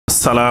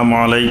আসসালামু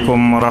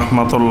আলাইকুম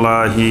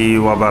রহমতুল্লাহি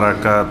ওয়া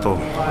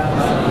বারাকাতুহু।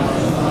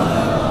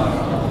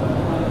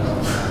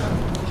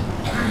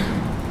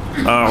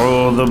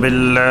 আউযু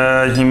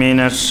বিল্লাহি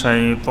মিনাশ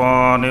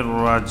শাইতানির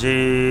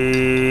রাজীম।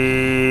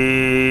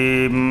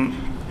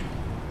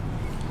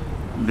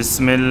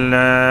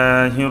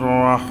 বিসমিল্লাহির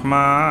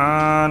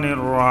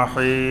রহমানির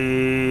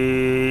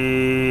রহিম।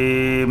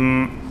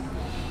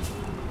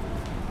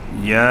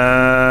 يا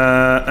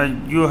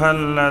أيها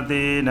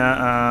الذين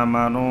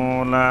آمنوا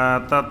لا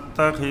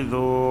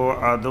تتخذوا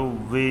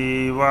عدوي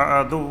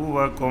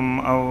وعدوكم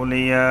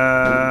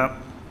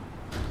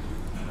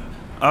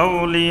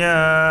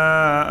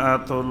أولياء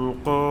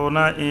تلقون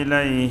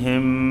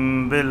إليهم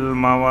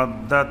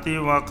بالمودة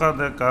وقد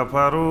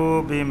كفروا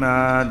بما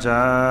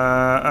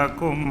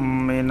جاءكم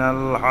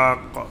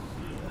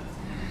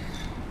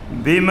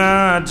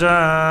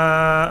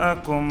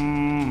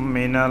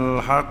من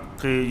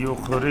الحق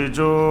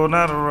يخرجون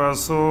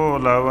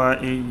الرسول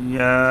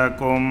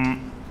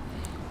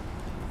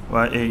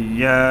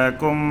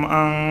وإياكم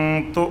أن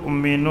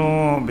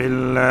تؤمنوا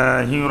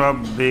بالله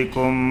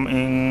ربكم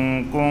إن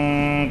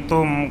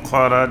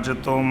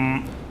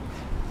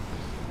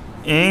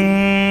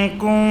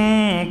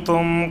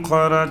كنتم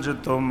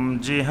خرجتم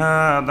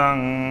جهادا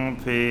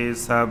في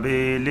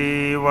سبيلي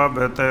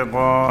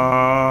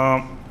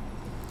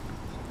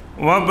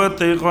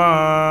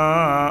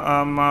وابتغاء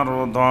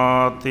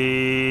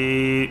مرضاتي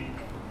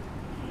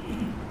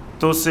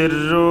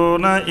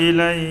تسرون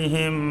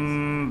إليهم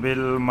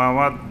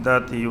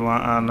بالمودة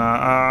وأنا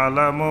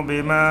أعلم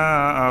بما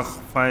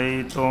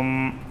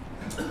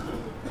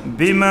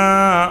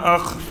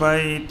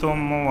أخفيتم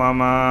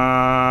وما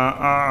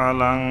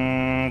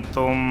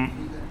أعلنتم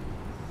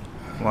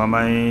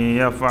ومن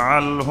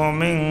يفعله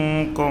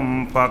منكم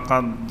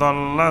فقد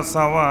ضل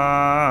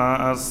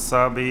سواء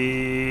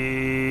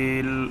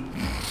السبيل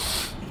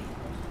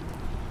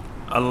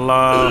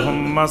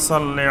اللهم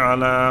صل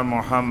على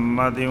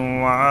محمد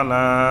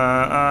وعلى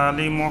آل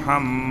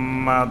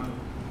محمد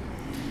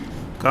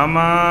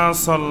كما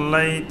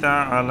صليت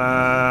على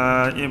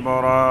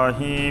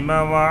إبراهيم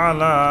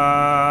وعلى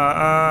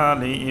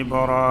آل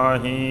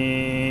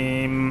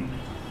إبراهيم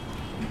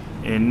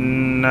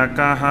إنك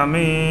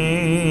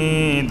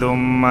حميد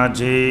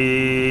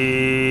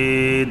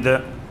مجيد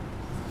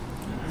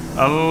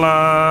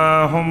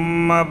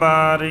اللهم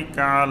بارك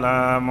على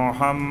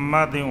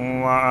محمد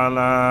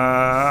وعلى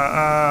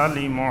آل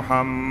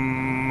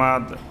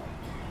محمد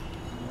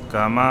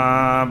كما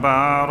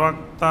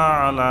باركت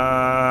على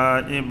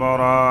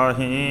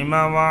إبراهيم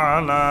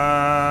وعلى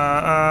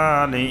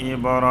آل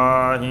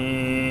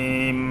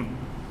إبراهيم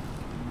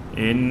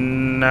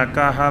إنك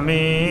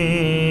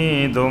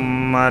حميد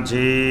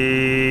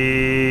مجيد।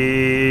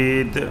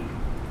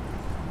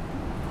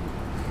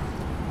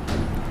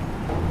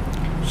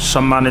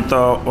 সম্মানিত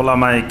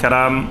উলামায়ে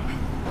কেরাম,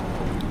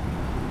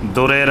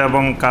 দূরের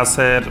এবং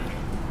কাছের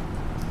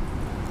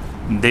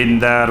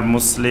দিনদার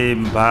মুসলিম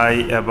ভাই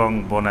এবং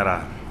বোনেরা,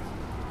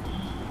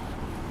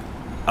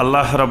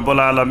 আল্লাহ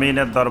রাব্বুল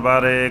আলামিনের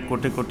দরবারে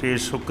কোটি কোটি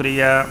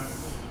শুকরিয়া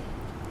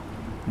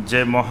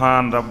যে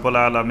মহান রাব্বুল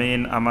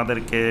আলামিন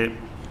আমাদেরকে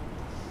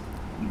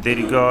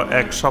দীর্ঘ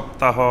এক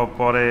সপ্তাহ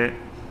পরে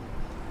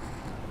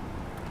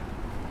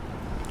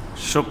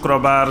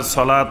শুক্রবার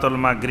সলাতুল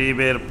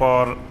মাগরিবের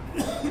পর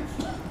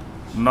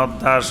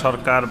নদ্দা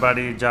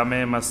সরকারবাড়ি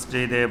জামে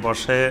মসজিদে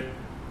বসে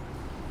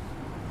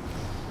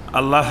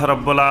আল্লাহ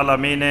রাব্বুল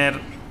আলামিনের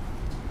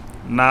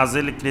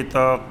নাজিলকৃত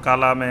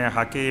কালামে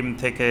হাকিম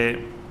থেকে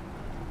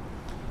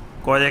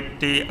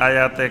কয়েকটি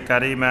আয়াতে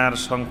কারিমার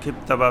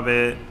সংক্ষিপ্তভাবে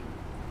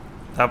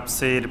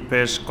তাফসীর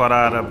পেশ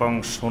করার এবং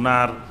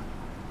শোনার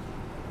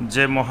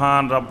যে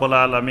মহান রাব্বুল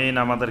আলামিন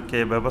আমাদেরকে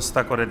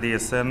ব্যবস্থা করে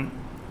দিয়েছেন,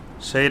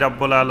 সেই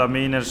রাব্বুল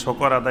আলামিনের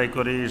শুকর আদায়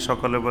করি।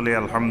 সকলে বলি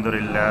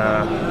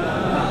আলহামদুলিল্লাহ।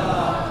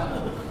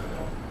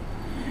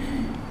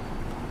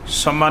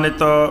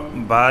 সম্মানিত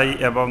ভাই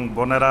এবং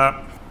বোনেরা,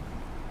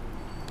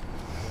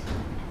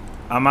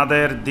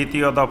 আমাদের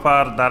দ্বিতীয়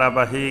দফার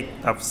ধারাবাহিক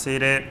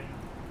তাফসিরে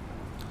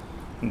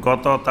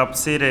গত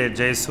তাফসিরে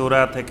যে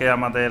সূরা থেকে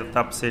আমাদের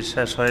তাফসির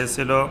শেষ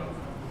হয়েছিল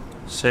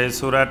সেই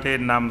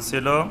সূরাটির নাম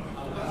ছিল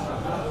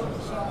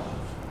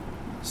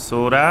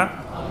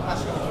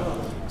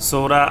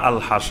সূরা আল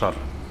হাসর।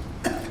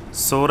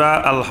 সূরা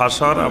আল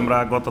হাসর আমরা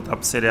গত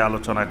তাফসিরে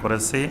আলোচনা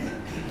করেছি।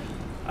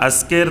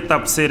 আজকের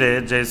তাফসিরে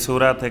যে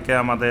সূরা থেকে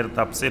আমাদের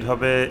তাফসির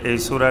হবে এই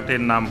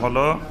সূরাটির নাম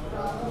হলো,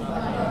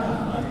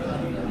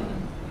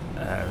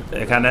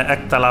 এখানে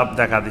একতলাপ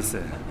দেখা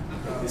দিছে,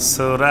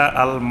 সূরা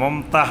আল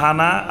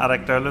মুমতাহানা আর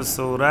একটা হলো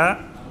সূরা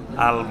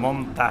আল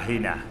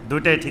মুমতাহিনা।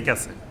 দুইটাই ঠিক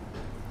আছে,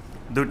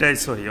 দুইটাই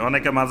সহি।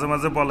 অনেকে মাঝে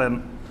মাঝে বলেন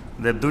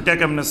যে দুইটা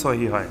কেমনে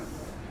সহি হয়,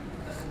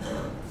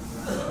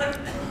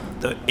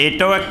 তো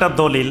এটাও একটা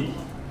দলিল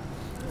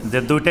যে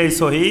দুইটাই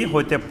সহি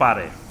হইতে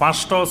পারে,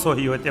 পাঁচটাও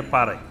সহি হইতে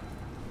পারে।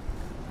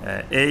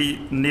 এই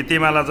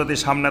নীতিমালা যদি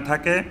সামনে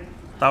থাকে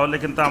তাহলে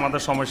কিন্তু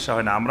আমাদের সমস্যা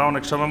হয় না। আমরা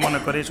অনেক সময় মনে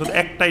করি শুধু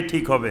একটাই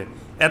ঠিক হবে,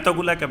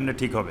 এতগুলা কেমনে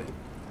ঠিক হবে।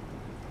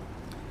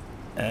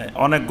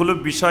 অনেকগুলো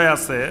বিষয়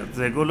আছে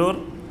যেগুলোর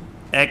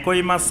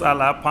একই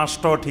মাসআলা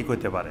 5টাও ঠিক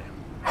হইতে পারে,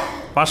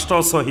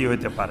 5টাও সহি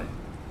হইতে পারে।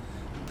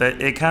 তো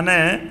এখানে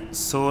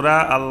সূরা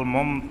আল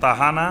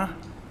মুমতাহানা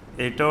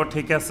এটাও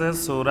ঠিক আছে,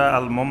 সূরা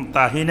আল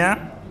মুমতাহিনা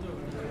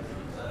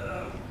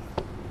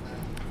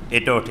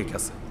এটাও ঠিক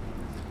আছে।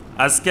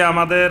 আজকে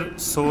আমাদের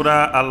সূরা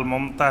আল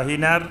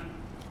মুমতাহিনার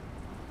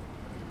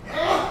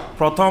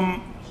প্রথম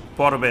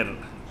পর্বের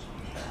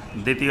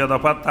দ্বিতীয়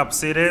দফা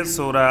তাফসিরে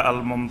সূরা আল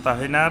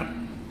মুমতাহিনার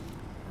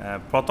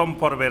প্রথম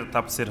পর্বের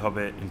তাফসির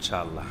হবে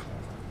ইনশাআল্লাহ।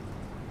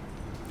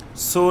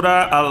 সূরা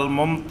আল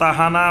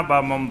মুমতাহানা বা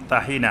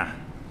মুমতাহিনা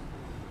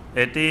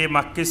এটি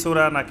মাক্কি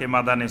সূরা নাকি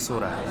মাদানী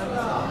সূরা?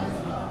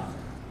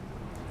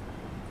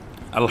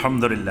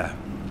 আলহামদুলিল্লাহ,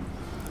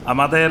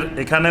 আমাদের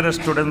এখানের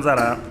স্টুডেন্ট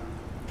যারা,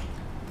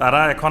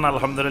 তারা এখন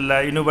আলহামদুলিল্লাহ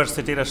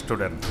ইউনিভার্সিটির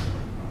স্টুডেন্ট।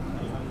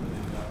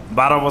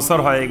 12 বছর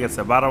হয়ে গেছে।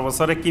 12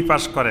 বছরে কি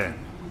পাস করে?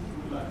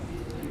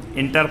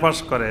 ইন্টার পাস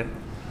করে।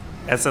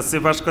 এসএসসি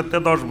পাস করতে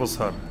 10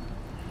 বছর,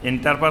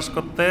 ইন্টার পাস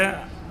করতে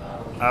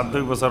আর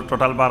 2 বছর,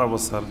 টোটাল 12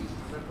 বছর।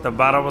 তো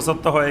 12 বছর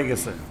তো হয়ে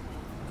গেছে।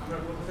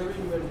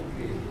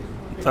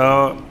 তো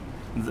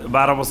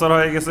 12 বছর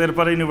হয়ে গেছে,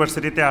 এরপরে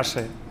ইউনিভার্সিটিতে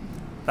আসে।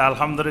 তা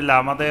আলহামদুলিল্লাহ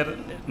আমাদের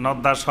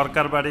নদ্দা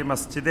সরকারবাড়ি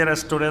মসজিদের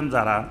স্টুডেন্ট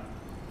যারা,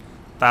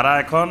 তারা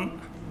এখন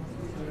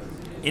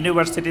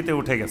ইউনিভার্সিটিতে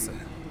উঠে গেছে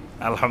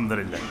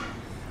আলহামদুলিল্লাহ।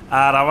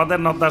 আর আমাদের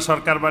নদ্দা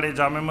সরকারবাড়ি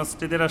জামে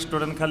মসজিদের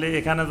স্টুডেন্ট খালি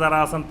এখানে যারা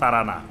আছেন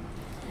তারা না,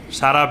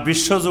 সারা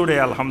বিশ্ব জুড়ে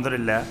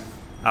আলহামদুলিল্লাহ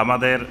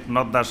আমাদের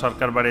নদ্দা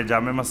সরকারবাড়ি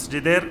জামে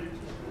মসজিদের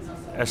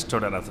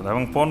স্টুডেন্ট আছেন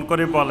এবং ফোন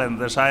করে বলেন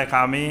যে শায়েখ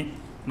আমি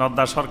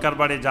নদ্দা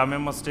সরকারবাড়ি জামে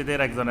মসজিদের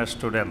একজন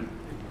স্টুডেন্ট,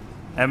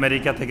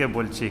 আমেরিকা থেকে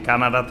বলছি,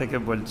 কানাডা থেকে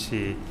বলছি,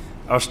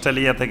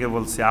 অস্ট্রেলিয়া থেকে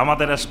বলছি,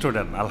 আমাদের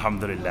স্টুডেন্ট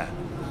আলহামদুলিল্লাহ।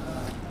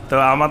 তো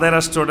আমাদের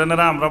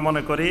স্টুডেন্টরা আমরা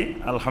মনে করি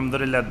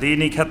আলহামদুলিল্লাহ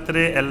দ্বীনি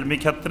ক্ষেত্রে, এলমি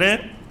ক্ষেত্রে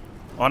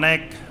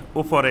অনেক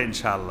উপরে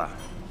ইনশাআল্লাহ।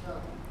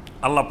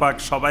 আল্লাহ পাক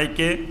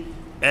সবাইকে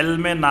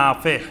এলমে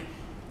নাফে,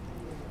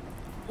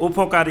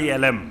 উপকারী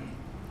এলেম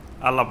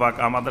আল্লাহ পাক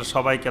আমাদের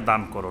সবাইকে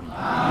দান করুন।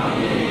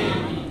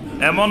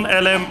 এমন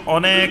এলেম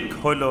অনেক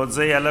হইল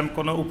যে এলেম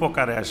কোনো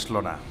উপকারে আসলো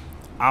না,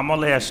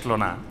 আমলে আসলো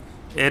না,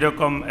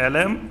 এরকম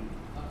এলেম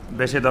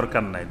বেশি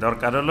দরকার নাই।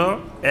 দরকার হলো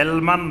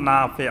এলমান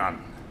নাফিআন,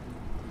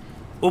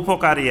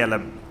 উপকারী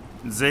এলেম,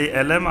 যেই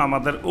এলেম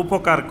আমাদের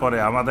উপকার করে,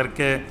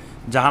 আমাদেরকে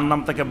জাহান্নাম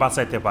থেকে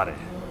বাঁচাইতে পারে,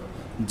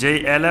 যেই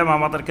এলেম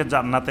আমাদেরকে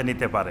জান্নাতে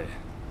নিতে পারে,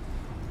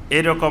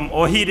 এরকম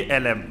ওহির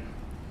এলেম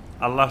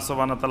আল্লাহ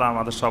সুবহানাহু ওয়া তাআলা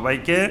আমাদের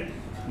সবাইকে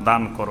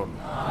দান করুন।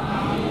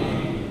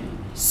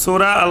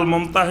 সূরা আল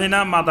মুমতাহিনা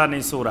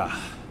মাদানী সূরা,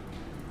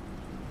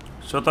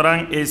 সুতরাং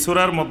এই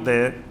সূরার মধ্যে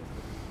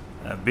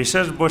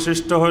বিশেষ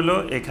বৈশিষ্ট্য হইল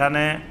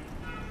এখানে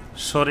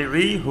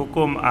শরঈ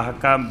হুকুম,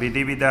 আহকাম,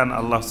 বিধিবিধান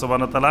আল্লাহ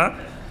সুবহানাহু ওয়া তাআলা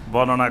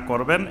বর্ণনা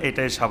করবেন,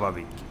 এটাই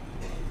স্বাভাবিক।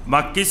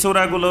 মাক্কি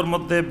সূরাগুলোর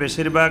মধ্যে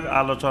বেশিরভাগ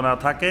আলোচনা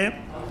থাকে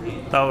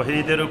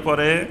তাওহীদের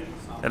উপরে,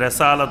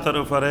 রিসালাতের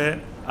উপরে,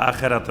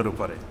 আখিরাতের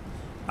উপরে।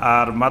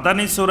 আর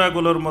মাদানী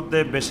সূরাগুলোর মধ্যে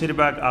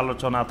বেশিরভাগ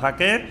আলোচনা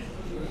থাকে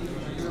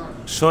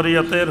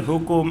শরীয়তের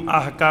হুকুম,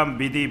 আহকাম,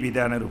 বিধি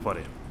বিধানের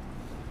উপরে।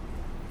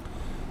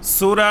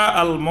 সূরা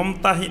আল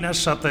মুমতাহিনার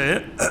সাথে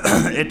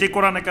এটি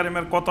কোরআনে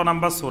কারিমের কত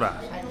নম্বর সূরা?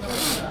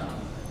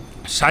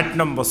 60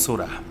 নম্বর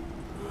সূরা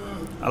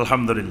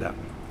আলহামদুলিল্লাহ।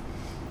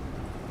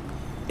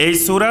 এই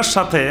সূরার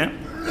সাথে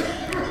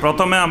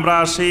প্রথমে আমরা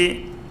আসি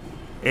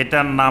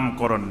এটার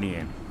নামকরণ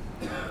নিয়ে,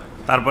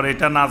 তারপরে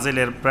এটা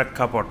নাজিলের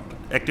প্রেক্ষাপট,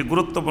 একটি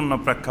গুরুত্বপূর্ণ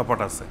প্রেক্ষাপট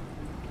আছে।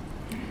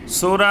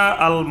 সূরা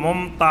আল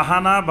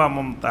মুমতাহানা বা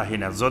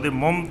মুমতাহিনা, যদি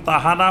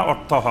মুমতাহানা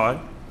অর্থ হয়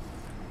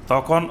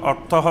তখন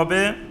অর্থ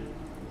হবে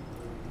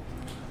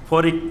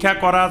পরীক্ষা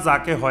করা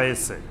যাকে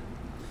হয়েছে,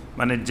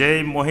 মানে যেই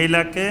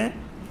মহিলাকে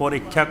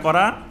পরীক্ষা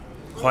করা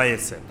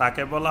হয়েছে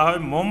তাকে বলা হয়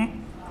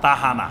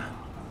মুমতাহানা।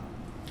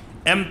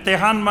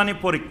 ইমতিহান মানে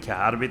পরীক্ষা,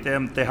 আরবিতে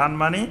ইমতিহান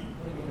মানে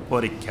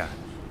পরীক্ষা।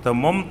 তো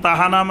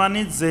মুমতাহানা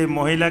মানে যে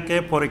মহিলাকে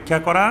পরীক্ষা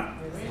করা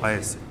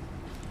হয়েছে।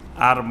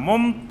 আর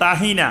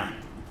মুমতাহিনা,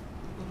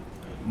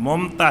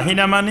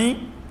 মুমতাহিনা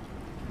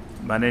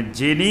মানে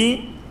যিনি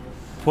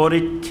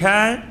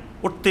পরীক্ষায়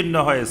উত্তীর্ণ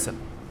হয়েছেন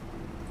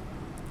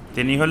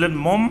তিনি হলেন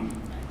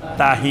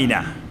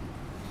মুমতাহিনা।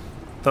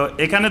 তো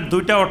এখানে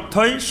দুইটা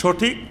অর্থই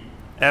সঠিক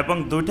এবং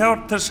দুইটা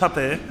অর্থের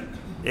সাথে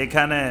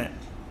এখানে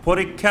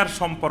পরীক্ষার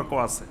সম্পর্ক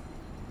আছে।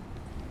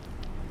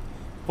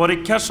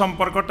 পরীক্ষার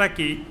সম্পর্কটা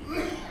কি?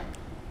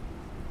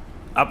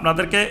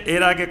 আপনাদেরকে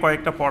এর আগে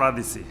কয়েকটা পড়া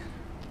দিছি,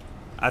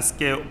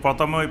 আজকে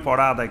প্রথমে ওই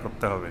পড়া আদায়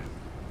করতে হবে।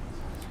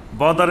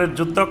 বদরের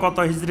যুদ্ধ কত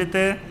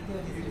হিজরিতে?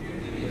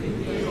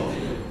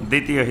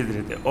 2য়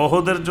হিজরিতে।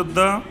 ওহুদের যুদ্ধ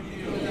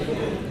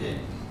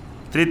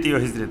 3য়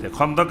হিজরিতে।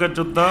 খন্দকের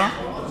যুদ্ধ,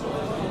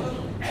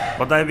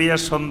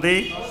 হুদায়বিয়ার সন্ধি,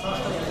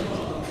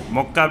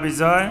 মক্কা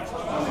বিজয়,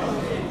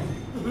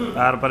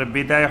 তারপরে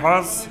বিদায়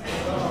হজ,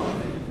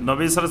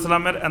 নবী সাল্লাল্লাহু আলাইহি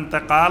ওয়াসাল্লামের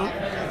ইন্তেকাল।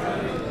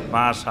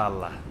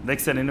 মাশাআল্লাহ,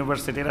 দেখছেন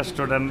ইউনিভার্সিটির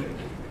স্টুডেন্ট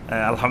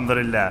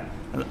আলহামদুলিল্লাহ,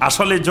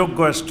 আসলে যোগ্য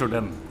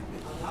স্টুডেন্ট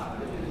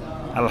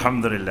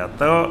আলহামদুলিল্লাহ।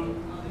 তো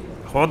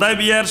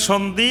হুদায়বিয়ার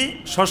সন্ধি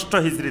 6ষ্ঠ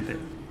হিজরিতে,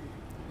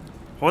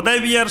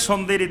 হুদায়বিয়ার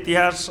সন্ধির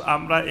ইতিহাস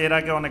আমরা এর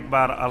আগে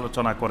অনেকবার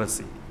আলোচনা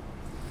করেছি।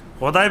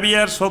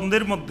 হুদায়বিয়ার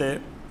সন্ধির মধ্যে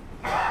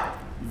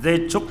যে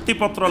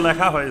চুক্তিপত্র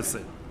লেখা হয়েছে,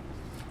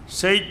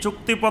 সেই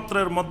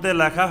চুক্তিপত্রের মধ্যে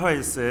লেখা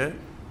হয়েছে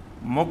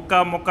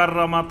মক্কা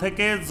মুকাররমা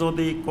থেকে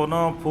যদি কোনো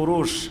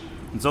পুরুষ,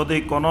 যদি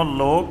কোনো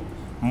লোক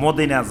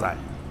মদিনা যায়,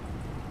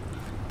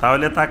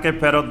 তাহলে তাকে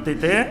ফেরত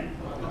দিতে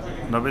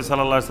নবী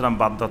সাল্লাল্লাহু আলাইহি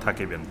ওয়াসাল্লাম বাধ্য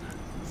থাকিবেন।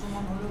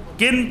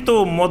 কিন্তু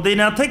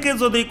মদিনা থেকে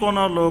যদি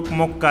কোনো লোক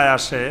মক্কায়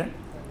আসে,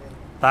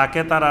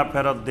 তাকে তারা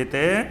ফেরত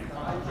দিতে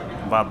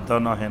বাধ্য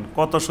নহেন।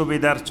 কত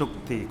সুবিধার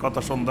চুক্তি, কত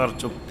সুন্দর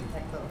চুক্তি,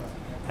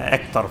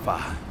 একতরফা।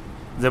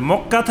 যে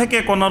মক্কা থেকে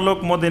কোনো লোক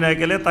মদিনায়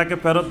গেলে তাকে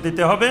ফেরত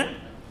দিতে হবে,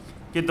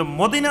 কিন্তু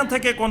মদিনা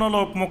থেকে কোনো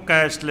লোক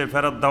মক্কায় আসলে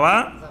ফেরত দেওয়া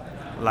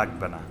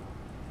লাগবে না।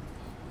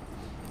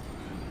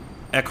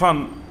 এখন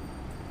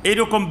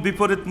এইরকম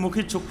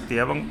বিপরীতমুখী চুক্তি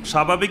এবং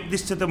স্বাভাবিক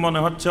দৃষ্টিতে মনে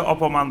হচ্ছে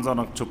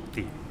অপমানজনক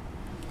চুক্তি।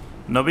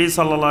 নবী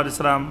সাল্লাল্লাহু আলাইহি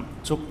ওয়াসাল্লাম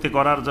চুক্তি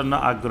করার জন্য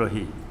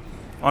আগ্রহী।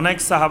 অনেক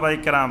সাহাবায়ে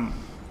কেরাম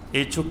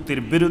এই চুক্তির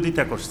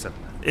বিরোধিতা করছেন,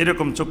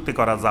 এরকম চুক্তি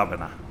করা যাবে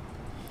না।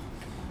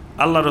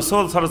 আল্লাহ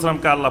রাসূল সাল্লাল্লাহু আলাইহি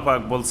ওয়াসাল্লামকে আল্লাহ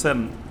পাক বলছেন,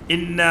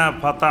 ইন্না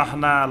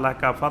ফাতাহনা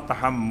লাকা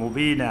ফাতহাম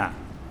মুবিনা।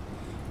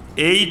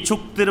 এই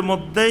চুক্তির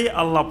মধ্যেই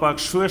আল্লাহ পাক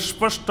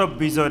সুস্পষ্ট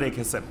বিজয়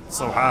রেখেছেন।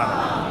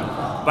 সুবহানাল্লাহ।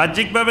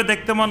 বাহ্যিকভাবে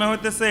দেখতে মনে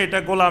হইতেছে এটা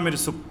গোলামির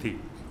চুক্তি,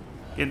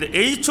 কিন্তু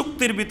এই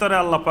চুক্তির ভিতরে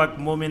আল্লাহ পাক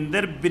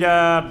মুমিনদের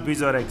বিরাট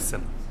বিজয়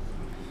রেখেছেন।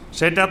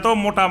 সেটা তো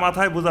মোটা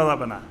মাথায় বোঝা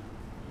যাবে না,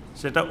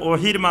 সেটা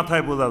ওহির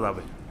মাথায় বোঝা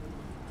যাবে।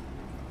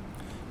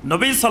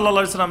 নবী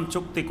সাল্লাল্লাহু আলাইহি ওয়াসাল্লাম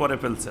চুক্তি করে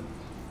ফেলছেন।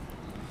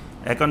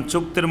 এখন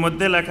চুক্তির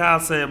মধ্যে লেখা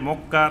আছে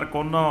মক্কার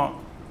কোনো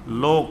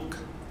লোক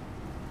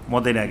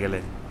মদিনা গেলে,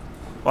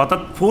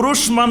 অর্থাৎ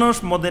পুরুষ মানুষ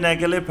মদিনা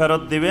গেলে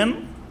ফেরত দিবেন,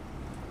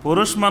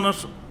 পুরুষ মানুষ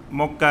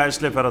মক্কা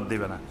আসলে ফেরত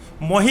দিবে না।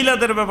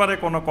 মহিলাদের ব্যাপারে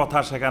কোনো কথা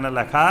সেখানে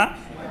লেখা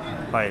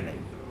হয় নাই,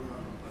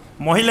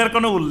 মহিলার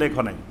কোনো উল্লেখ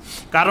নেই।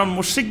 কারণ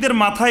মুশরিকদের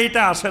মাথায়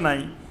এটা আসে নাই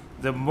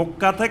যে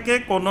মক্কা থেকে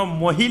কোনো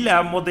মহিলা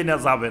মদিনা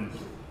যাবেন,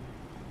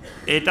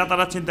 এটা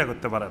তারা চিন্তা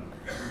করতে পারেন না।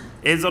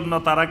 এই জন্য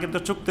তারা কিন্তু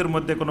চুক্তির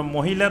মধ্যে কোনো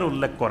মহিলার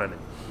উল্লেখ করেনি।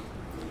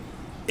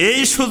 এই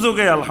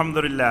সুযোগে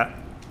আলহামদুলিল্লাহ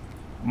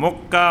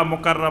মক্কা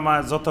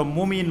মুকাররমায় যত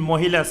মুমিন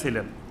মহিলা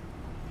ছিলেন,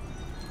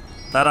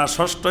 তারা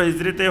 6ষ্ঠ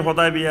হিজরিতে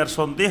হুদায়বিয়ার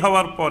সন্ধি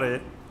হওয়ার পরে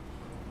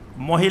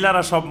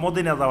মহিলারা সব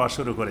মদিনা যাওয়া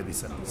শুরু করে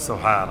দিয়েছেন।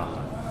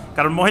 সুবহানাল্লাহ।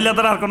 কারণ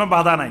মহিলাদের আর কোনো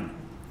বাধা নাই।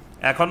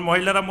 এখন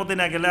মহিলারা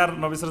মদিনা গেলে আর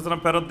নবী সাল্লাল্লাহু আলাইহি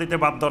ওয়াসাল্লাম ফেরত দিতে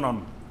বাধ্য নন।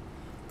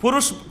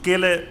 পুরুষ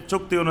গেলে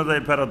চুক্তি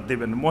অনুযায়ী ফেরত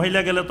দিবেন,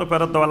 মহিলা গেলে তো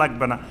ফেরত দেওয়া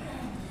লাগবে না।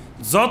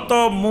 যত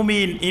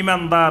মুমিন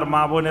ইমানদার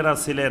মা বোনেরা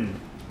ছিলেন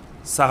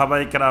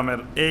সাহাবায়ে কেরামের,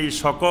 এই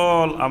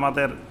সকল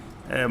আমাদের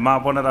মা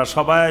বোনেরা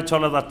সবাই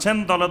চলে যাচ্ছেন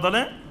দলে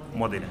দলে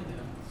মদিনা।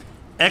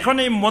 এখন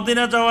এই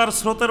মদিনা যাওয়ার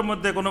স্রোতের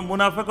মধ্যে কোনো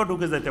মুনাফিকও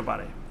ঢুকে যেতে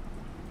পারে।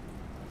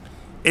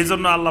 এই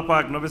জন্য আল্লাহ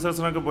পাক নবী সাল্লাল্লাহু আলাইহি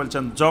ওয়াসাল্লামকে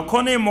বলছেন,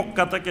 যখনই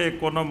মক্কা থেকে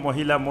কোনো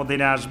মহিলা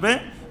মদিনা আসবে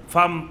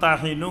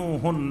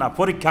ফামতাহিনুহুন্না,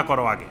 পরীক্ষা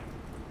করো, আগে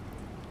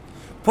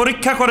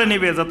পরীক্ষা করে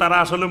নিবে যে তারা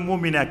আসলে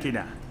মুমিনা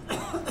কিনা।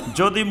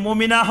 যদি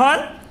মুমিনা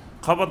হয়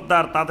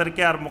খবরদার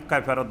তাদেরকে আর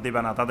মক্কায় ফেরত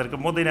দিবে না, তাদেরকে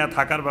মদিনায়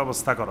থাকার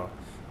ব্যবস্থা করো,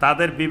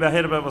 তাদের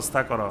বিবাহের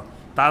ব্যবস্থা করো,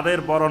 তাদের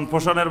বরণ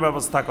পোষণের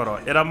ব্যবস্থা করো,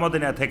 এরা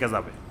মদিনায় থেকে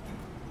যাবে।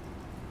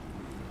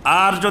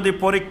 আর যদি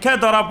পরীক্ষায়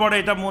ধরা পড়ে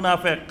এটা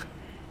মুনাফিক,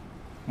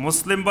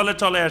 মুসলিম বলে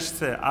চলে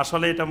আসছে,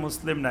 আসলে এটা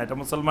মুসলিম না, এটা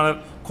মুসলমানের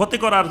ক্ষতি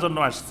করার জন্য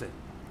আসছে,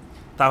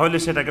 তাহলে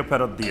সেটাকে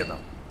ফেরত দিয়ে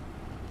দাও।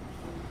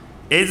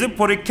 এই যে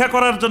পরীক্ষা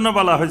করার জন্য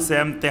বলা হয়েছে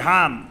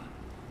ইমতিহান,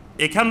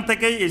 এখান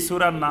থেকেই এই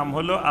সূরার নাম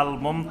হলো আল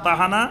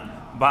মুমতাহানা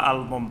বা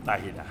আল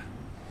মুমতাহিনা।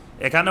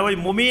 এখানে ওই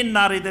মুমিন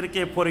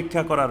নারীদেরকে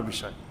পরীক্ষা করার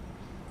বিষয়।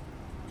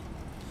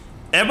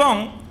 এবং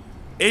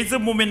এই যে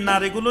মুমিন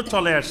নারীগুলো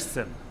চলে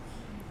আসছেন,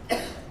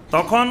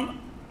 তখন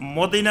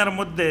মদিনার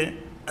মধ্যে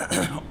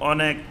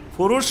অনেক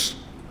পুরুষ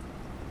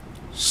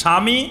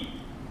স্বামী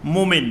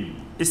মুমিন,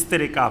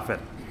 স্ত্রী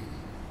কাফের।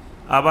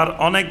 আবার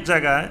অনেক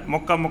জায়গায়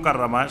মক্কা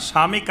মুকাররমায়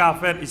স্বামী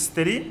কাফের,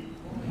 স্ত্রী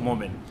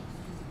মুমিন।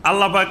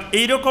 আল্লাহ পাক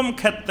এইরকম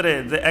ক্ষেত্রে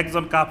যে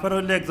একজন কাফের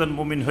হইলে একজন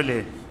মুমিন হইলে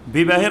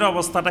বিবাহের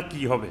অবস্থাটা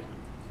কি হবে,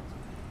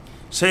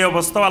 সেই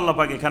অবস্থাও আল্লাহ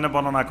পাক এখানে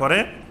বর্ণনা করে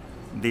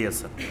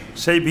দিয়েছেন।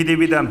 সেই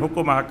বিধিবিধান,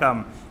 হুকুম হাকাম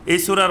এই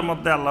সূরার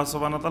মধ্যে আল্লাহ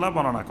সুবহানাহু ওয়া তাআলা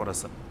বর্ণনা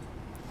করেছেন।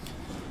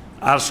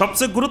 আর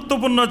সবচেয়ে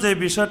গুরুত্বপূর্ণ যে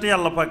বিষয়টি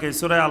আল্লাহ পাক এই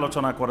সূরায়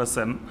আলোচনা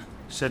করেছেন,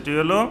 সেটি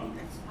হলো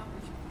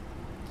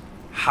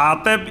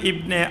হাতেব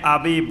ইবনে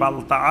আবি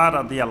বালতাআ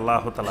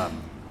রাদিয়াল্লাহু তাআলা।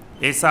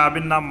 এই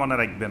সাহাবীর নাম মনে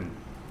রাখবেন,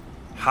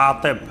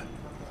 হাতেব,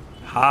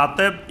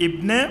 হাতেব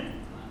ইবনে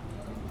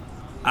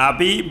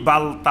আবি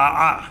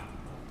বালতাআ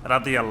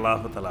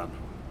রাদিয়াল্লাহু তাআলা।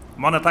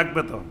 মনে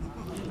থাকবে তো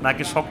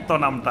নাকি শক্ত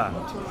নামটা?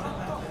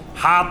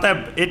 হাতেব,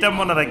 এটা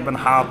মনে রাখবেন,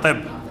 হাতেব,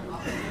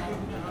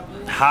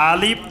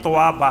 হালিব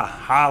তোয়াবা,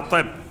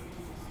 হাতেব,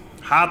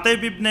 হাতেব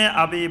ইবনে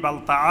আবি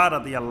বালতাআ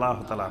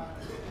রাদিয়াল্লাহু তাআলা।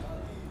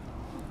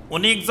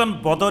 উনি একজন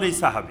বদরি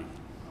সাহাবী।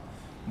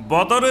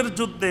 বদরের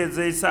যুদ্ধে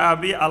যে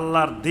সাহাবী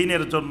আল্লাহর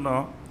দ্বীনের জন্য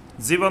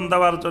জীবন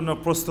দেওয়ার জন্য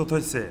প্রস্তুত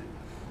হয়েছে,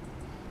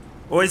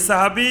 ওই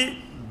সাহাবী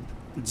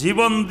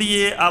জীবন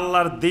দিয়ে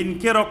আল্লাহর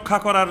দিনকে রক্ষা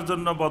করার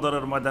জন্য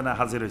বদরের ময়দানে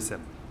হাজির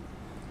হয়েছেন।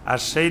 আর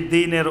সেই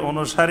দিনের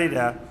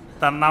অনুসারীরা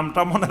তার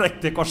নামটা মনে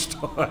রাখতে কষ্ট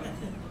হয়।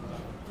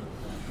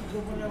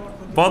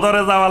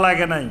 বদরে যাওয়া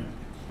লাগে নাই,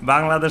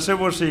 বাংলাদেশে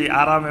বসি,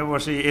 আরামে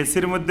বসি,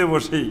 এসির মধ্যে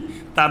বসি,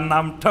 তার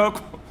নামটাও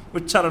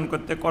উচ্চারণ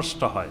করতে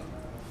কষ্ট হয়।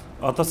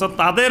 অথচ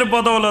তাদের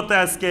বদৌলতে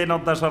আজকে এই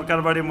নদ্দা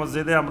সরকারবাড়ি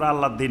মসজিদে আমরা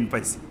আল্লাহর দিন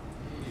পাইছি।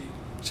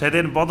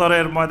 সেদিন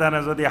বদরের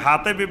ময়দানে যদি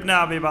হাতে ইবনে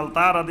আবি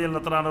বালতা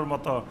রাদিয়াল্লাহু তাআলার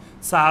মতো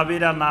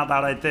সাহাবীরা না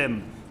দাঁড়াইতেন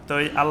তো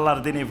এই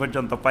আল্লাহর দিনই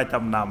পর্যন্ত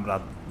পাইতাম না। আমরা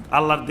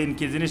আল্লাহর দিন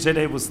কি জিনিস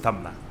সেটাই বুঝতাম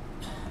না।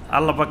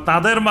 আল্লাহ পাক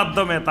তাদের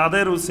মাধ্যমে,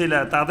 তাদের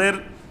উসিলায়, তাদের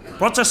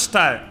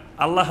প্রচেষ্টায়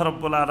আল্লাহ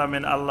রাব্বুল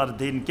আলামিন আল্লাহর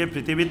দিনকে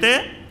পৃথিবীতে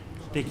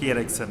টিকিয়ে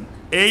রাখছেন।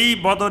 এই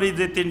বদরি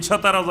যে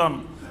 313 জন,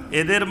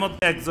 এদের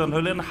মধ্যে একজন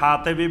হলেন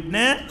হাতেব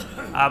ইবনে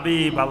আবি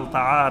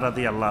বালতা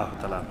রাদিয়াল্লাহু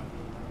তাআলা।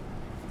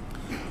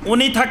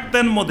 উনি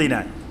থাকতেন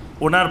মদিনায়,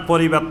 ওনার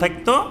পরিবার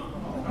থাকতো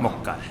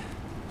মক্কায়।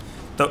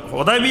 তো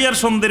হুদায়বিয়ার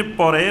সন্ধির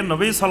পরে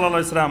নবী সাল্লাল্লাহু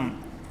আলাইহি ওয়াসাল্লাম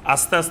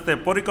আস্তে আস্তে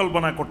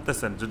পরিকল্পনা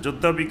করতেছেন যে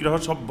যুদ্ধ বিগ্রহ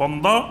সব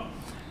বন্ধ,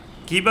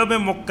 কিভাবে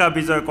মক্কা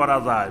বিজয় করা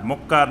যায়,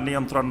 মক্কার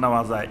নিয়ন্ত্রণ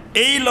নেওয়া যায়,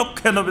 এই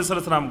লক্ষ্যে নবী সাল্লাল্লাহু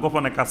আলাইহি ওয়াসাল্লাম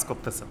গোপনে কাজ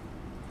করতেছেন।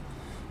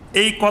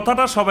 এই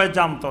কথাটা সবাই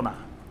জানতো না,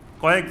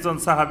 কয়েকজন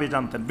সাহাবী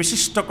জানতেন,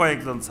 বিশিষ্ট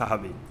কয়েকজন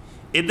সাহাবী।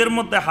 এদের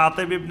মধ্যে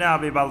হাতেব ইবনে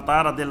আবি বালতা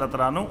রাদিয়াল্লাহু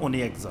তাআলা আনহু উনি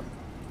একজন।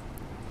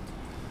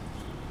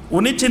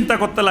 উনি চিন্তা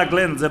করতে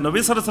লাগলেন যে নবী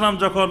সাল্লাল্লাহু আলাইহি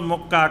ওয়াসাল্লাম যখন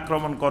মক্কা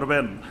আক্রমণ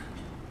করবেন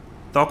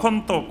তখন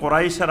তো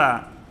কোরাইশরা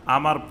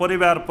আমার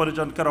পরিবার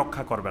পরিজনকে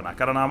রক্ষা করবে না,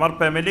 কারণ আমার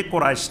ফ্যামিলি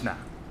কোরাইশ না,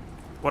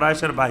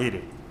 কোরাইশের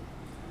বাহিরে।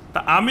 তা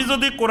আমি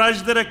যদি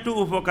কোরাইশদের একটু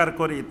উপকার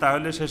করি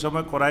তাহলে সে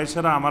সময়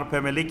কোরাইশরা আমার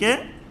ফ্যামিলিকে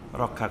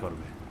রক্ষা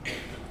করবে।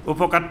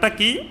 উপকারটা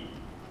কি?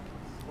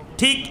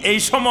 ঠিক এই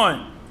সময়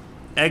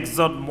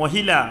একজন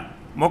মহিলা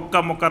মক্কা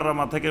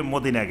মুকাররমা থেকে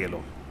মদিনা গেল।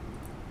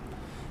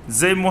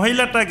 যে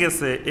মহিলাটা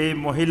গেছে এই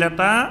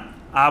মহিলাটা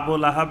আবু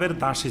লাহাবের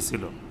দাসী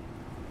ছিল।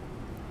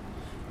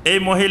 এই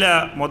মহিলা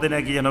মদিনা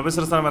গিয়ে নবী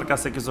সাল্লাল্লাহু আলাইহি ওয়াসাল্লামের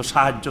কাছে কিছু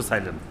সাহায্য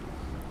চাইলেন।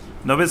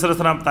 নবী সাল্লাল্লাহু আলাইহি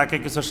ওয়াসাল্লাম তাকে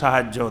কিছু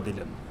সাহায্যও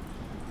দিলেন।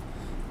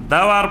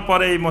 দেওয়ার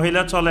পরে এই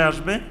মহিলা চলে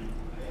আসবে।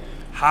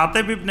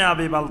 হাতেব ইবনে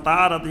আবি বালতা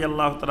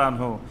রাদিয়াল্লাহু তাআলা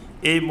আনহু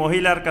এই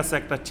মহিলার কাছে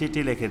একটা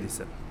চিঠি লিখে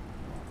দিয়েছেন।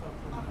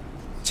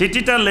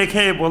 চিঠিটা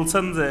লিখে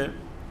বলছেন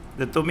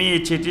যে তুমি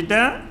এই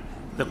চিঠিটা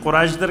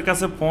কোরাইশদের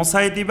কাছে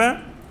পৌঁছাই দিবা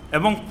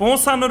এবং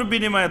পৌঁছানোর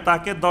বিনিময়ে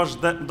তাকে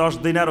 10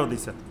 দিনারও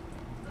দিছেন।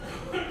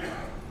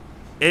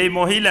 এই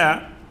মহিলা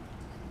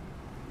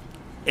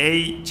এই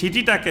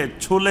চিঠিটাকে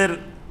চুলের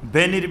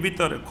বেনির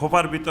ভিতরে,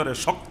 খোপার ভিতরে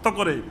শক্ত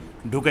করে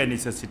ঢুকে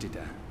নিছে।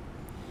 চিঠিটা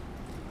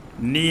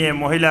নিয়ে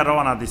মহিলা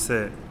রওনা দিছে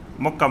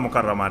মক্কা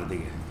মুকাররমার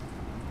দিকে।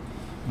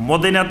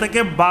 মদিনা থেকে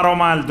 12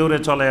 মাইল দূরে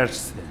চলে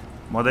আসছে,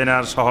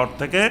 মদিনার শহর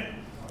থেকে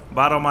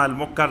 12 মাইল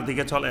মক্কার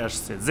দিকে চলে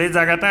আসছে। যে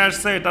জায়গাটায়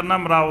আসছে এটার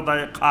নাম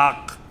রাউদায়ে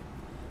খাক,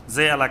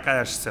 যে এলাকায়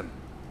আসছেন।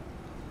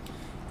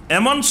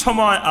 এমন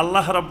সময়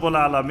আল্লাহ রাব্বুল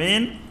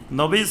আলামিন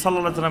নবী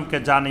সাল্লাল্লাহু আলাইহি ওয়াসাল্লামকে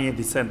জানিয়ে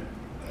দিয়েছেন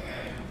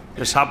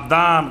যে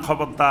সাবধান,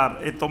 খবরদার,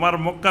 এই তোমার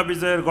মক্কা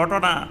বিজয়ের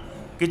ঘটনা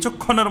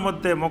কিছুক্ষণের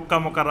মধ্যে মক্কা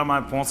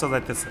মুকাররমায় পৌঁছে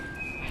যাইতেছে।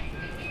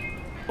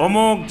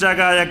 অমুক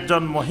জায়গায়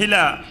একজন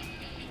মহিলা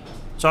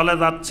চলে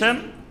যাচ্ছেন,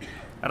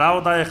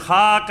 রাউদায়ে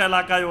খাক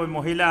এলাকায় ওই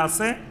মহিলা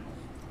আছে।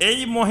 এই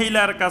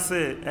মহিলার কাছে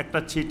একটা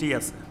চিঠি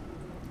আছে,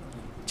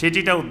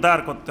 চিঠিটা উদ্ধার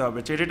করতে হবে।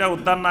 চিঠিটা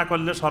উদ্ধার না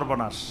করলে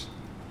সর্বনাশ,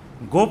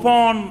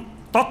 গোপন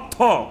তথ্য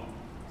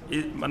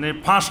মানে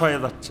ফাঁস হয়ে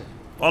যাচ্ছে।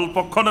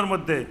 অল্পক্ষণের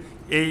মধ্যে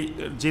এই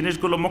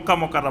জিনিসগুলো মক্কা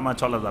মুকাররমায়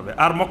চলে যাবে।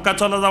 আর মক্কা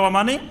চলে যাওয়া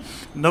মানে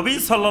নবী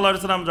সাল্লাল্লাহু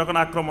আলাইহি ওয়াসাল্লাম যখন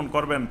আক্রমণ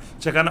করবেন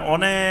সেখানে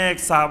অনেক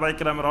সাহাবায়ে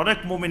কেরামের, অনেক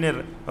মুমিনের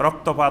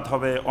রক্তপাত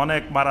হবে,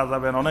 অনেক মারা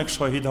যাবেন, অনেক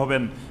শহীদ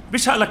হবেন,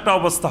 বিশাল একটা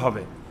অবস্থা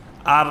হবে।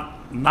 আর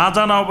না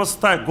জানা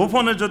অবস্থায়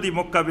গোপনে যদি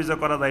মক্কা বিজয়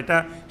করা যায় এটা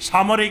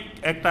সামরিক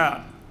একটা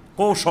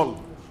কৌশল।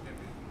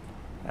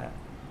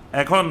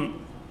 এখন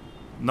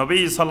নবী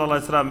সাল্লাল্লাহু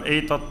আলাইহি ওয়াসাল্লাম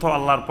এই তথ্য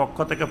আল্লাহর পক্ষ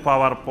থেকে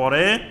পাওয়ার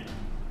পরে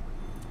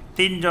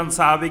 3 জন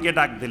সাহাবীকে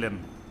ডাক দিলেন।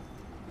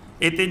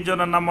 এই 3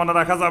 জনের নাম মনে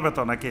রাখা যাবে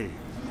তো নাকি?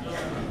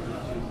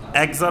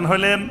 একজন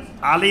হলেন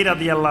আলী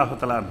রাদিয়াল্লাহু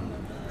তাআলা,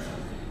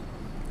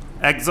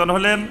 একজন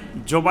হলেন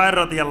জুবায়ের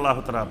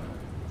রাদিয়াল্লাহু তাআলা,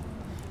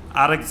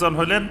 আরেকজন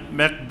হলেন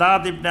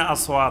মিকদাদ ইবনে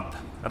আসওয়াদ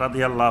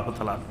রাদিয়াল্লাহু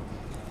তাআলা।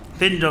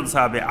 3 জন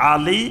সাহাবী,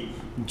 আলী,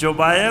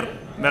 জুবায়ের,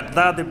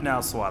 মিকদাদ ইবনে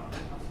আসওয়াদ।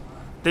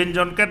 3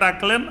 জনকে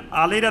ডাকলেন।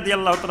 আলী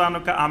রাদিয়াল্লাহু তাআলা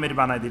আনহুকে আমির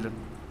বানাই দিলেন।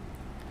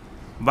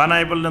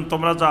 বানাই বললেন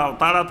তোমরা যাও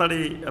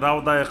তাড়াতাড়ি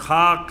রাউদায়ে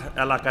খাক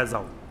এলাকায়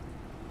যাও,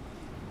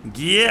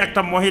 গিয়ে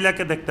একটা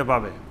মহিলাকে দেখতে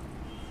পাবে।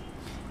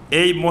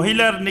 এই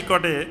মহিলার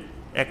নিকটে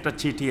একটা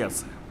চিঠি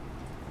আছে,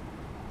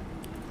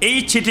 এই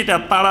চিঠিটা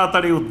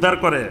তাড়াতাড়ি উদ্ধার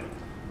করে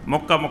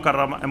মক্কা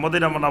মুকাররমা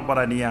মদিনা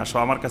মুনাওয়ারায় নিয়ে আসো,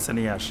 আমার কাছে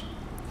নিয়ে আসো।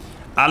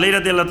 আলী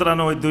রাদিয়াল্লাহু তাআলা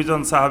আনহু ওই 2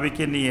 জন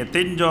সাহাবীকে নিয়ে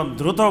 3 জন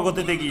দ্রুত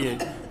গতিতে গিয়ে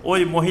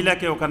ওই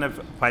মহিলাকে ওখানে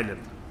পাইলেন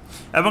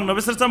এবং নবী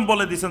সাল্লাল্লাহু আলাইহি ওয়াসাল্লাম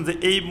বলে দিয়েছেন যে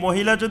এই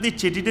মহিলা যদি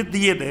চিঠিটা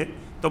দিয়ে দেয়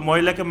তো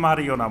মহিলাকে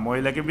মারিও না,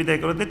 মহিলাকে বিদায়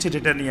করে দিয়ে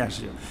চিঠিটা নিয়ে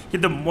আসিও।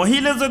 কিন্তু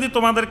মহিলা যদি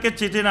তোমাদেরকে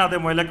চিঠি না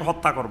দেয় মহিলাকে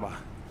হত্যা করবা।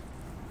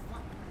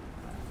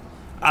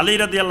 আলী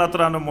রাদিয়াল্লাহু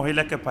তাআলা আনহু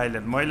মহিলাকে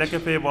পাইলেন, মহিলাকে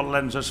পেয়ে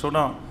বললেন যে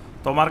শোনো,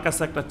 তোমার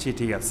কাছে একটা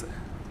চিঠি আছে,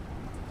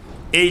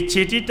 এই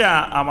চিঠিটা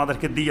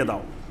আমাদেরকে দিয়ে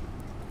দাও।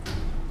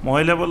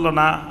 মহিলা বলল,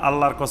 না,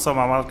 আল্লাহর কসম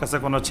আমার কাছে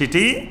কোনো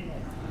চিঠি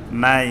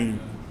নাই।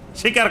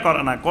 স্বীকার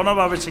করে না,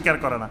 কোনোভাবে স্বীকার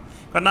করে না,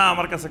 না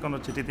আমার কাছে কোনো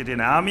চিঠি টিঠি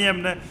নেই, আমি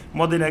এমনি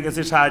মদিনা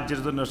গেছি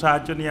সাহায্যের জন্য,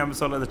 সাহায্য নিয়ে আমি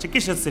চলে যাচ্ছি,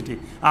 কিসের চিঠি,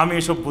 আমি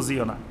এসব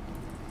বুঝিও না।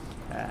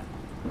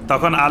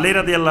 তখন আলী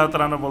রাদিয়াল্লাহু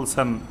তাআলা আনহু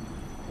বলছেন,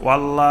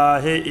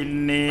 ওয়াল্লাহি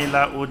ইন্নী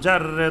লা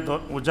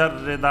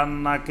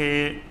উজাররিদান্নাকে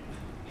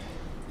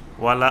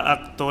ওয়ালা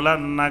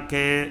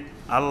আকতুলান্নাকে,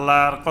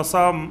 আল্লাহর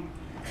কসম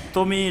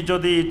তুমি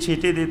যদি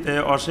চিঠি দিতে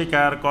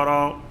অস্বীকার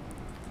করো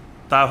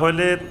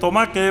তাহলে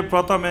তোমাকে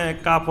প্রথমে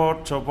কাপড়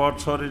চোপড়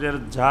শরীরের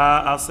যা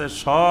আছে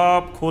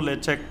সব খুলে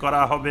চেক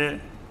করা হবে,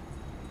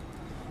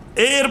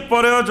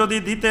 এরপরেও যদি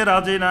দিতে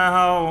রাজি না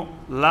হও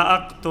লা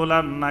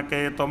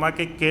আকতুলান্নাকে,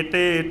 তোমাকে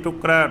কেটে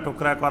টুকরা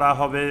টুকরা করা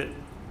হবে।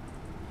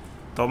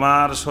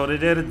 তোমার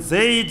শরীরের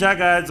যেই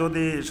জায়গায়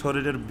যদি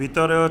শরীরের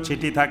ভিতরেও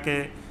চিঠি থাকে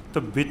তো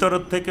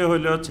ভিতরের থেকে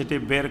হইলেও চিঠি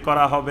বের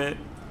করা হবে,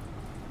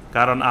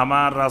 কারণ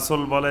আমার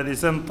রাসূল বলে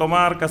দিয়েছেন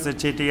তোমার কাছে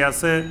চিঠি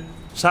আছে,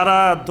 সারা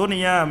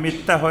দুনিয়া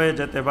মিথ্যা হয়ে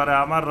যেতে পারে,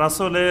 আমার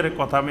রাসূলের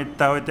কথা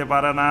মিথ্যা হইতে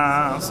পারে না।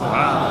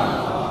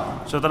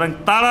 সুতরাং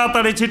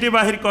তাড়াতাড়ি চিঠি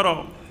বাহির করো,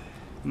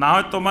 না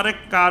হয় তোমারে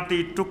কাটি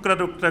টুকরা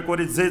টুকরা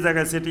করে যে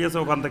জায়গায় চিঠি আছে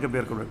ওখান থেকে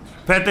বের করবে,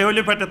 ফেটে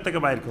হইলে ফেটের থেকে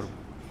বাইর করবে।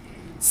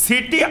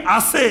 চিঠি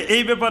আছে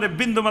এই ব্যাপারে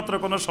বিন্দুমাত্র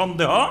কোনো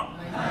সন্দেহ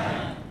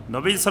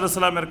নবী সাল্লাল্লাহু আলাইহি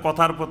ওয়াসাল্লামের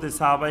কথার প্রতি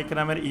সাহাবায়ে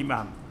কেরামের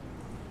ঈমান,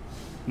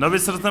 নবী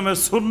সাল্লাল্লাহু আলাইহি ওয়াসাল্লামের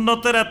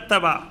সুন্নতের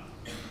ইত্তেবা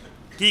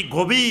কি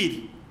গভীর।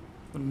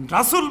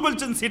 রাসূল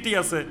বলছেন চিঠি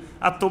আছে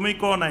আর তুমি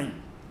কো নাই,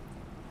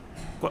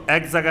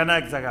 এক জায়গা না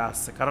এক জায়গা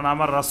আছে, কারণ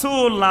আমার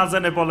রাসূল না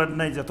জেনে বলেন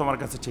নাই যে তোমার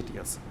কাছে চিঠি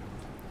আছে।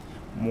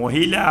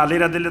 মহিলা আলী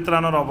রাদিয়াল্লাহু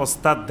তাআলা আনহুর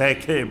অবস্থা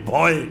দেখে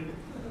ভয়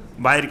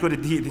বাইর করে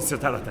দিয়ে দিচ্ছে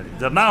তাড়াতাড়ি,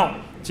 যে নাও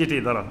চিঠি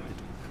ধরো।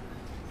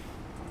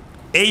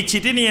 এই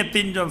চিঠি নিয়ে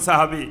তিনজন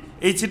সাহাবী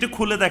এই চিঠি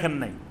খুলে দেখেন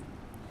নাই।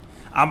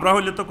 আমরা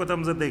হইলে তো কোথাও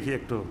যে দেখি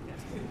একটু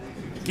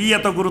কি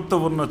এত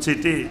গুরুত্বপূর্ণ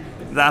চিঠি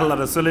যে আল্লাহ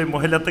রাসূল এই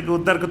মহিলা থেকে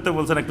উদ্ধার করতে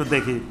বলছেন, একটু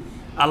দেখি।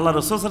 আল্লাহ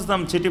রাসূল সাল্লাল্লাহু আলাইহি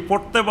ওয়াসাল্লাম চিঠি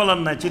পড়তে বলেন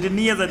নাই, চিঠি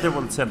নিয়ে যেতে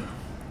বলছেন।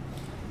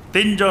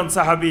 তিনজন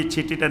সাহাবী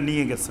চিঠিটা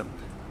নিয়ে গেছেন,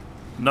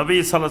 নবী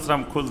সাল্লাল্লাহু আলাইহি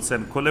ওয়াসাল্লাম খুলছেন,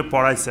 খুলে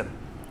পড়াইছেন।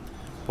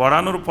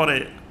 পড়ানোর পরে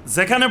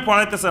যেখানে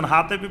পড়াইতেছেন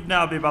হাতেব ইবনে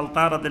আবি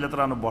বালতা রাদিয়াল্লাহু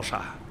তাআলা আনহু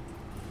বসা।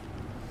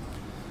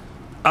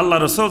 আল্লাহ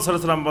রাসূল সাল্লাল্লাহু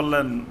আলাইহি ওয়াসাল্লাম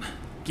বললেন,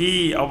 কি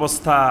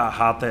অবস্থা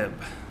হাতেব,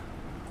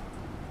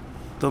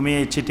 তুমি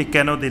এই চিঠি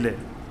কেন দিলে?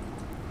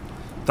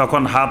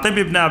 তখন হাতেব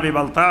ইবনে আবি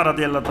বালতা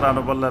রাদিয়াল্লাহু তাআলা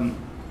আনহু বললেন,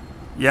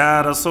 ইয়া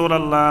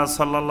রাসূলুল্লাহ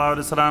সাল্লাল্লাহু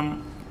আলাইহি ওয়াসাল্লাম,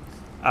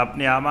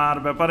 আপনি আমার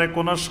ব্যাপারে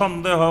কোনো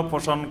সন্দেহ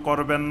পোষণ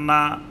করবেন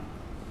না,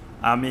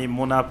 আমি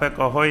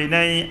মুনাফিকও হই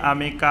নাই,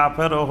 আমি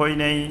কাফেরও হই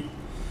নাই,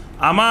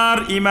 আমার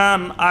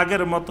ঈমান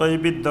আগের মতোই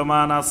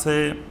বিদ্যমান আছে,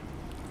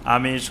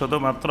 আমি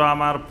শুধুমাত্র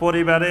আমার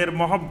পরিবারের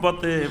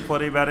মহব্বতে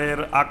পরিবারের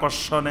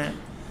আকর্ষণে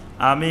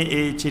আমি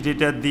এই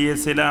চিঠিটা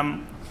দিয়েছিলাম।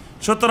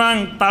 সুতরাং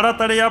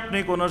তাড়াতাড়ি আপনি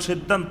কোনো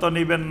সিদ্ধান্ত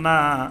নেবেন না,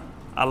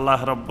 আল্লাহ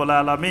রাব্বুল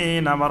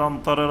আলামিন আমার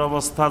অন্তরের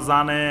অবস্থা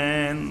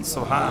জানেন।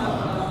 সুবহানাল্লাহ,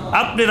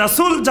 আপনি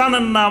রাসূল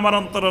জানেন না আমার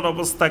অন্তরের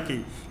অবস্থা কি,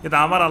 কিন্তু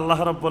আমার আল্লাহ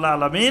রাব্বুল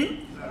আলামিন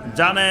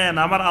জানেন।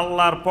 আমার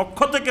আল্লাহর পক্ষ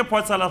থেকে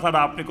ফয়সালা ছাড়া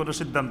আপনি কোনো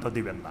সিদ্ধান্ত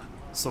দিবেন না।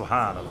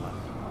 সুবহানাল্লাহ।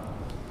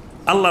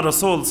 আল্লাহ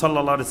রাসূল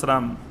সাল্লাল্লাহু আলাইহি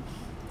ওয়াসাল্লাম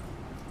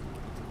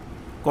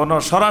কোনো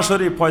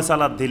সরাসরি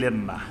ফয়সালা দিলেন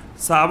না।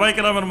 সাহাবায়ে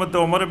কেরামের মধ্যে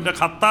ওমর ইবনে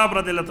খাত্তাব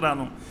রাদিয়াল্লাহু তাআলা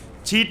আনহু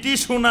চিঠি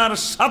শোনার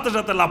সাথে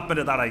সাথে লাফ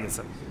মেরে দাঁড়ায়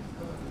গেছেন।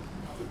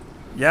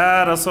 ইয়া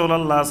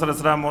রাসূলুল্লাহ সাল্লাল্লাহু আলাইহি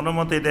ওয়াসাল্লাম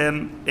অনুমতি দেন,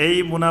 এই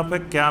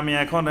মুনাফিককে আমি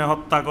এখন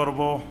হত্যা করব,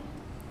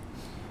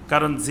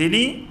 কারণ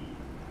যিনি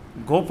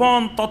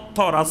গোপন তথ্য,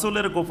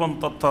 রাসূলের গোপন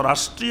তথ্য,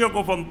 রাষ্ট্রীয়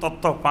গোপন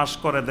তথ্য ফাঁস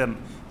করে দেন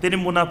তিনি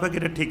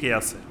মুনাফিকের ঠিকই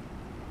আছে।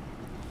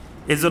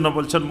 এই জন্য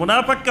বলছেন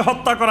মুনাফিককে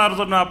হত্যা করার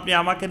জন্য আপনি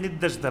আমাকে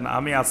নির্দেশ দেন,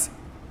 আমি আছি।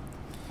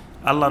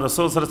 আল্লাহ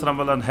রাসূল সাল্লাল্লাহু আলাইহি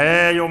ওয়াসাল্লাম বলেন, হে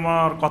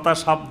ওমর, কথা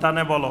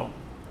সাবধানে বলো,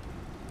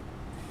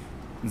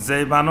 যে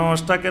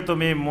মানুষটাকে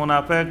তুমি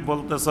মুনাফিক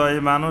বলতেছ এই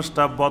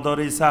মানুষটা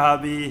বদরি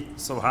সাহাবী।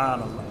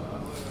 সুবহানাল্লাহ।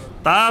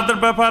 তাদের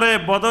ব্যাপারে,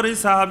 বদরি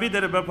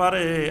সাহাবীদের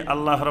ব্যাপারে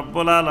আল্লাহ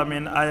রাব্বুল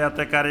আলামিন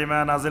আয়াতে কারিমা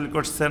নাজিল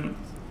করছেন,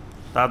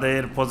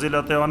 তাদের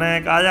ফজিলতে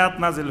অনেক আয়াত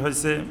নাজিল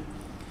হয়েছে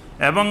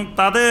এবং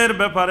তাদের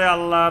ব্যাপারে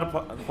আল্লাহর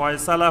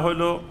ফয়সালা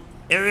হইল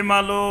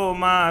ইমালু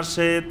মা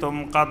শি'তুম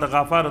কাদ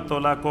গাফারতু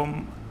লাকুম।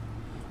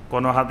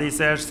 কোন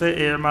হাদিসে আসছে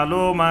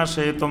ইমালু মা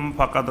শি'তুম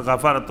ফাকাদ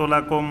গাফারতু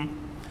লাকুম,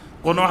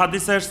 কোন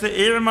হাদিসে আসছে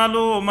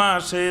ইমালু মা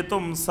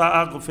শি'তুম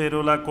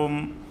সাগফিরু লাকুম।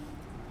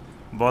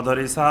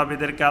 বদরি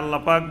সাহাবীদেরকে আল্লাহ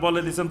পাক বলে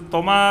দিয়েছেন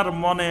তোমার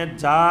মনে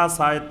যা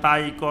চায়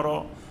তাই করো,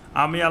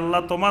 আমি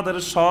আল্লাহ তোমাদের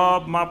সব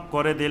মাফ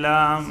করে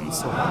দিলাম।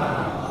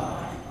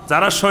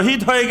 যারা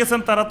শহীদ হয়ে গেছেন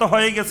তারা তো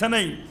হয়ে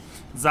গেছেনই,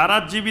 যারা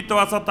জীবিত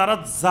আছে তারা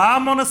যা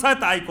মনে চায়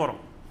তাই করো।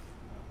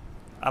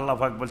 আল্লাহ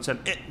পাক বলছেন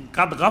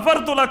কাদ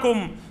গাফারতু লাকুম,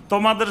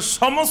 তোমাদের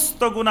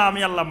সমস্ত গুনাহ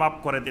আমি আল্লাহ মাফ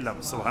করে দিলাম।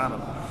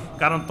 সুবহানাল্লাহ।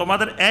 কারণ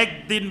তোমাদের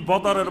একদিন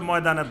বদরের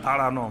ময়দানে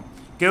দাঁড়ানো,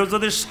 কেউ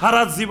যদি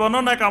সারা জীবনও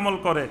নেক আমল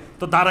করে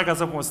তো ধারে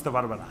কাছে পৌঁছতে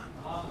পারবে না।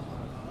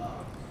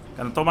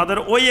 কারণ তোমাদের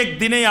ওই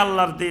একদিনেই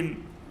আল্লাহর দিন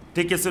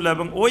টিকে ছিল,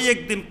 এবং ওই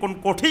একদিন কোন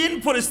কঠিন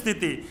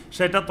পরিস্থিতি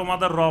সেটা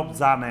তোমাদের রব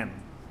জানেন।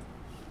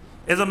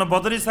 এজন্য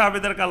বদরি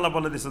সাহাবীদেরকে আল্লাহ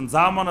বলে দিয়েছেন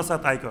যা মন আছে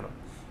তাই করো।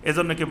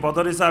 এজন্য কি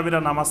বদরি সাহাবীরা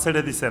নামাজ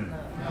ছেড়ে দিছেন?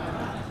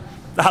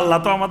 আল্লাহ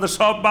তো আমাদের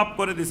সব বাপ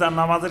করে দিছে, আর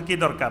নামাজের কি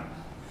দরকার?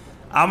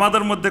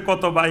 আমাদের মধ্যে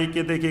কত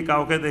ভাইকে দেখি,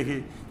 কাউকে দেখি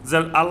যে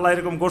আল্লাহ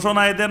এরকম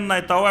ঘোষণায় দেন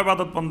নাই, তাও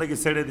ইবাদত বন্দেগী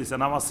ছেড়ে দিছে,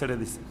 নামাজ ছেড়ে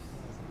দিছে।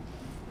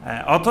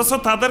 হ্যাঁ, অথচ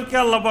তাদেরকে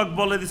আল্লাহ পাক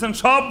বলে দিছেন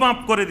সব মাফ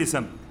করে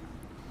দিছেন,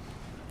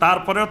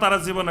 তারপরেও তারা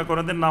জীবনে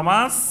কোনোদিন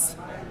নামাজ।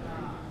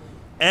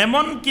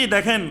 এমন কি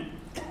দেখেন,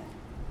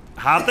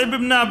 হাতেব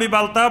ইবনে আবি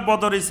বালতা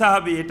বদরি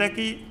সাহাবী, এটা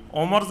কি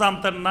ওমর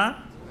জানতেন না?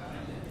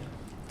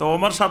 তো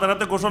ওমর সাথে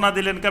সাথে ঘোষণা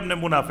দিলেন কেমনে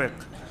মুনাফেক?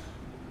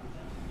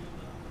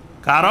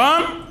 কারণ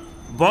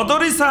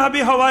বদরি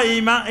সাহাবী হওয়া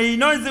এই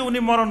নয় যে উনি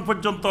মরণ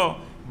পর্যন্ত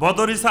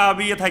বদরি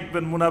সাহাবী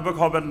থাকবেন, মুনাফেক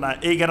হবেন না,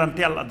 এই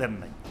গ্যারান্টি আল্লাহ দেন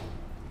নাই।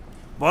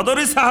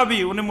 বদরি সাহাবী,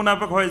 উনি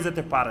মুনাফেক হয়ে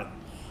যেতে পারেন।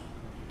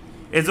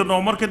 এই জন্য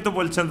ওমর কিন্তু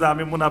বলছেন যে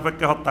আমি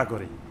মুনাফেককে হত্যা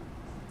করি।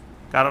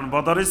 কারণ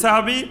বদরি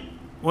সাহাবী,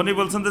 উনি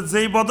বলছেন যে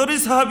যেই বদরি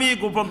সাহাবী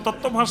গোপন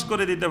তত্ত্ব ফাঁস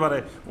করে দিতে পারে,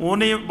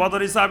 উনি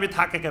বদরি সাহাবী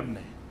থাকে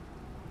কেমনে?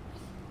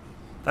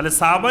 তাহলে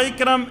সাহাবাই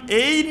কেরাম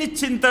এই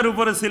নিশ্চিন্তার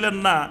উপরে ছিলেন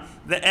না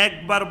যে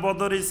একবার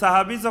বদরি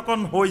সাহাবী যখন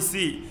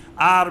হইছি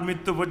আর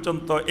মৃত্যু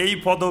পর্যন্ত এই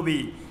পদবী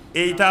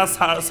এইটা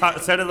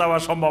ছেড়ে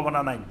যাওয়ার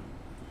সম্ভাবনা নাই।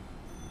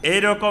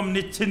 এইরকম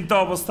নিশ্চিন্ত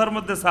অবস্থার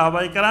মধ্যে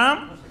সাহাবাই কেরাম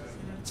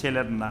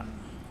ছিলেন না।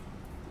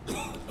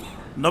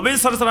 নবী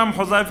সাল্লাল্লাহু আলাইহি ওয়াসাল্লাম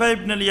হুযায়ফা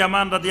ইবনে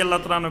ইয়ামান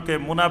রাদিয়াল্লাহু তাআলা আনহুকে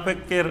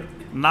মুনাফিকের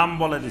নাম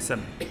বলে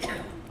দিয়েছেন,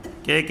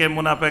 কে কে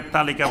মুনাফিক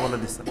তালিকা বলে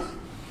দিয়েছেন।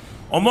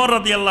 ওমর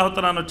রাদিয়াল্লাহু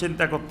তাআলা আনহু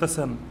চিন্তা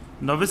করতেছেন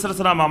নবী সাল্লাল্লাহু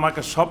আলাইহি ওয়াসাল্লাম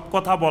আমাকে সব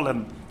কথা বলেন,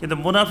 কিন্তু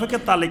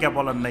মুনাফিকের তালিকা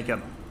বলেন নাই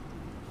কেন?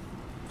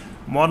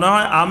 মনে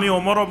হয় আমি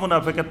ওমরও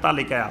মুনাফিকের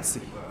তালিকায় আছি।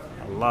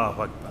 আল্লাহু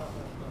আকবার।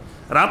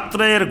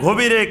 রাত্রের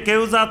গভীরে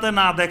কেউ যাতে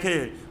না দেখে,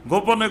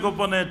 গোপনে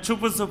গোপনে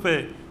চুপে চুপে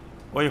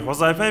ওই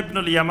হুযায়ফা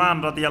ইবনুল ইয়ামান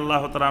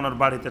রাদিয়াল্লাহু তাআলা আনহুর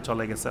বাড়িতে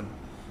চলে গেছেন।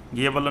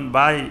 গিয়ে বললেন,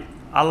 ভাই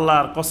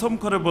আল্লাহর কসম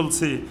করে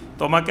বলছি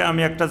তোমাকে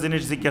আমি একটা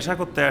জিনিস জিজ্ঞাসা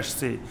করতে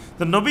আসছি।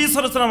 তো নবী সাল্লাল্লাহু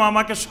আলাইহি ওয়াসাল্লাম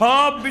আমাকে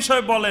সব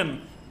বিষয় বলেন,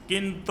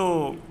 কিন্তু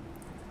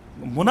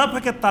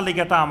মুনাফিকের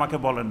তালিকাটা আমাকে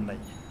বলেন নাই।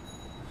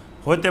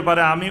 হইতে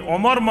পারে আমি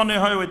ওমর মনে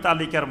হয় ওই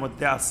তালিকার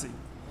মধ্যে আছি,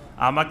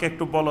 আমাকে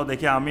একটু বলো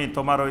দেখি আমি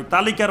তোমার ওই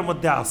তালিকার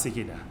মধ্যে আছি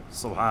কিনা।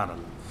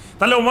 সুবহানাল্লাহ।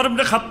 তাহলে ওমর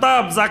ইবনে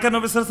খাত্তাব, যাকে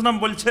নবী সাল্লাল্লাহু আলাইহি ওয়াসাল্লাম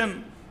বলছেন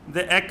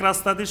যে এক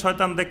রাস্তা দিয়ে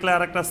শয়তান দেখলে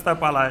আরেক রাস্তায়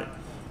পালায়,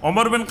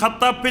 ওমর বিন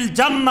খাত্তাব ফিল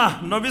জান্নাহ,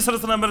 নবী সাল্লাল্লাহু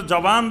আলাইহি ওয়াসাল্লামের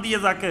জবান দিয়ে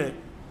যাকে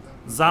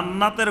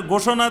জান্নাতের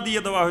ঘোষণা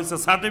দিয়ে দেওয়া হয়েছে,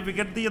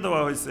 সার্টিফিকেট দিয়ে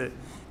দেওয়া হয়েছে,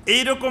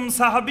 এইরকম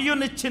সাহাবীও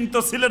নিশ্চিন্ত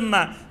ছিলেন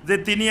না যে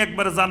তিনি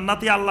একবার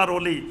জান্নাতি আল্লাহর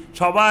ওলি,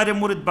 সবার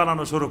মুরিদ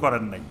বানানো শুরু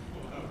করেন নাই।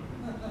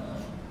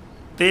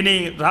 তিনি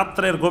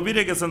রাত্রের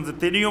গভীরে গেছেন যে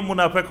তিনিও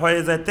মুনাফিক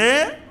হয়ে যেতে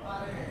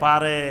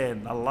পারেন।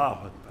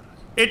 আল্লাহু আকবার।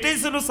 এটাই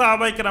ছিল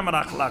সাহাবায়ে কেরামের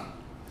আখলাক।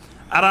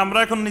 আর আমরা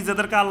এখন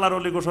নিজেদেরকে আল্লাহর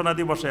ওলি ঘোষণা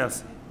দিয়ে বসে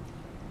আছি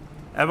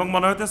এবং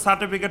মনে হয়তো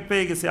সার্টিফিকেট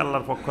পেয়ে গেছি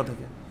আল্লাহর পক্ষ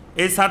থেকে।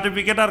 এই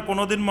সার্টিফিকেট আর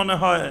কোনোদিন মনে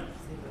হয়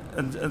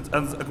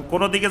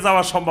কোনো দিকে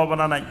যাওয়ার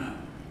সম্ভাবনা নাই,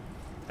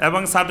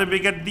 এবং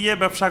সার্টিফিকেট দিয়ে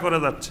ব্যবসা করে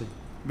যাচ্ছে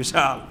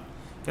বিশাল।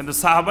 কিন্তু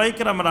সাহাবায়ে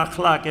কেরামের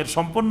আখলাক এর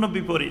সম্পূর্ণ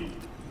বিপরীত।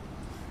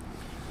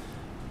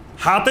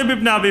 হাতেব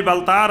ইবনে আবি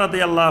বালতা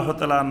রাদিয়াল্লাহু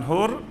তাআলা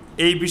আনহুর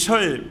এই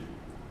বিষয়ে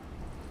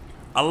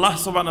আল্লাহ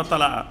সুবহানাহু ওয়া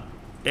তাআলা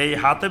এই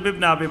হাতেব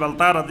ইবনে আবি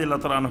বালতা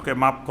রাদিয়াল্লাহু তাআলা আনহুকে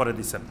মাফ করে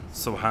দিয়েছেন।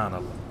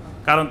 সুবহানাল্লাহ।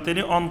 কারণ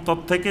তিনি অন্তর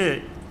থেকে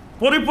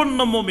পরিপূর্ণ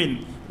মুমিন,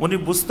 উনি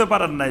বুঝতে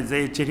পারেন নাই যে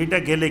এই চিঠিটা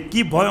গেলে কি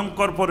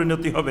ভয়ঙ্কর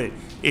পরিণতি হবে,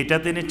 এটা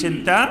তিনি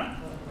চিন্তা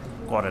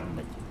করেন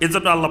নাই। এই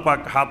জন্য আল্লাহ পাক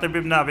হাতেব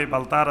ইবনে আবি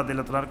বালতা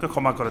রাদিয়াল্লাহু তাআলা আনহুকে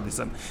ক্ষমা করে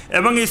দিয়েছেন।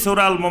 এবং এই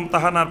সূরা আল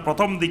মুমতাহানার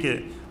প্রথম দিকে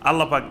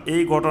আল্লাহ পাক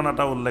এই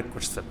ঘটনাটা উল্লেখ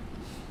করছেন,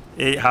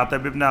 এই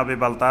হাতেব ইবনে আবি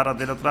বালতা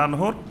রাদিয়াল্লাহু তাআলা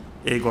আনহুর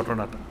এই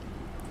ঘটনাটা।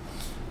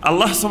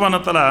 আল্লাহ সুবহানাহু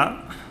ওয়া তাআলা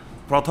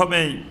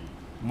প্রথমেই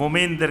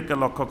মুমিনদেরকে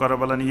লক্ষ্য করে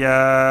বলেন,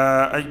 ইয়া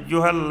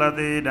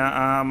আইয়ুহাল্লাযীনা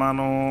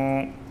আমানু,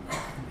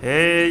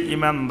 হে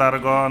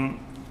ঈমানদারগণ,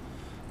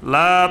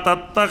 লা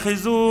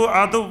তাত্তাখিযু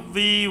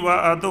আদুব্বি ওয়া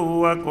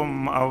আদুওয়াকুম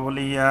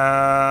আউলিয়া,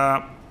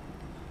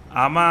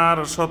 আমার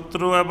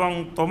শত্রু এবং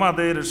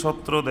তোমাদের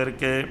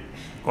শত্রুদেরকে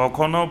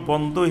কখনো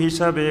বন্ধু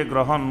হিসাবে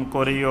গ্রহণ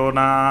করিও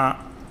না।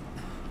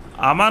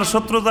 আমার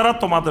শত্রু যারা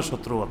তোমাদের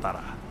শত্রুও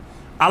তারা,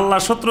 আল্লাহ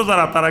শত্রু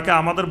যারা তারা কি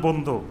আমাদের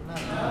বন্ধু?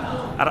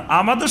 আর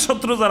আমাদের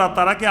শত্রু যারা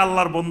তারা কি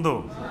আল্লাহর বন্ধু?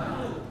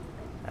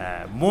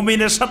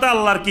 মুমিনের সাথে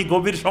আল্লাহর কি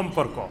গভীর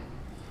সম্পর্ক,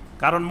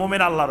 কারণ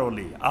মুমিন আল্লাহর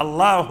ওলি।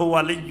 আল্লাহু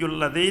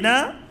ওয়ালিয়্যুল্লাযীনা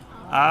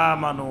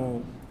আমানু,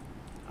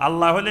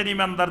 আল্লাহ হলেন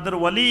ঈমানদারদের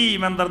ওয়ালি,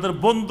 ঈমানদারদের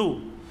বন্ধু।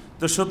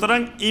 তো সুতরাং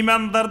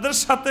ঈমানদারদের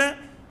সাথে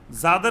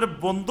যাদের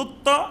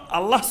বন্ধুত্ব,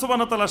 আল্লাহ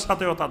সুবহানাহু ওয়া তাআলার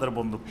সাথেও তাদের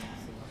বন্ধুত্ব।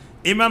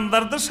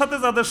 ঈমানদারদের সাথে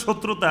যাদের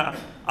শত্রুতা,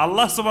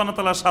 আল্লাহ সুবহানাহু ওয়া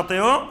তাআলার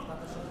সাথেও।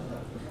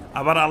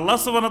 আবার আল্লাহ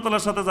সুবহানাহু ওয়া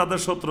তাআলার সাথে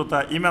যাদের শত্রুতা,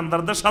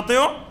 ঈমানদারদের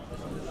সাথেও।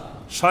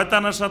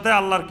 শয়তানের সাথে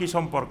আল্লাহর কি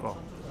সম্পর্ক?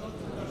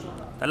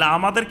 তাহলে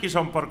আমাদের কি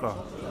সম্পর্ক?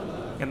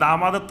 কিন্তু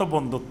আমাদের তো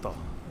বন্ধুত্ব।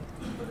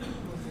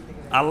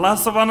 আল্লাহ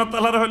সুবহানাহু ওয়া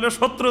তাআলার হইল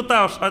শত্রুতা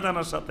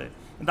শয়তানের সাথে,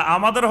 কিন্তু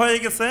আমাদের হয়ে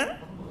গেছে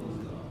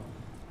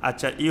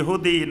আচ্ছা,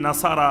 ইহুদি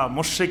নাসারা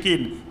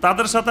মুশরিকিন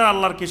তাদের সাথে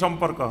আল্লাহর কি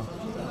সম্পর্ক?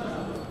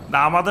 না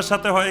আমাদের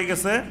সাথে হয়ে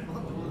গেছে।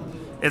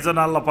 এজন্য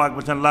আল্লাহ পাক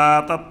বলেন, লা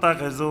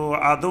তাত্তাখিযু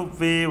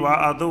আদুব্বি ওয়া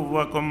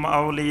আদুওয়াকুম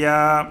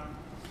আউলিয়া,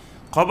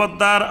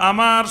 খবরদার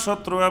আমার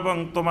শত্রু এবং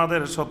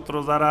তোমাদের শত্রু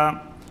যারা,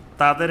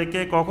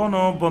 তাদেরকে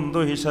কখনো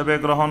বন্ধু হিসেবে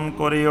গ্রহণ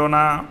করিও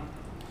না।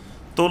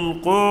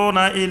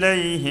 তুলকুনা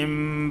ইলাইহিম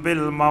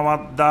বিল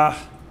মাওয়াদ্দাহ,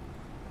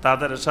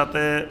 তাদের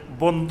সাথে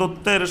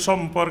বন্ধুত্বের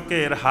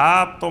সম্পর্কের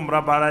হাত তোমরা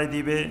বাড়াই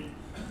দিবে,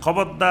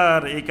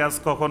 খবরদার এই কাজ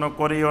কখনো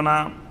করিও না।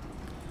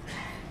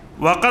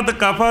 ওয়াকাদ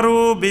কাফারু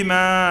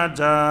বিমা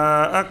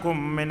জাআকুম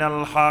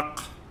মিনাল হক,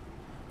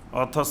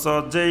 অথচ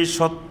যেই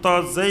সত্য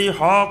যেই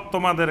হক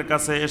তোমাদের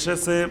কাছে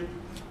এসেছে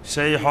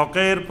সেই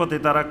হকের প্রতি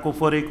তারা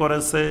কুফরি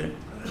করেছে।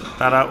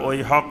 তারা ওই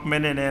হক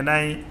মেনে নেয়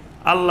নাই,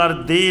 আল্লাহর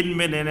দিন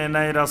মেনে নেয়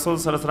নাই, রাসূল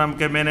সাল্লাল্লাহু আলাইহি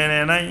ওয়াসাল্লামকে মেনে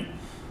নেয় নাই।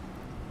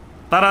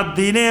 তারা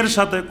দিনের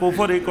সাথে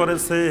কুফরি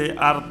করেছে,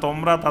 আর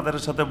তোমরা তাদের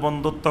সাথে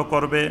বন্ধুত্ব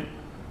করবে।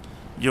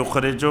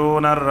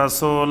 ইউখরিজুনার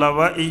রাসূলা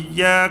ওয়া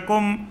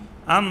ইয়্যাকুম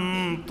আন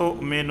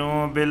তুমিনু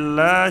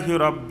বিল্লাহি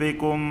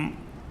রাব্বিকুম,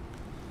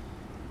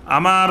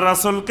 আমার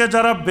রাসূলকে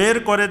যারা বের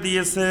করে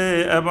দিয়েছে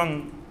এবং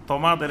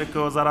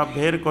তোমাদেরকেও যারা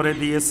বের করে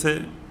দিয়েছে,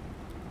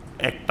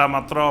 একটা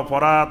মাত্র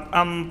অপরাধ,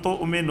 আন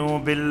তুমিনু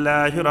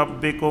বিল্লাহি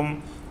রাব্বিকুম,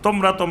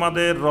 তোমরা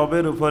তোমাদের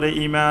রবের উপরে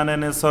ঈমান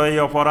এনেছো। এই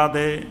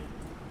অপরাধে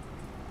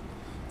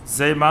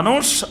যে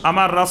মানুষ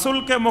আমার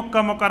রাসূলকে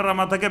মক্কা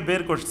মুকাররমা থেকে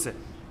বের করছে,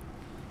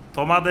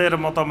 তোমাদের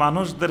মতো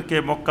মানুষদেরকে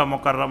মক্কা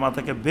মুকাররমা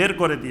থেকে বের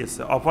করে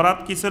দিয়েছে, অপরাধ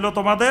কি ছিল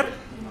তোমাদের?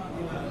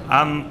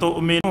 আন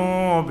তুমিনু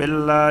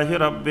বিল্লাহি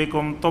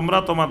রাব্বিকুম, তোমরা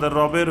তোমাদের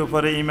রবের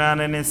উপরে ঈমান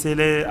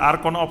এনেছিলে, আর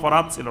কোনো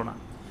অপরাধ ছিল না।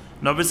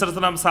 নবী সাল্লাল্লাহু আলাইহি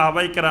ওয়াসাল্লাম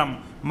সাহাবায়ে কেরাম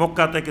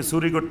মক্কা থেকে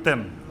চুরি করতেন,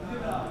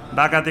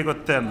 ডাকাতি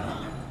করতেন,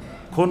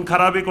 খুন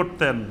খারাপি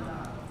করতেন,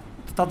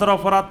 তাদের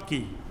অপরাধ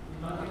কি?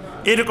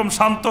 এরকম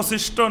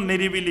শান্তশিষ্ট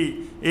নিরিবিলি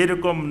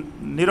এরকম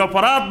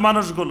নিরপরাধ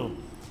মানুষগুলো,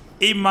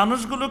 এই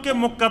মানুষগুলোকে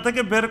মক্কা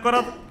থেকে বের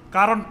করার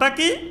কারণটা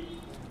কি?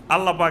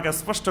 আল্লাহ পাক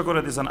স্পষ্ট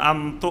করে দিয়েছেন, আন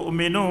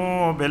তুমিনু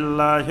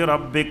বিল্লাহি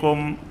রাব্বিকুম,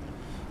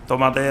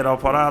 তোমাদের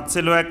অপরাধ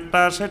ছিল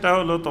একটা, সেটা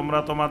হলো তোমরা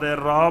তোমাদের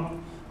রব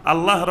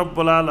আল্লাহ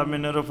রাব্বুল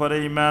আলামিনের উপরে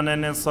ঈমান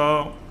এনেছো।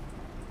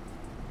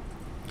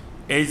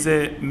 এই যে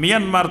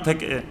মিয়ানমার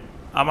থেকে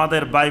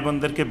আমাদের ভাই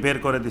বোনদেরকে বের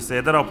করে দিছে,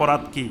 এদের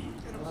অপরাধ কি?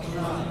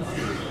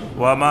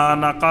 ওয়ামা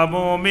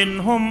নাকামু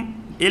মিনহুম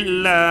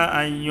ইল্লা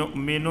আন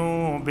ইউমিনু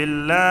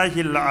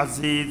বিল্লাহিল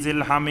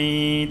আজিজিল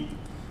হামিদ,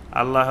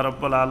 আল্লাহ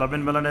রাব্বুল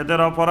আলামিন বলেন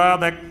এদের অপরাধ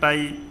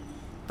একটাই,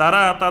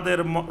 তারা তাদের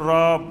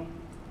রব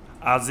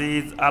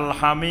আজিজ আল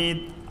হামিদ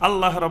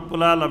আল্লাহ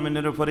রাব্বুল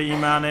আলামিনের উপরে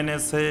ঈমান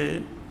এনেছে।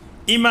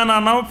 ঈমান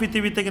আনাও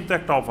পৃথিবীতে কিন্তু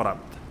একটা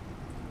অপরাধ,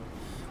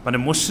 মানে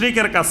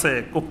মুশরিকের কাছে,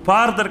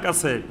 কুফফারদের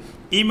কাছে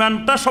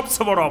ঈমানটা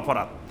সবচেয়ে বড়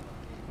অপরাধ।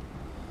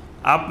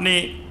 আপনি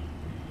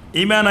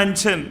ঈমান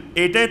আনছেন,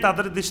 এটাই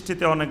তাদের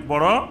দৃষ্টিতে অনেক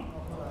বড়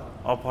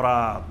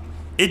অপরাধ।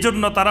 এই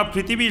জন্য তারা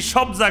পৃথিবীর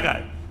সব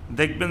জায়গায়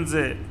দেখবেন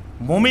যে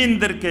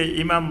মুমিনদেরকে,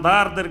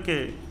 ঈমানদারদেরকে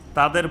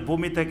তাদের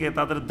ভূমি থেকে,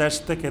 তাদের দেশ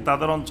থেকে,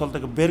 তাদের অঞ্চল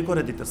থেকে বের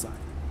করে দিতে চায়।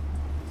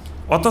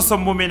 অথচ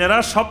মুমিনেরা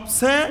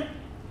সবচেয়ে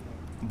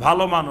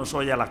ভালো মানুষ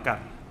ওই এলাকার,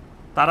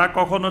 তারা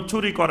কখনো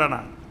চুরি করে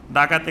না,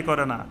 ডাকাতি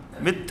করে না,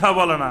 মিথ্যা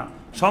বলে না,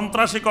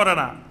 সন্ত্রাসী করে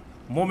না,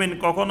 মুমিন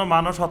কখনো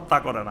মানুষ হত্যা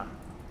করে না।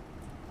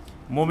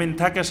 মুমিন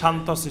থাকে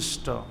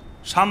শান্তশিষ্ট,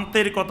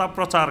 শান্তির কথা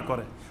প্রচার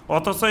করে।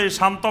 অথচ এই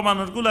শান্ত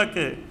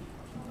মানুষগুলোকে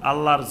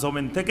আল্লাহর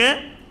জমিন থেকে,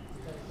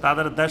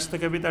 তাদের দেশ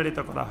থেকে বিতাড়িত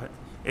করা হয়।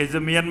 এই যে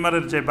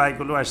মিয়ানমারের যে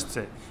ভাইগুলো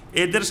আসছে,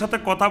 এদের সাথে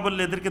কথা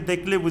বললে এদেরকে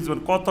দেখলে বুঝবেন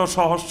কত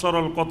সহজ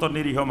সরল, কত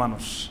নিরীহ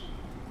মানুষ,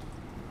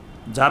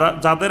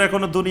 যাদের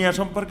এখনো দুনিয়া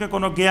সম্পর্কে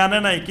কোনো জ্ঞানে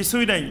নাই,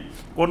 কিছুই নাই,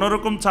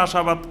 কোনোরকম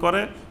চাষাবাদ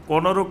করে,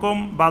 কোনোরকম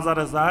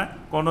বাজারে যায়,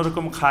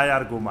 কোনোরকম খায়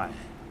আর ঘুমায়,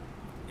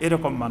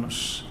 এরকম মানুষ,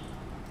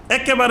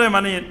 একেবারে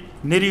মানে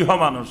নিরীহ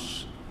মানুষ।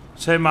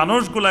 সেই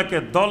মানুষগুলাকে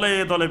দলে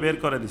দলে বের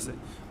করে দিছে।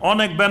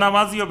 অনেক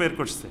বেনামাজিও বের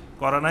করছে,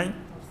 করে নাই?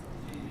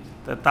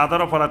 তাদের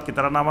অপরাধ কি?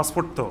 তারা নামাজ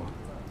পড়তো,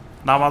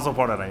 নামাজও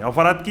পড়ে নাই।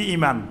 অপরাধ কি?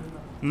 ঈমান,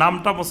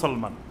 নামটা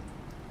মুসলমান,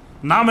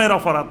 নামের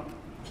অপরাধ।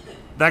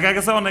 দেখা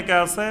গেছে অনেকে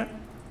আছে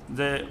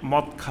যে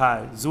মদ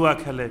খায়, জুয়া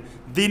খেলে,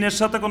 দিনের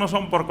সাথে কোনো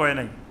সম্পর্ক হয়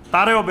নাই,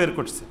 তারেও বের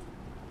করছে।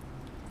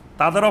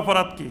 তাদের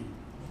অপরাধ কি?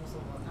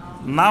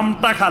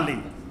 নামটা খালি।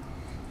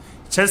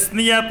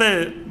 ছেসনিয়াতে,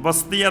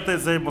 বসনিয়াতে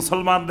যে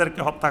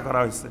মুসলমানদেরকে হত্যা করা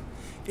হয়েছে,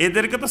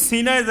 এদেরকে তো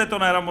চিনাই যেত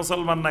না এরা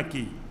মুসলমান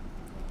নাকি।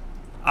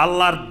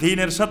 আল্লাহর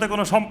দিনের সাথে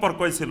কোনো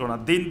সম্পর্কই ছিল না,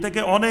 দিন থেকে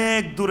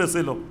অনেক দূরে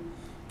ছিল,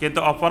 কিন্তু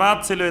অপরাধ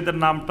ছিল এদের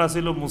নামটা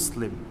ছিল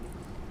মুসলিম।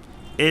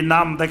 এই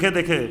নাম দেখে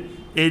দেখে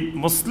এই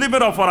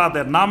মুসলিমের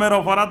অপরাধে, নামের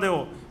অপরাধেও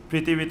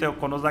পৃথিবীতে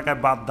কোনো জায়গায়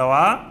বাদ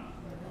দেওয়া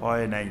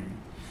হয় নাই।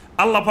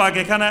 আল্লাহ পাক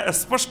এখানে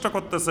স্পষ্ট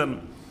করতেছেন,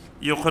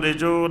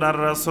 ইউখরিজুনার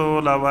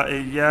রাসূলা ওয়া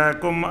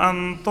ইয়্যাকুম আন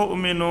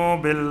তুমিনু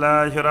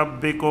বিল্লাহি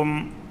রাব্বিকুম,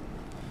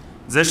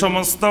 যে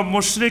সমস্ত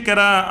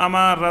মুশরিকেরা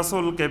আমার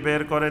রাসূলকে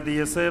বের করে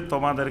দিয়েছে,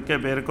 তোমাদেরকে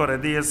বের করে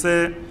দিয়েছে,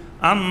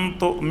 আন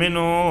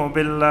তুমিনু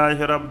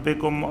বিল্লাহি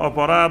রাব্বিকুম,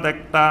 অপরাধ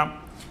একটা,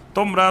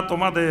 তোমরা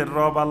তোমাদের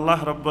রব আল্লাহ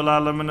রাব্বুল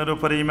আলামিনের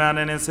উপর ঈমান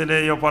এনেছিলে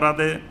এই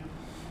অপরাধে।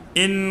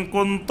 ইন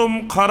কুনতুম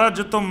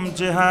খারাজতুম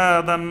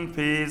জিহাদান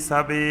ফি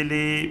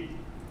সাবিলি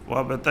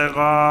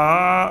ওয়াবতাগা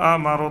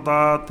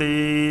মারদাতি,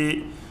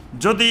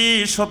 যদি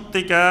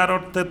সত্যিকার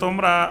অর্থে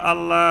তোমরা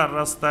আল্লাহর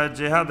রাস্তায়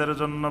জিহাদের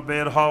জন্য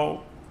বের হও,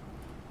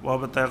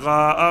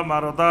 ওয়াবতাগা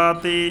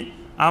মারদাতি,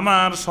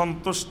 আমার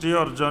সন্তুষ্টি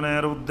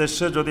অর্জনের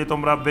উদ্দেশ্যে যদি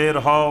তোমরা বের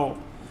হও,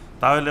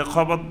 তাহলে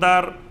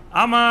খবরদার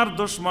আমার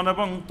দুশমন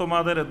এবং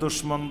তোমাদের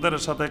দুশমনদের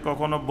সাথে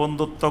কখনো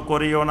বন্ধুত্ব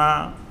করিও না।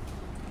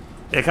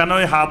 এখানে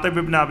ওই হাতেব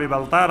ইবনে আবি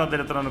বালতা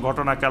রাদিয়াল্লাহু তাআলার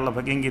ঘটনাকে আল্লাহ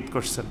পাক ইঙ্গিত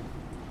করছেন।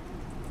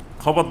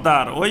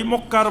 খবরদার, ওই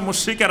মক্কার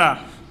মুশরিকেরা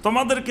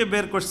তোমাদেরকে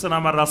বের করছেন,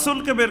 আমার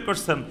রাসূলকে বের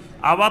করছেন,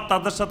 আবার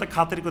তাদের সাথে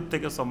খাতির করতে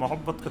গেছো,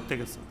 মহব্বত করতে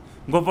গেছো,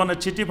 গোপনে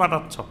চিঠি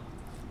পাঠাচ্ছ।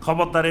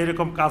 খবরদার,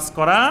 এরকম কাজ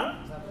করা।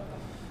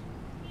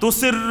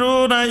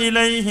 তুসিরুনা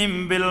ইলাইহিম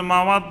বিল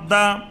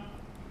মাওয়াদ্দা,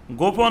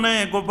 গোপনে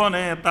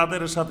গোপনে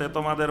তাদের সাথে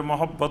তোমাদের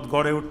মহব্বত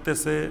গড়ে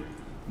উঠতেছে,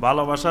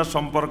 ভালোবাসার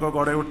সম্পর্ক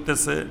গড়ে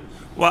উঠতেছে।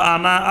 ওয়া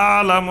আনা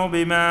আলামু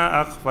বিমা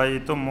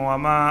আখফাইতুম ওয়া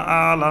মা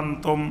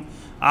আলানতুম,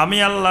 আমি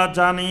আল্লাহ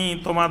জানি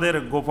তোমাদের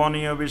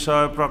গোপনীয়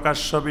বিষয়,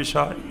 প্রকাশ্য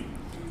বিষয়,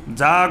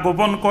 যা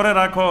গোপন করে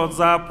রাখো,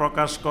 যা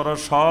প্রকাশ করো,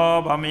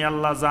 সব আমি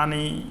আল্লাহ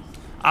জানি।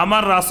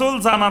 আমার রাসূল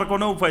জানার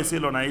কোনো উপায়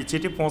ছিল না, এই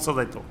চিঠি পৌঁছে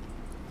যাইত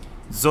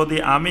যদি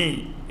আমি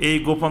এই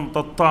গোপন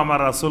তথ্য আমার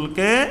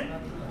রাসূলকে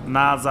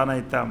না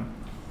জানাইতাম।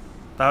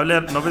 তাহলে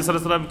নবী সাল্লাল্লাহু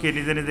আলাইহি ওয়াসাল্লাম কি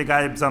নিজে নিজে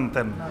গায়েব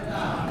জানতেন?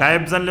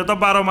 গায়েব জানলে তো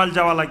 12 মাইল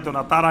যাওয়া লাগতো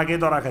না, তার আগেই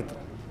ধরা খাইত।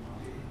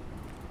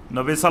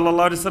 নবী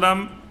সাল্লাল্লাহু আলাইহি ওয়াসাল্লাম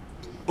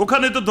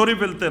ওখানে তো ধরে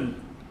ফেলতেন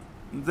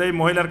যে এই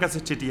মহিলার কাছে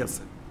চিঠি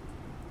আছে।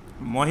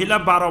 মহিলা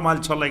 12 মাইল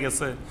চলে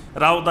গেছে,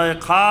 রাউদায়ে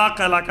খাক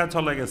এলাকা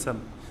চলে গেছেন।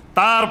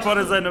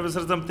 তারপরে যাই নবী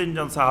সাল্লাল্লাহু আলাইহি ওয়াসাল্লাম 3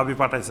 জন সাহাবী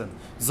পাঠাইছেন,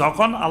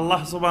 যখন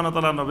আল্লাহ সুবহানাহু ওয়া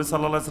তাআলা নবী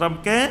সাল্লাল্লাহু আলাইহি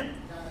ওয়াসাল্লামকে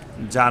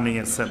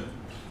জানিয়েছেন।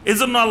 এই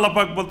জন্য আল্লাহ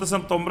পাক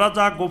বলতেছেন, তোমরা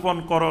যা গোপন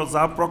করো,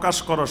 যা প্রকাশ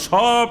করো,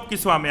 সব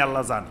কিছু আমি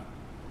আল্লাহ জানি।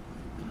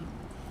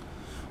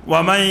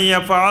 ওয়া মান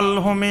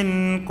ইয়াফআলহু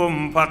মিনকুম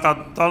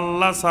ফাকাদ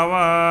দাল্লা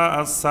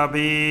সাওয়াআস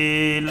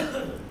সাবিল,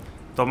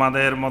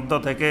 তোমাদের মধ্য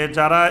থেকে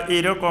যারা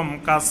এরকম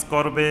কাজ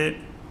করবে,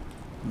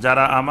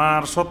 যারা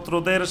আমার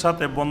শত্রুদের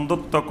সাথে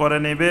বন্ধুত্ব করে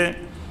নেবে,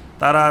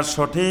 তারা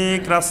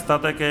সঠিক রাস্তা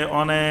থেকে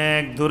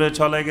অনেক দূরে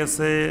চলে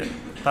গেছে,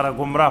 তারা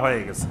গোমরা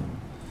হয়ে গেছে।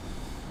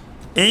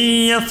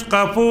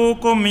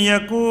 ইয়াসকাফুকুম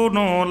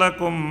ইয়াকুনু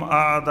লাকুম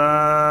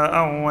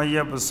আ'দাআ ওয়া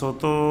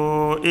ইয়াবসুতু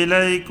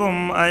ইলাইকুম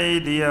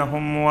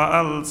আইদিয়াহুম ওয়া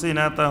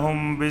আলসিনাতাহুম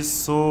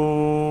বিসসু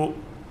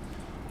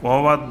ওয়া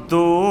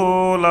ওয়াদ্দু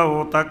লাউ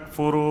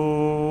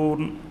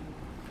তাকফুরুন।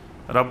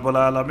 রব্বুল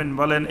আলামিন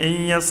বলেন,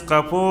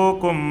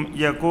 ইয়াসকাফুকুম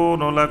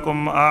ইয়াকুনু লাকুম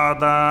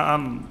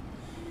আ'দাআন,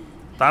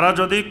 তারা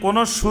যদি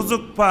কোনো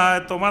সুযোগ পায়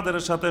তোমাদের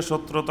সাথে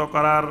শত্রুতা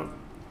করার,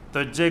 তো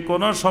যে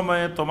কোনো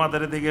সময়ে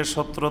তোমাদের দিকে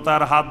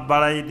শত্রুতার হাত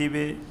বাড়াই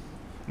দিবে।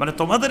 মানে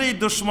তোমাদের এই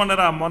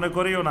দুশমনেরা মনে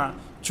করিও না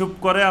চুপ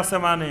করে আছে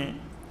মানে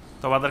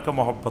তোমাদেরকে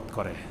মহব্বত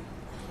করে,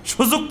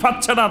 সুযোগ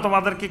পাচ্ছে না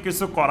তোমাদেরকে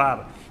কিছু করার।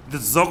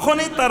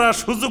 যখনই তারা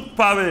সুযোগ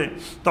পাবে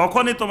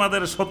তখনই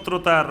তোমাদের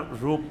শত্রুতার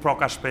রূপ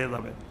প্রকাশ পেয়ে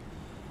যাবে।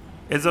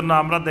 এজন্য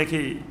আমরা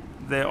দেখি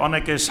যে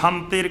অনেকে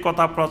শান্তির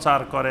কথা প্রচার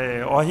করে,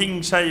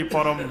 অহিংসাই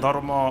পরম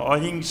ধর্ম,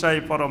 অহিংসাই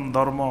পরম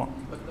ধর্ম।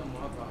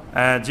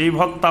 জীব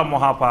হত্যা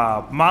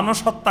মহাপাপ, মানুষ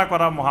হত্যা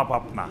করা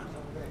মহাপাপ না,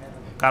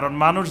 কারণ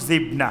মানুষ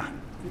জীব না,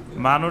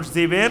 মানুষ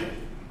জীবের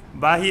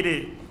বাহিরে।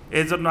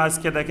 এই জন্য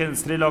আজকে দেখেন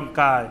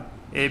শ্রীলঙ্কায়,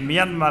 এই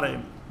মিয়ানমারে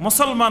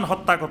মুসলমান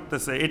হত্যা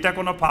করতেছে, এটা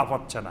কোনো পাপ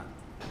হচ্ছে না।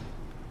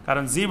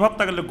 কারণ জীব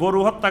হত্যা করলে, গরু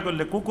হত্যা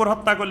করলে, কুকুর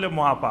হত্যা করলে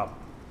মহাপাপ,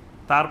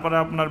 তারপরে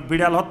আপনার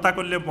বিড়াল হত্যা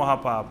করলে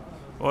মহাপাপ,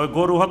 ওই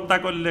গরু হত্যা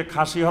করলে,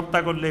 খাসি হত্যা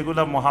করলে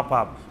এগুলো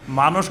মহাপাপ।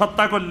 মানুষ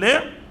হত্যা করলে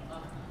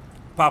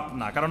পাপ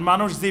না, কারণ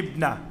মানুষ জীব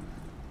না।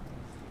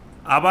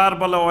 আবার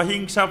বলে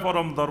অহিংসা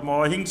পরম ধর্ম।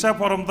 অহিংসা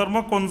পরম ধর্ম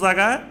কোন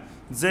জায়গায়?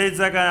 যেই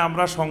জায়গায়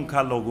আমরা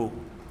সংখ্যালঘু,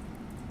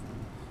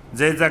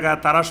 যেই জায়গায়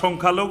তারা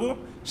সংখ্যালঘু,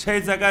 সেই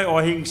জায়গায়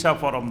অহিংসা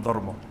পরম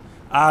ধর্ম।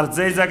 আর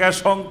যেই জায়গায়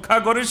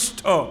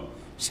সংখ্যাগরিষ্ঠ,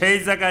 সেই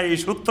জায়গায় এই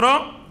সূত্র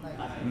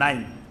নাই।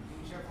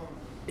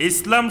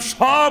 ইসলাম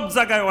সব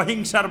জায়গায়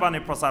অহিংসার বাণী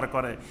প্রচার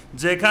করে,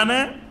 যেখানে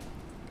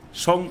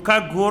সংখ্যা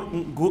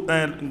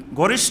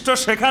গরিষ্ঠ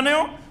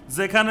সেখানেও,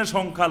 যেখানে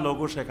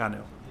সংখ্যালঘু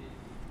সেখানেও।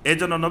 এই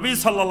জন্য নবী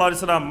সাল্লাল্লাহু আলাইহি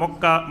ওয়াসাল্লাম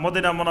মক্কা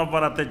মদিনা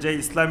মুনাওয়ারাতে যে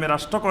ইসলামী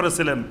রাষ্ট্র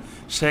করেছিলেন,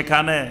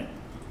 সেখানে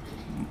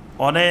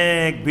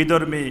অনেক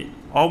বিধর্মী,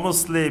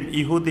 অমুসলিম,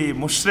 ইহুদি,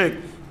 মুশরিক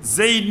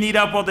যেই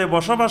নিরাপদে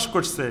বসবাস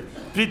করছে,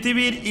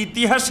 পৃথিবীর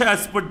ইতিহাসে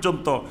আজ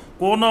পর্যন্ত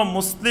কোনো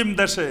মুসলিম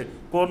দেশে,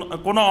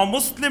 কোনো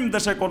অমুসলিম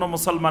দেশে কোনো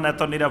মুসলমান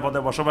এত নিরাপদে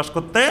বসবাস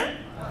করতে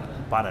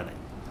পারে না।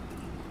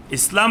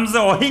 ইসলাম যে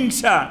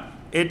অহিংসা,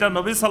 এটা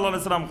নবী সাল্লাল্লাহু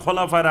আলাইহি ওয়াসাল্লাম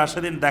খোলাফায়ে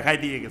রাশিদিন দেখাই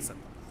দিয়ে গেছেন।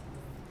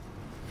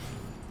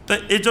 তো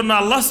এই জন্য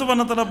আল্লাহ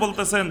সুবহানাহু ওয়া তাআলা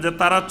বলতেছেন যে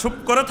তারা চুপ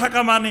করে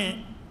থাকা মানে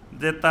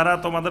যে তারা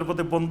তোমাদের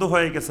প্রতি বন্ধু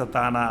হয়ে গেছে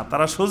তা না,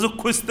 তারা সুযোগ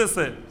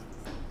খুঁজতেছে।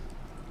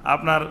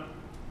 আপনার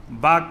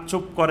বাঘ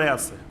চুপ করে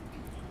আছে,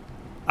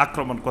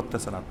 আক্রমণ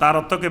করতেছে না, তার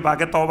অর্থ কি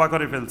বাঘে তওবা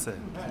করে ফেলছে?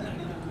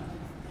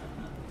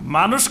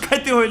 মানুষ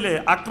খাইতে হইলে,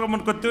 আক্রমণ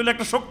করতে হইলে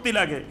একটা শক্তি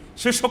লাগে,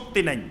 সে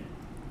শক্তি নাই।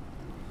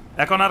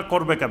 এখন আর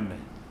করবে কেমনে?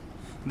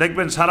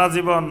 দেখবেন সারা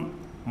জীবন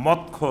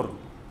মদখোর,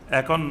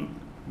 এখন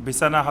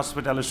বিছানা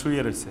হসপিটালে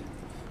শুয়ে রয়েছে,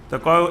 তো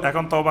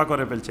এখন তওবা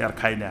করে ফেলছে, আর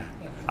খাই না।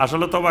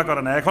 আসলে তওবা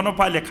করে না, এখনো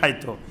পাইলে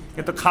খাইতো,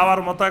 কিন্তু খাওয়ার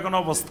মতো এখন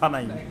অবস্থা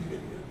নাই।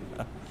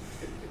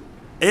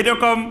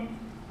 এইরকম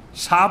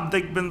সাপ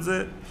দেখবেন যে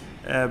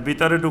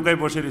ভিতরে ঢুকাই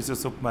বসে রয়েছে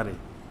চুপ মারি,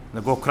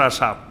 গোখরা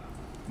সাপ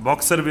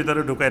বক্সের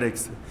ভিতরে ঢুকাই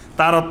রেখেছে,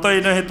 তার অর্থ এই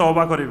নয়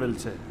তওবা করে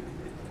ফেলছে।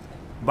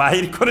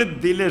 বাহির করে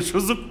দিলে,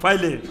 সুযোগ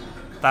পাইলে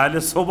তাহলে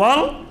সবল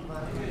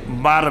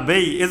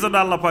মারবেই। এজন্য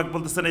আল্লাহ পাক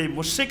বলতেছেন এই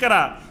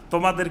মুশরিকেরা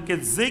তোমাদেরকে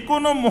যে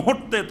কোনো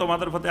মুহূর্তে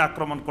তোমাদের প্রতি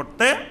আক্রমণ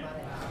করতে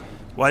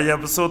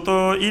ওয়ায়াবসুতু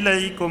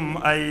ইলাইকুম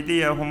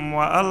আইদিয়াহুম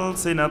ওয়া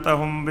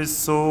আলসিনাতাহুম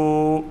বিসসু,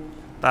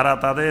 তারা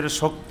তাদের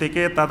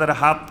শক্তিকে, তাদের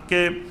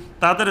হাতকে,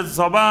 তাদের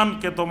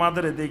জবানকে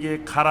তোমাদের দিকে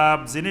খারাপ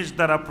জিনিস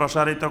দ্বারা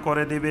প্রসারিত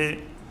করে দিবে।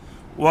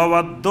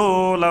 ওয়াওয়াদ্দু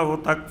লাউ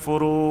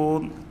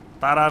তাকফুরুন,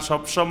 তারা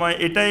সবসময়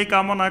এটাই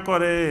কামনা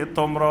করে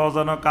তোমরাও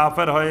যেন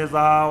কাফের হয়ে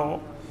যাও।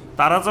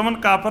 তারা যেমন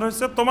কাফের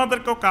হয়েছে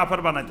তোমাদেরকেও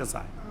কাফের বানাইতে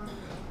চায়।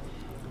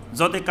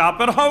 যদি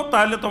কাফের হও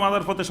তাহলে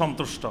তোমাদের প্রতি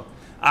সন্তুষ্ট,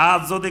 আর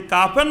যদি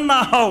কাফের না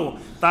হও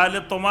তাহলে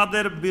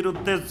তোমাদের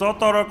বিরুদ্ধে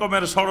যত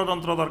রকমের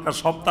ষড়যন্ত্র দরকার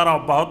সব তারা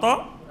অব্যাহত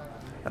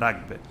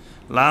রাখবে।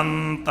 লান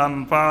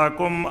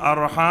তানফাকুম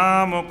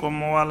আরহামুকুম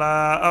ওয়ালা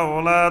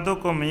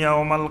আওলাদুকুম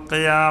ইয়াউমাল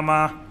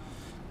কিয়ামাহ,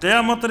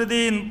 কিয়ামতের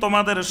দিন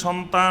তোমাদের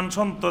সন্তান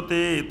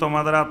সন্ততি,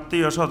 তোমাদের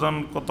আত্মীয় স্বজন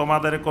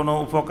তোমাদের কোনো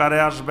উপকারে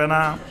আসবে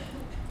না।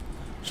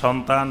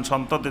 সন্তান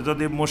সন্ততি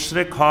যদি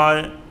মুশরিক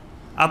হয়,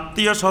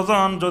 আত্মীয়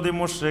স্বজন যদি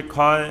মুশরিক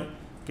হয়,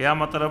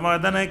 কিয়ামতের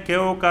ময়দানে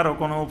কেউ কারো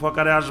কোনো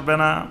উপকারে আসবে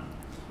না।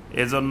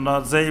 এজন্য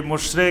যেই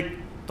মুশরিক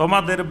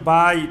তোমাদের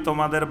ভাই,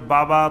 তোমাদের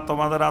বাবা,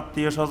 তোমাদের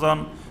আত্মীয় স্বজন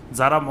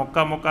যারা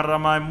মক্কা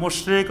মুকাররমায়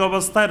মুশরিক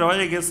অবস্থায়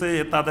রয়ে গেছে,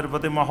 তাদের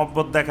প্রতি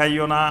মহব্বত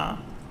দেখাইও না,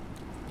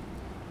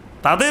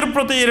 তাদের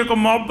প্রতি এরকম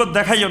মহব্বত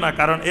দেখাইও না,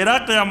 কারণ এরা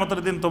কিয়ামতের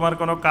দিন তোমার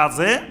কোনো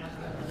কাজে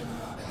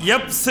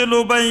ইয়াফসিলু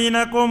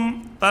বাইনাকুম,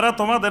 তারা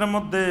তোমাদের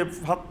মধ্যে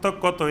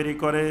পার্থক্য তৈরি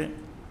করে।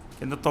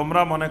 কিন্তু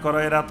তোমরা মনে করো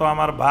এরা তো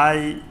আমার ভাই,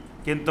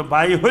 কিন্তু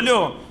ভাই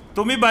হইলেও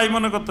তুমি ভাই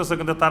মনে করতেছো,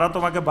 কিন্তু তারা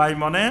তোমাকে ভাই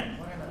মনে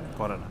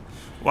করে না।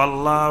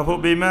 ওয়াল্লাহু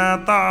বিমা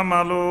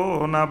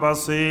তা'মালুনা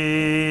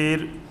বাসীর,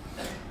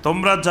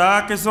 তোমরা যা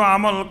কিছু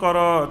আমল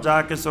করো, যা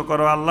কিছু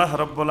করো আল্লাহ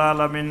রাব্বুল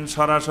আলামিন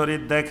সরাসরি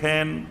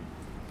দেখেন।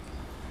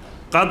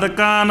 قد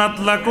كانت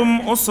لكم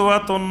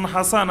أسوة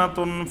حسنة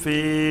في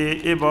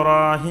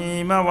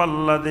إبراهيم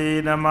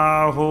والذين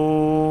معه,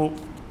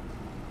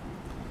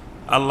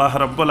 আল্লাহ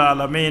রাব্বুল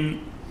আলামিন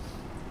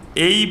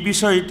এই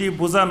বিষয়টি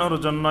বোঝানোর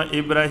জন্য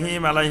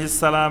ইব্রাহিম আলাইহিস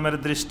সালামের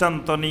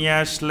দৃষ্টান্ত নিয়ে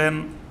আসলেন।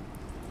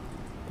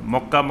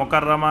 মক্কা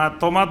মুকাররমা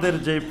তোমাদের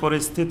যে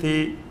পরিস্থিতি,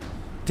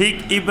 ঠিক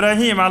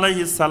ইব্রাহিম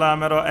আলাইহিস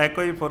সালামেরও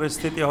একই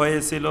পরিস্থিতি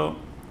হয়েছিল।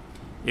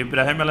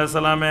 ইব্রাহিম আলাইহিস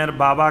সালামের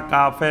বাবা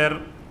কাফের,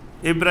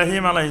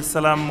 ইব্রাহিম আলাইহিস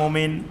সালাম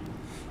মুমিন।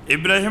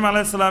 ইব্রাহিম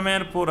আলাইহিস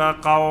সালামের পুরা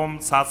কওম,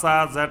 চাচা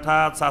জেঠা,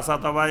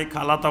 চাচাতো ভাই,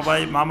 খালাতো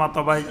ভাই,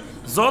 মামাতো ভাই,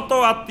 যত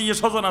আত্মীয়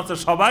স্বজন আছে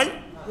সবাই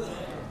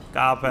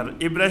কাফের।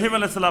 ইব্রাহিম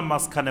আলাইহিস সালাম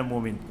মাঝখানে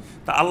মুমিন।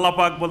 তা আল্লাহ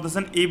পাক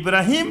বলতেছেন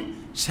ইব্রাহিম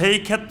সেই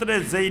ক্ষেত্রে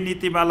যেই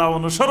নীতিমালা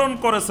অনুসরণ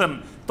করেছেন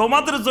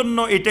তোমাদের জন্য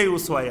এটাই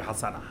উসওয়ায়ে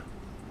হাসানা।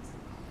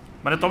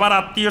 মানে তোমার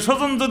আত্মীয়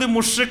স্বজন যদি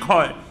মুশরিক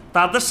হয়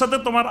তাদের সাথে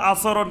তোমার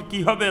আচরণ কি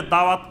হবে,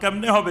 দাওয়াত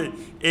কেমনে হবে,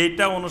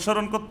 এইটা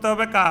অনুসরণ করতে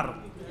হবে কার?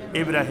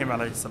 ইব্রাহিম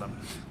আলাইহিস সালাম।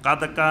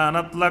 কাদ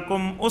কানাত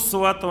লাকুম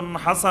উসওয়াতুন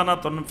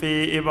হাসানাতুন ফি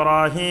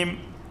ইব্রাহিম,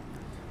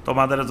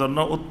 তোমাদের জন্য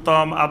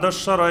উত্তম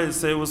আদর্শ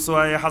রয়েছে,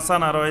 উসওয়ায়ে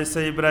হাসানা রয়েছে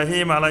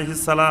ইব্রাহিম আলাইহিস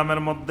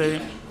সালামের মধ্যে।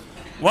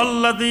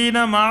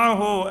 ওয়াল্লাযীনা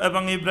মাআহু,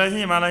 এবং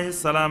ইব্রাহিম আলাইহিস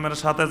সালামের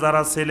সাথে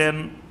যারা ছিলেন।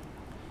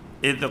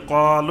 ইদ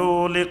ক্বালু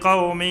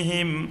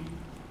লিকাওমিহিম,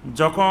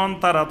 যখন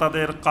তারা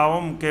তাদের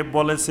কওমকে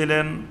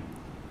বলেছিলেন।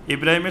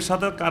 ইব্রাহিমের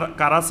সাথে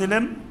কারা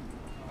ছিলেন?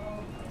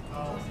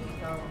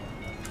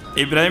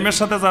 ইব্রাহিমের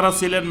সাথে যারা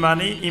ছিলেন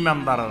মানে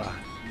ঈমানদাররা,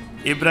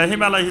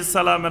 ইব্রাহিম আলাইহিস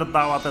সালামের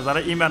দাওয়াতে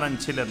যারা ঈমান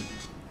আনছিলেন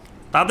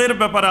তাদের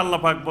ব্যাপারে আল্লাহ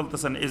পাক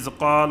বলতেছেন ইজ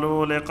ক্বালু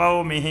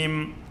লিকাওমিহিম,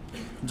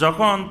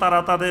 যখন তারা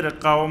তাদের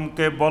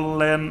কওমকে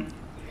বললেন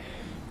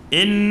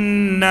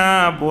ইন্না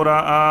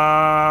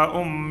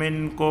বুরাআউম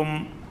মিনকুম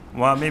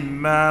ওয়া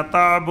মিম্মা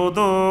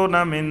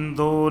তা'বুদুনা মিন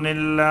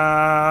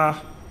দুনিল্লাহ,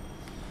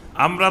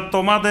 আমরা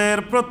তোমাদের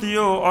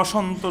প্রতিও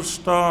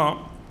অসন্তুষ্ট,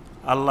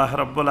 আল্লাহ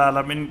রাব্বুল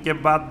আলামিনকে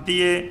বাদ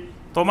দিয়ে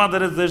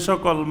তোমাদের যে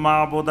সকল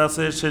মাবুদ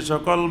আছে সে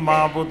সকল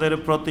মাবুদের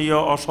প্রতিও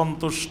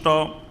অসন্তুষ্ট।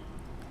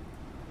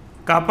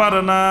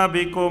 কাফারনা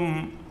বিকুম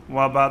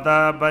ওয়া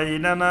বাদা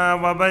বাইনানা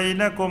ওয়া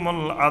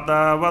বাইনাকুমুল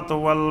আদাওয়াতু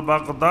ওয়াল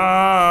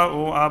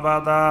বাগদাউ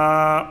আবাদা,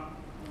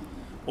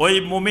 ওই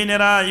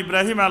মুমিনেরা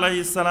ইব্রাহিম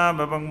আলাইহিস সালাম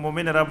এবং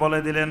মুমিনেরা বলে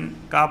দিলেন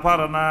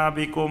কাফারনা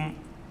বিকুম,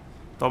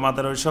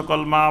 তোমাদের ওই সকল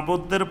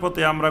মাবুদদের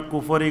প্রতি আমরা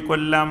কুফরি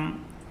করলাম,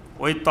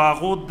 ওই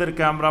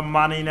তাগুতদেরকে আমরা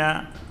মানি না,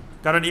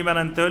 কারণ ঈমান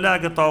আনতে হলে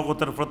আগে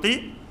তাগুতের প্রতি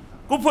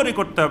কুফরি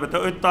করতে হবে, তো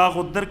ওই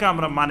তাগুতদেরকে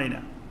আমরা মানি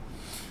না।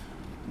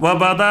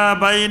 ওয়াবাদা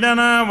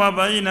বাইনানা ওয়া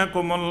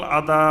বাইনাকুমুল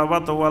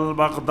আদাওয়াতু ওয়াল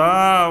বাগদা,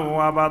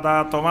 ওয়াবাদা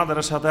তোমাদের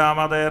সাথে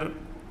আমাদের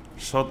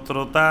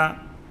শত্রুতা,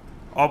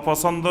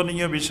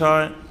 অপছন্দনীয়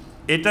বিষয়,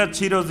 এটা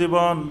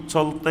চিরজীবন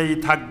চলতেই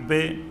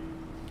থাকবে।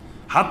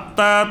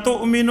 হাত্তা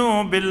তুমিনু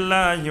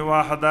বিল্লাহি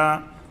ওয়াহদা,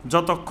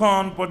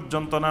 যতক্ষণ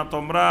পর্যন্ত না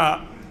তোমরা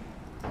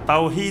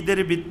তাওহীদের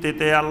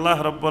ভিত্তিতে আল্লাহ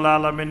রাব্বুল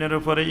আলামিনের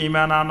উপরে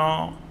ঈমান আনো।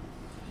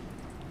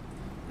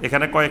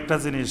 এখানে কয়েকটা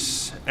জিনিস,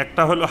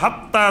 একটা হলো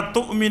হাত্তা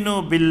তুমিনু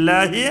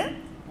বিল্লাহি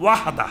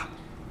ওয়াহদা,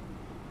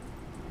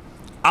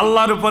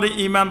 আল্লাহর উপরে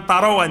ঈমান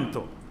তারাও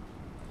আনতো।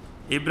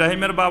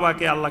 ইব্রাহিমের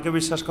বাবাকে আল্লাহকে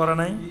বিশ্বাস করে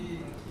নাই,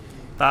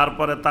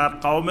 তারপরে তার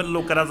কওমের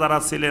লোকেরা যারা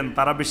ছিলেন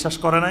তারা বিশ্বাস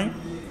করে নাই,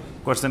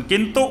 করছেন,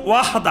 কিন্তু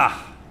ওয়াহদা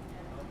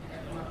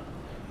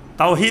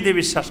তাওহীদে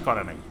বিশ্বাস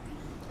করে নাই।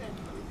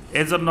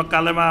 এই জন্য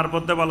কালেমার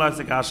মধ্যে বলা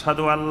হয়েছে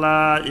আশহাদু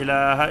আল্লা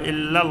ইলাহা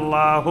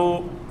ইল্লাল্লাহু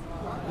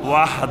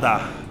ওয়াহদা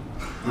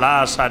লা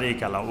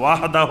শারীকা লাহু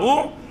ওয়াহদাহু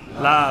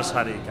লা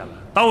শারীকা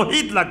লাহু।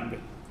 তাওহীদ লাগবে,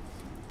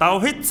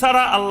 তাওহীদ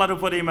ছাড়া আল্লাহর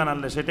উপরে ঈমান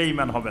আনলে সেটা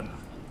ঈমান হবে না।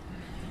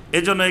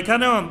 এই জন্য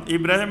এখানেও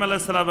ইব্রাহিম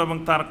আলাইহিস সালাম এবং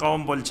তার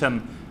কওম বলছেন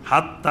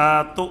হাত্তা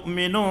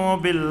তুমিনু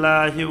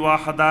বিল্লাহি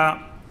ওয়াহদা,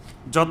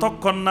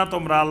 যতক্ষণ না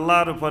তোমরা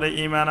আল্লাহর উপরে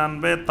ঈমান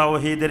আনবে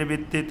তাওহীদের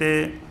ভিত্তিতে।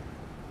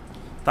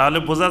 তাহলে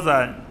বোঝা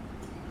যায়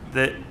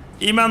যে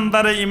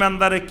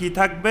ইমানদারে কি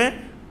থাকবে?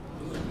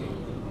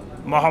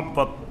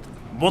 মহব্বত,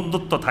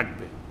 বন্ধুত্ব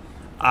থাকবে।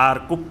 আর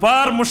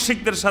কুফার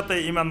মুশরিকদের সাথে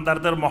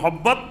ইমানদারদের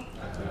মহব্বত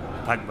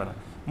থাকবে না।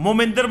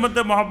 মুমিনদের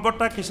মধ্যে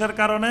মহব্বতটা কিসের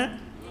কারণে?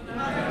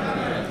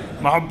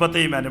 মহব্বতে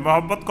ঈমানে।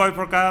 মহব্বত কয়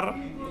প্রকার?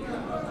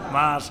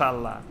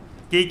 মাশাআল্লাহ।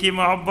 কি কি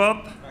মহব্বত?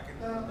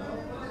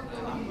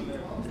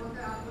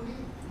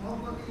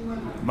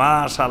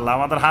 মাশাআল্লাহ,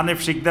 আমাদের হানিফ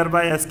শিকদার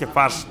ভাই আজকে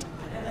ফার্স্ট।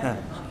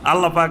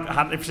 আল্লাহ পাক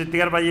হানিফ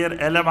শিকদার ভাইয়ের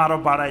এলেম আরো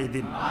বাড়াই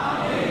দিন,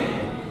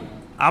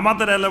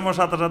 আমাদের এলেমের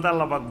সাথে সাথে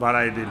আল্লাহ পাক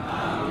বাড়াই দিন।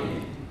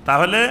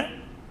 তাহলে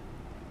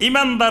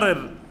ইমানদারের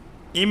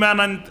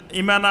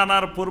ঈমান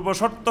আনার পূর্ব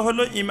শর্ত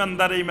হলো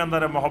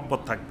ইমানদারে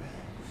মহব্বত থাকবে।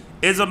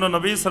 এই জন্য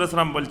নবী সাল্লাল্লাহু আলাইহি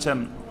ওয়াসাল্লাম বলছেন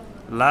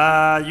লা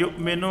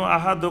ইউমিনু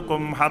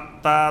আহাদুকুম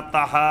হাত্তা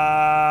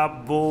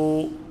তাহাব্বু,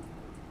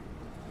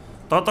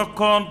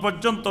 ততক্ষণ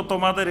পর্যন্ত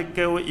তোমাদের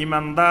কেউ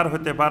ইমানদার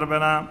হতে পারবে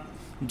না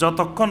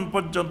যতক্ষণ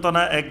পর্যন্ত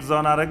না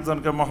একজন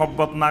আরেকজনকে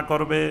মহব্বত না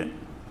করবে।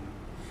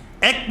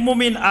 এক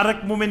মুমিন আরেক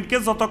মুমিনকে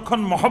যতক্ষণ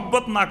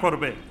মহব্বত না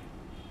করবে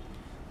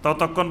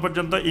ততক্ষণ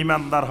পর্যন্ত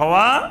ইমানদার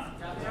হওয়া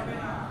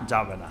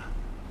যাবে না।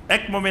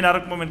 এক মুমিন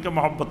আরেক মুমিনকে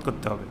মহব্বত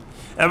করতে হবে।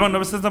 এবং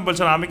নবী সাল্লাল্লাহু আলাইহি ওয়াসাল্লাম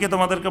বলছেন আমি কি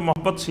তোমাদেরকে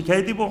মহব্বত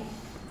শিখাই দিব?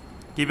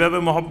 কিভাবে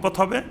মহব্বত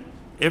হবে?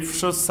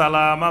 ইফশুস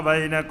সালামা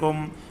বাইনাকুম,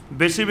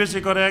 বেশি বেশি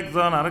করে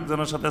একজন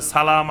আরেকজনের সাথে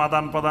সালাম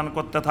আদান প্রদান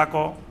করতে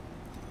থাকো,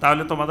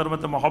 তাহলে তোমাদের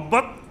মধ্যে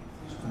মহব্বত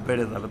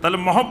বেড়ে যাবে। তাহলে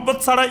মহব্বত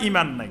ছাড়া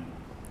ঈমান নাই।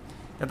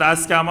 কিন্তু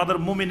আজকে আমাদের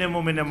মুমিনে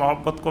মুমিনে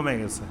মহব্বত কমে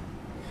গেছে,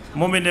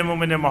 মুমিনে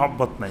মুমিনে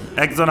মহব্বত নাই।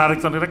 একজন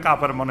আরেকজনকে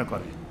কাফের মনে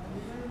করে,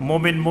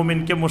 মুমিন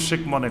মুমিনকে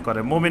মুশরিক মনে করে,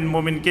 মুমিন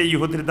মুমিনকে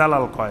ইহুদির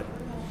দালাল কয়,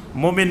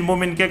 মুমিন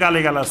মুমিনকে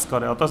গালিগালাজ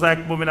করে। অথচ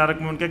এক মুমিন আরেক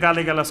মুমিনকে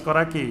গালিগালাজ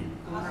করা কি?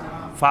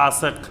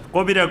 ফাসিক,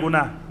 কবিরা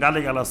গুনাহ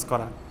গালিগালাজ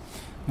করা।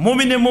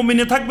 মুমিনে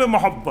মুমিনে থাকবে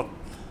মহব্বত,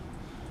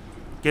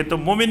 কিন্তু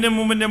মুমিনে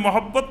মুমিনে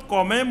মহব্বত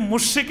কমে,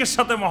 মুশরিকের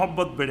সাথে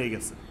মহব্বত বেড়ে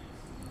গেছে।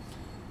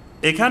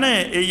 এখানে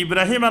এই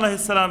ইব্রাহিম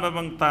আলাইহিস সালাম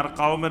এবং তার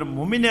কওমের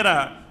মুমিনেরা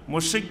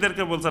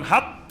মুশরিকদেরকে বলছেন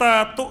হাত্তা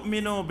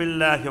তুমিনু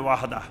বিল্লাহি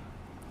ওয়াহদা,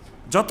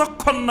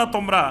 যতক্ষণ না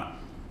তোমরা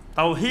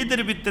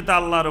তাওহীদের ভিত্তিতে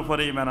আল্লাহর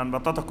উপরে ঈমান আনবা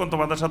ততক্ষণ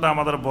তোমাদের সাথে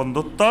আমাদের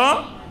বন্ধুত্ব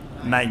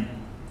নাই।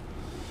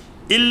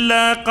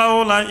 ইল্লা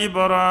কাওলা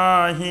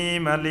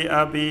ইব্রাহিম আলি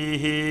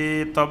আবিহি,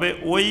 তবে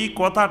ওই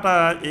কথাটা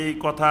এই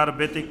কথার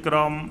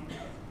ব্যতিক্রম।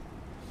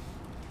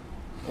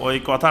 ওই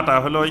কথাটা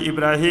হলো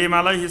ইব্রাহিম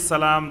আলাইহিস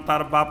সালাম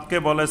তার বাপকে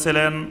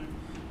বলেছিলেন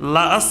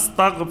লা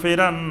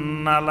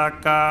আস্তাগফিরান্না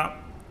লাকা।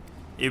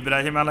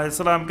 ইব্রাহিম আলাইহিস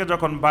সালামকে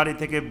যখন বাড়ি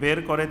থেকে বের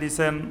করে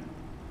দিয়েছেন,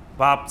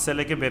 বাপ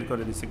ছেলেকে বের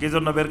করে দিছে, কি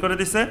জন্য বের করে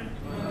দিছে?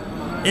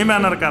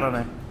 ঈমানের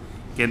কারণে।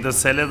 কিন্তু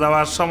ছেলে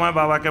যাওয়ার সময়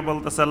বাবাকে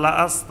বলতেছে লা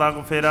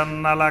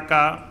আস্তাগফিরান্না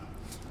লাকা,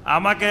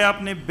 আমাকে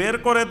আপনি বের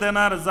করে দেন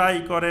আর যাই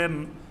করেন,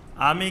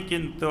 আমি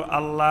কিন্তু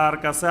আল্লাহর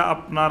কাছে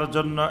আপনার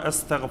জন্য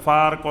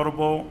ইস্তিগফার করব,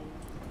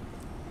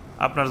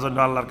 আপনার জন্য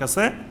আল্লাহর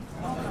কাছে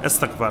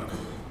ইস্তিগফার।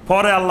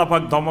 পরে আল্লাহ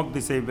পাক ধমক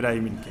দিছে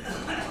ইব্রাহিমকে,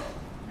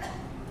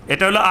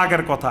 এটা হলো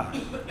আগের কথা।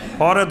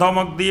 পরে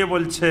ধমক দিয়ে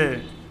বলছে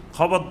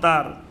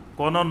খবরদার,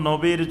 কোন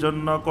নবীর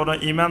জন্য কোন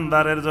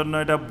ঈমানদারের জন্য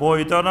এটা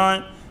বৈধ নয়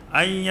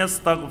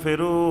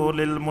আইয়াস্তাগফিরু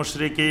লিল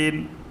মুশরিকিন,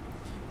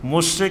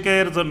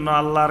 মুশরিকের জন্য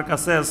আল্লাহর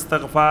কাছে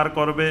ইস্তিগফার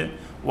করবে।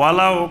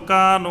 ওয়ালাউ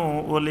কানু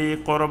উলি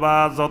কুরবা,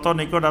 যত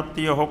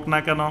নিকটাত্মীয় হোক না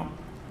কেন।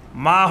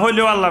 মা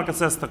হইলেও আল্লাহর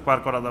কাছে ইস্তিগফার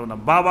করা যাবে না,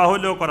 বাবা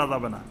হইলেও করা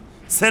যাবে না,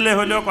 ছেলে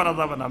হইলেও করা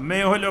যাবে না,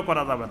 মেয়ে হইলেও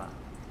করা যাবে না,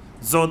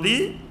 যদি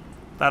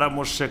তারা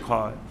মুশরিক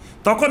হয়।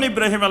 তখন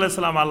ইব্রাহিম আলাইহিস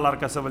সালাম আল্লাহর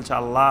কাছে বলছে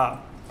আল্লাহ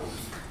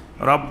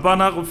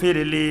রব্বানা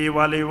গফিরলি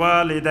ওয়ালি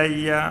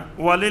ওয়ালিদাইয়া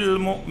ওয়ালিল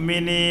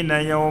মুমিনিনা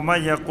ইয়াওমা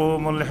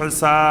ইয়াকুমুল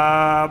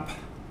হিসাব।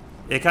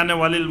 এখানে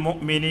ওয়ালিল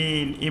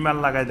মুমিনিন ঈমান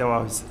লাগাই দেওয়া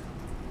হয়েছে,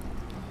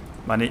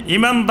 মানে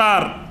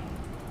ঈমানদার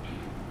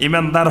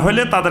ইমানদার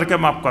হইলে তাদেরকে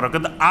মাফ করো।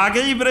 কিন্তু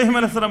আগে ইব্রাহিম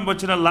আলাইহিস সালাম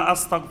বলছিলেন লা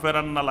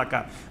আস্তাগফিরান্না লাকা,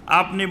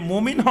 আপনি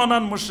মুমিন হন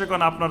আর মুশরিক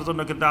হন, আপনার জন্য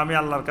কিন্তু আমি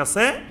আল্লাহর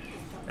কাছে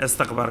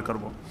ইস্তিগফার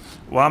করব।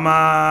 ওয়ামা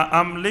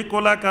আমলিকু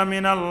লাকা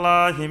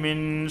মিনাল্লাহি মিন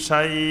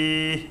শাই,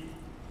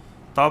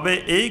 তবে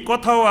এই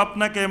কথাও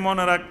আপনাকে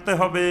মনে রাখতে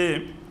হবে,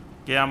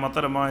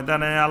 কিয়ামতের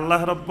ময়দানে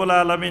আল্লাহ রাব্বুল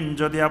আলামিন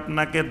যদি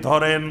আপনাকে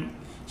ধরেন,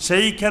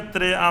 সেই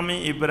ক্ষেত্রে আমি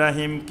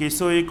ইব্রাহিম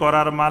কিছুই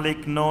করার মালিক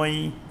নই।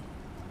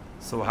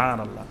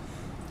 সুবহানাল্লাহ।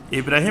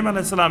 ইব্রাহিম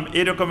আলাইহিস সালাম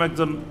এরকম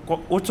একজন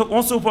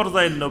উঁচু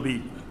পর্যায়ের নবী,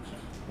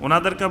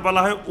 ওনাদেরকে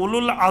বলা হয়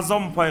উলুল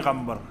আজম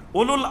পয়গম্বর,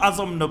 উলুল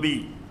আজম নবী,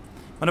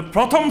 মানে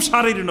প্রথম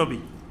সারির নবী,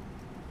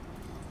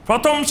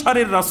 প্রথম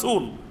সারির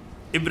রাসূল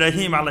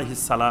ইব্রাহিম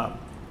আলাইহিস সালাম।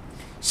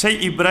 সেই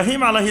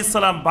ইব্রাহিম আলাইহিস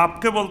সালাম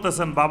বাপকে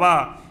বলতেছেন, বাবা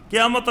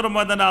কিয়ামতের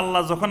ময়দানে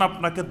আল্লাহ যখন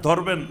আপনাকে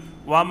ধরবেন,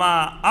 ওয়ামা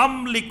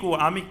আমলিকু,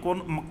 আমি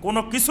কোনো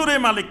কিছুরই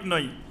মালিক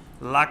নই,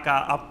 লাকা,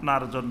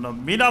 আপনার জন্য,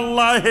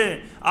 মিনাল্লাহে,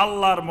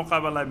 আল্লাহর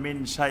মোকাবেলায়, মিন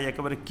শাই,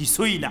 একেবারে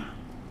কিছুই না।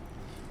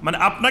 মানে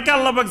আপনাকে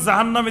আল্লাহ পাক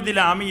জাহান্নামে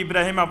দিলে আমি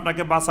ইব্রাহিম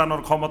আপনাকে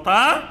বাঁচানোর ক্ষমতা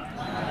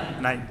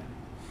নাই।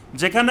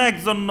 যেখানে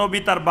একজন নবী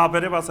তার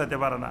বাপেরে বাঁচাইতে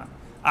পারে না,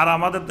 আর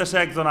আমাদের দেশে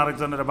একজন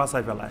আরেকজনের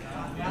বাঁচাই ফেলায়,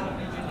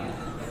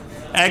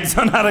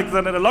 একজন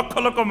আরেকজনের লক্ষ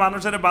লক্ষ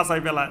মানুষের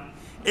বাঁচাই ফেলায়।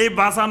 এই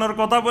বাঁচানোর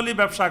কথা বলি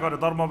ব্যবসা করে,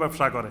 ধর্ম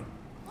ব্যবসা করে।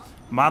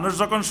 মানুষ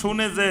যখন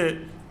শুনে যে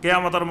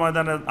কিয়ামতের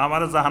ময়দানে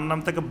আমার জাহান্নাম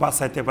থেকে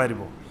বাঁচাইতে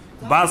পারবো,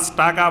 বাস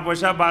টাকা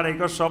পয়সা বাড়ি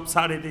ঘর সব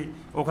ছাড়ি দিই,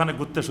 ওখানে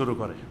ঘুরতে শুরু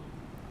করে।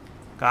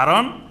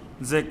 কারণ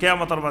যে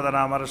কিয়ামতের ময়দানে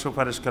আমার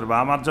সুপারিশ করবে,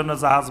 আমার জন্য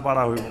জাহাজ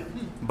ভাড়া হইব,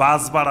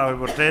 বাস ভাড়া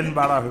হইব, ট্রেন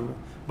ভাড়া হইব,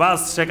 বাস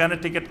সেখানে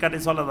টিকিট কাটি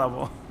চলে যাব।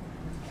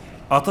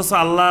 অথচ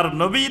আল্লাহর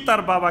নবী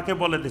তার বাবাকে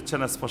বলে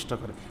দিচ্ছেন স্পষ্ট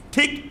করে।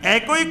 ঠিক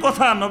একই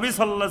কথা নবী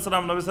সাল্লাল্লাহু আলাইহি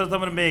ওয়াসাল্লাম, নবী সাল্লাল্লাহু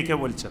আলাইহি ওয়াসাল্লামের মেয়েকে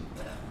বলছেন,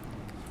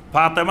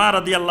 ফাতেমা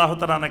রাদিয়াল্লাহু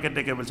তাআলা আনহাকে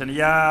ডেকে বলছেন,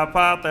 ইয়া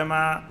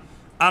ফাতেমা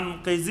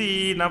আনকিজি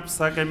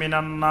নাফসাকা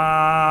মিনান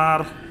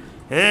নার,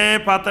 হে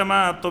ফাতেমা,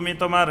 তুমি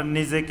তোমার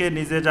নিজেকে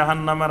নিজে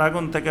জাহান্নামের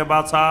আগুন থেকে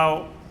বাঁচাও।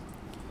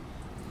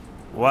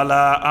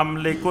 ওয়ালা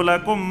আমলিকু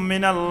লাকুম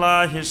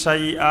মিনাল্লাহি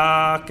শাইআ,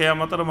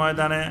 কিয়ামতের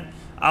ময়দানে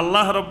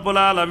আল্লাহ রাব্বুল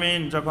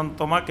আলামিন যখন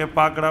তোমাকে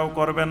পাকড়াও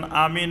করবেন,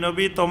 আমি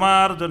নবী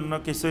তোমার জন্য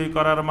কিছুই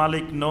করার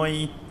মালিক নই।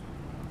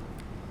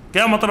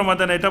 কিয়ামতের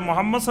ময়দানে এটা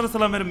মুহাম্মদ সাল্লাল্লাহু আলাইহি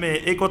ওয়াসাল্লামের মেয়ে,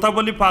 এই কথা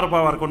বলি পার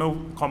পাওয়ার কোনো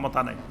ক্ষমতা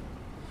নেই।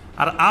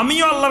 আর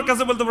আমিও আল্লাহর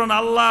কাছে বলতে পারবো না,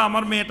 আল্লাহ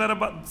আমার মেয়েটারে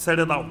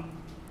ছেড়ে দাও,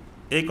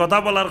 এই কথা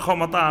বলার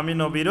ক্ষমতা আমি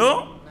নবীরও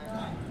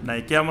নাই।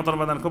 কিয়ামতের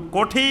ময়দান খুব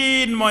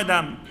কঠিন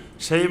ময়দান,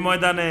 সেই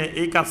ময়দানে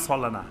এই কাজ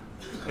চলে না,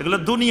 এগুলো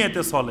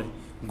দুনিয়াতে চলে।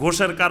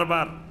 ঘোষের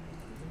কারবার,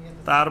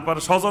 তারপর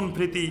স্বজন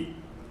প্রীতি,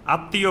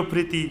 আত্মীয়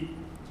প্রীতি,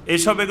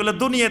 এইসব এগুলো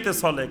দুনিয়াতে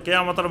চলে।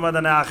 কিয়ামতের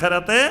ময়দানে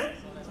আখেরাতে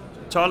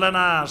চলে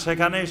না,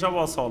 সেখানে এইসব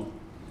অচল।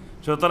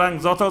 সুতরাং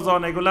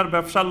যতজন এগুলার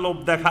ব্যবসার লোভ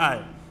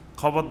দেখায়,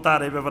 খবরদার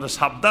এই ব্যাপারে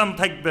সাবধান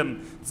থাকবেন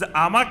যে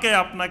আমাকে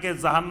আপনাকে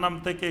জাহান্নাম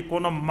থেকে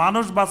কোনো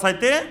মানুষ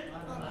বাঁচাইতে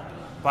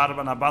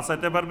পারবে না।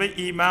 বাঁচাইতে পারবে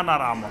ঈমান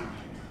আর আমল,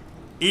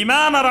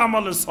 ঈমান আর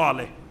আমলের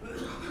সালেহ।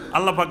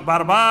 আল্লাহ পাক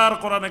বারবার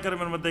কোরআনে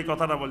কারীমের মধ্যে এই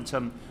কথাটা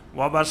বলছেন,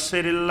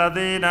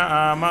 ওয়াবাশশিরিল্লাযীনা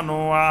আমানু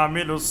ওয়া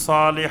আমিলুস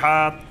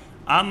সালিহাত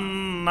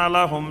আন্না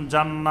লাহুম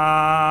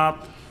জান্নাত,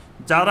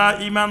 যারা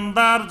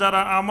ঈমানদার,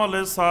 যারা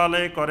আমলে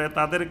সালেহ করে,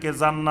 তাদেরকে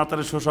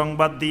জান্নাতের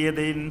সুসংবাদ দিয়ে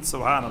দিন।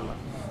 সুবহানাল্লাহ।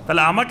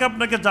 তাহলে আমাকে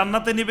আপনাকে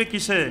জান্নাতে নিবে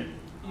কিসে?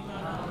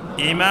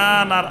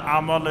 ঈমান আর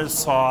আমলে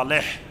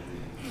সালেহ।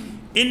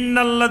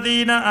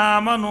 ইন্নাল্লাযীনা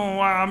আমানু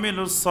ওয়া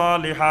আমিলুস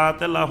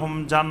সালিহাতি লাহুম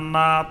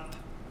জান্নাত।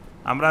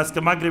 আমরা আজকে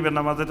মাগরিবের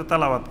নামাজে এটা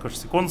তেলাওয়াত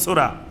করছি। কোন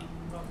সূরা?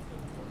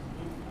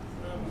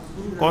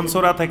 কোন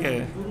সূরা থেকে?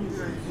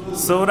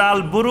 সূরা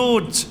আল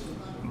বুরুজ।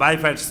 বাই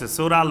ফাইটছে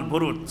সূরা আল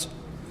বুরুজ।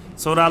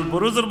 সূরা আল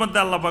বুরুজের মধ্যে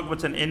আল্লাহ পাক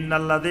বলেন,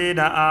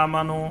 ইন্নাল্লাযীনা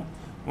আমানু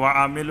ওয়া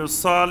আমিলুস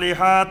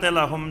সালিহাতি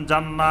লাহুম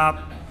জান্নাত,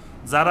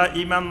 যারা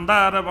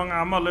ঈমানদার এবং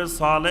আমলে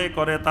সালেহ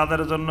করে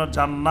তাদের জন্য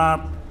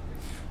জান্নাত।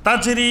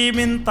 তাজরি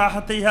মিন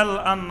তাহতিহাল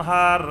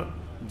আনহার,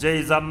 যেই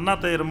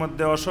জান্নাতের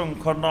মধ্যে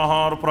অসংখ্য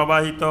নহর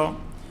প্রবাহিত।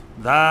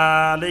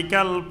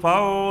 যালিকাল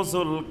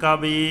ফাওজুল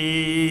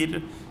কাবীর,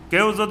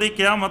 কেউ যদি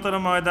কিয়ামতের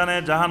ময়দানে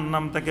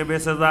জাহান্নাম থেকে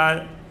বেঁচে যায়,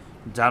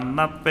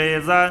 জান্নাত পেয়ে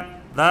যায়,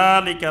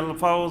 যালিকাল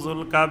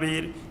ফাওজুল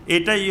কাবীর,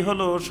 এটাই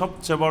হলো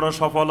সবচেয়ে বড়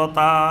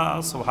সফলতা।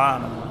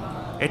 সুবহানাল্লাহ।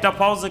 এটা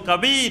ফাওজে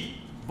কাবীর,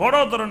 বড়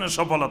ধরনের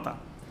সফলতা।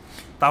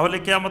 তাহলে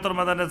কিয়ামতের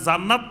ময়দানে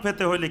জান্নাত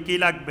পেতে হলে কি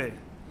লাগবে?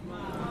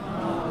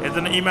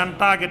 এজন্য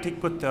ঈমানটা আগে ঠিক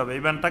করতে হবে,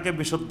 ঈমানটাকে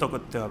বিশুদ্ধ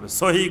করতে হবে,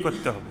 সহিহ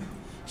করতে হবে।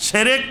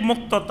 শিরক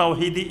মুক্ত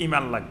তাওহীদি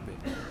ঈমান লাগবে,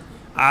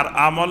 আর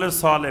আমলে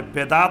সালেহ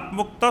বেদাত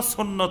মুক্ত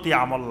সুন্নতি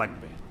আমল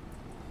লাগবে।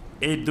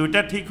 এই দুইটা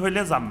ঠিক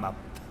হইলে জান্নাত।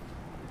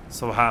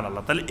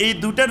 সুবহানাল্লাহ। তাহলে এই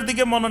দুইটার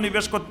দিকে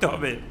মনোনিবেশ করতে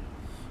হবে।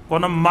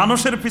 কোনো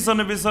মানুষের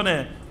পিছনে পিছনে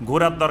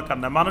ঘোরার দরকার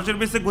নেই। মানুষের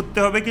পিছনে ঘুরতে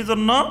হবে কি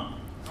জন্য?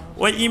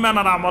 ওই ঈমান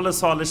আর আমলে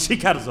সালেহ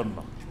শিখার জন্য।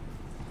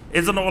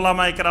 এই জন্য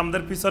ওলামায়ে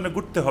কেরামদের পিছনে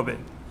ঘুরতে হবে,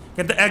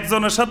 কিন্তু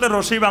একজনের সাথে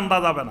রশি বাঁধা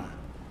যাবে না,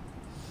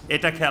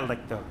 এটা খেয়াল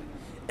রাখতে হবে।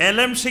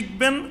 এলেম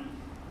শিখবেন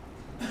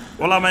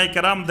ওলামায়ে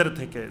কেরামদের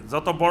থেকে,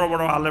 যত বড়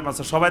বড় আলেম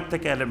আছে সবার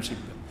থেকে এলেম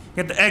শিখবেন,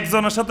 কিন্তু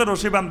একজনের সাথে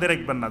রশি বাঁধে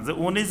রাখবেন না যে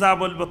উনি যা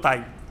বলবো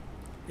তাই।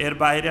 এর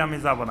বাইরে আমি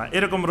যাব না,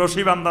 এরকম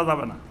রশি বান্ধা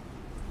যাবে না।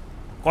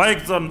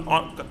 কয়েকজন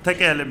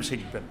থেকে এলেম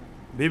শিখবেন,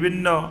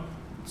 বিভিন্ন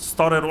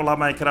স্তরের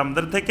ওলামা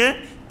ইকরামদের থেকে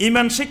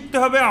ঈমান শিখতে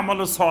হবে, আমল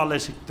সালে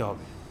শিখতে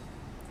হবে।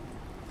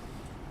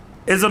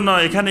 এজন্য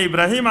এখানে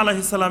ইব্রাহিম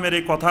আলাইহিস সালামের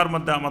এই কথার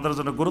মধ্যে আমাদের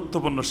জন্য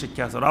গুরুত্বপূর্ণ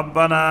শিক্ষা আছে।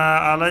 রব্বানা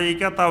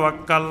আলাইকা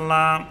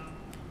তাওয়াক্কালনা,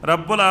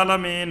 রব্বুল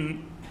আলামিন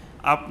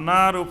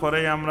আপনার উপরে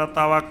আমরা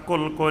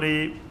তাওয়াক্কুল করি,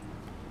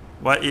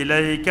 ওয়া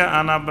ইলাইকা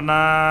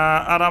আনাবনা,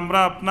 আর আমরা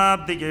আপনার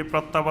দিকে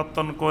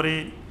প্রত্যাবর্তন করি,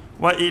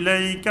 ওয়া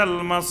ইলাইকাল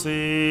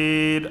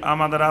মাসির,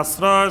 আমাদের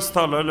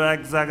আশ্রয়স্থল হলো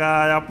এক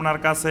জায়গায়, আপনার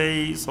কাছেই।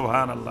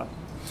 সুবহানাল্লাহ।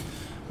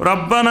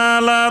 রব্বানা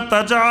লা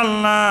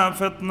তাজআলনা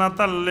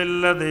ফিতনাতাল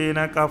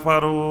লিল্লাযিনা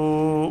কাফারু,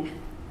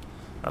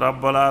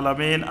 রব্বুল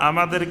আলামিন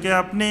আমাদেরকে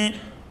আপনি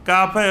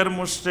কাফের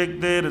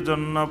মুশরিকদের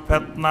জন্য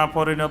ফিতনা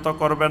পরিণত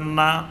করবেন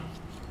না,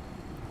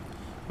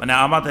 মানে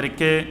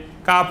আমাদেরকে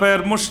কাফের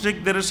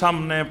মুশরিকদের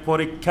সামনে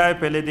পরীক্ষায়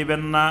ফেলে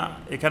দিবেন না।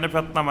 এখানে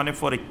ফিতনা মানে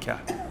পরীক্ষা,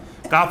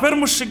 কাফের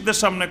মুশরিকদের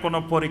সামনে কোনো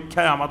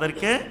পরীক্ষায়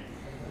আমাদেরকে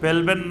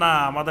ফেলবেন না,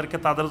 আমাদেরকে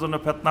তাদের জন্য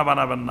ফিতনা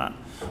বানাবেন না।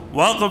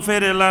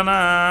 ওয়াগফির লানা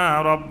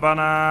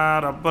রব্বানা,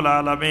 রব্বুল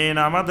আলামিন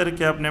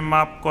আমাদেরকে আপনি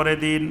মাফ করে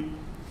দিন,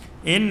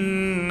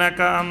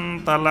 ইন্নাকা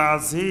আনতাল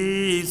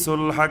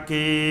আজিজুল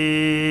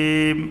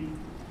হাকিম,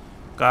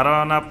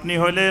 কারণ আপনি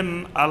হলেন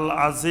আল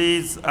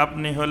আজিজ,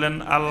 আপনি হলেন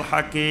আল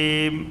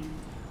হাকিম,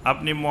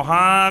 আপনি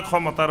মহা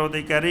ক্ষমতার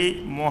অধিকারী,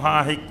 মহা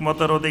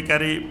হিকমতের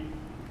অধিকারী।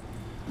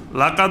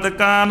 লাকাদ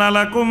কানা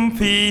লাকুম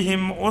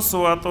ফীহিম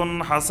উসওয়াতুন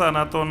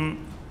হাসানাতুন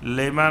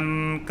লিমান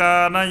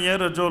কানা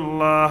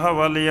ইয়ারজুল্লাহ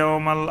ওয়াল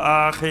ইয়াউমাল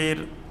আখির,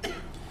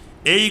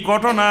 এই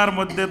ঘটনার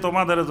মধ্যে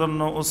তোমাদের জন্য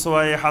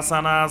উসওয়ায়ে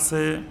হাসানা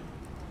আছে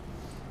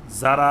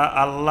যারা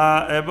আল্লাহ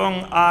এবং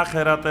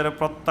আখিরাতের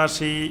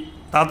প্রত্যাশী,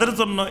 তাদের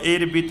জন্য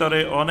এর ভিতরে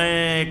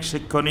অনেক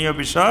শিক্ষণীয়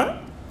বিষয়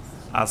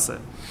আছে।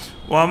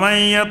 ওয়া মান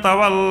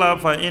ইয়াতাওয়াল্লা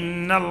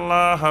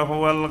ফাইন্নাল্লাহা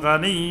হুয়াল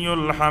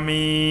গানিয়্যুল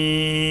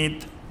হামিদ,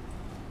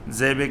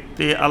 যে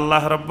ব্যক্তি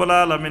আল্লাহ রাব্বুল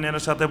আলামিনের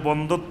সাথে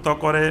বন্ধুত্ব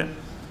করে,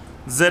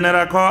 জেনে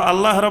রাখো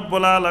আল্লাহ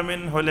রাব্বুল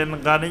আলামিন হলেন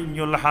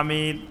গানিয়্যুল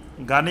হামিদ।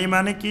 গানি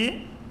মানে কি?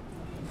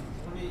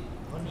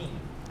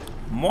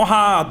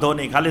 মহা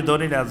ধনী, খালি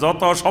ধনী না,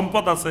 যত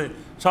সম্পদ আছে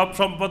সব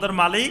সম্পদের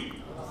মালিক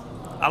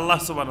আল্লাহ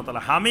সুবহানাহু ওয়া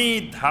তাআলা।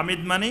 হামিদ,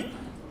 হামিদ মানে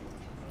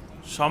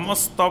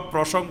সমস্ত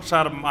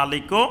প্রশংসার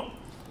মালিকও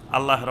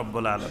আল্লাহ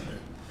রাব্বুল আলামিন।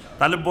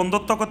 তাহলে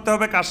বন্ধুত্ব করতে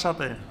হবে কার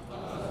সাথে?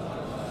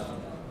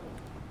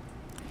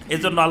 এই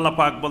জন্য আল্লাহ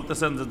পাক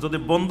বলতেছেন যে যদি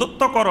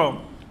বন্ধুত্ব করো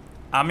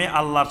আমি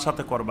আল্লাহর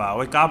সাথে করবা,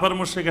 ওই কাফের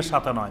মুশরিকের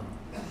সাথে নয়।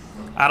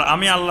 আর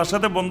আমি আল্লাহর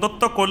সাথে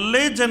বন্ধুত্ব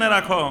করলেই জেনে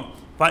রাখো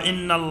ফা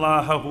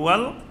ইন্নাল্লাহা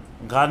হুয়াল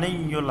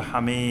গানিয়্যুল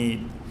হামিদ,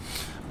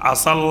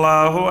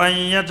 আসাল্লাহু আন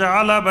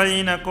ইয়াজআলা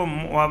বাইনাকুম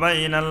ওয়া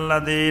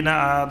বাইনাল্লাযীনা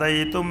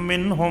আদাইতুম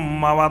মিনহুম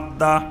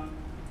মাওয়াদ্দা,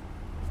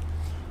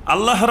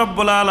 আল্লাহ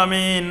রাব্বুল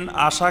আলামিন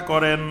আশা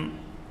করেন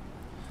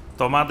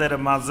তোমাদের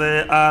মাঝে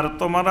আর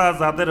তোমরা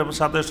যাদের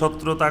সাথে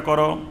শত্রুতা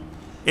করো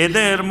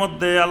এদের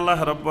মধ্যে আল্লাহ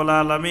রাব্বুল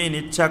আলামিন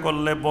ইচ্ছা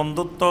করলে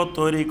বন্ধুত্ব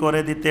তৈরি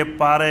করে দিতে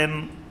পারেন।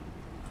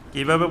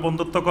 কিভাবে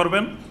বন্ধুত্ব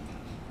করবেন?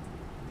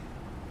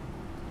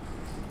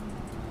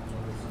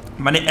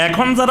 মানে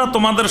এখন যারা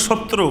তোমাদের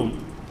শত্রু,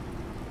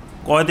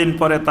 কয়দিন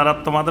পরে তারা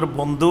তোমাদের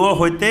বন্ধুও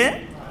হইতে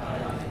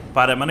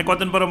পারে। মানে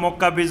কয়দিন পরে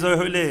মক্কা বিজয়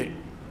হইলে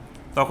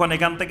তখন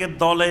এখান থেকে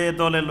দলে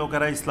দলে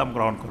লোকেরা ইসলাম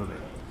গ্রহণ করবে।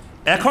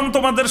 এখন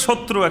তোমাদের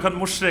শত্রু, এখন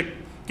মুশরিক,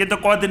 কিন্তু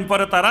কয়দিন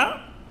পরে তারা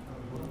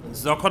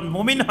যখন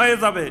মুমিন হয়ে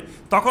যাবে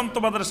তখন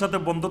তোমাদের সাথে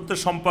বন্ধুত্বের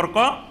সম্পর্ক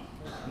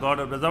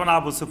গড়ে উঠবে। যেমন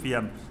আবু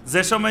সুফিয়ান,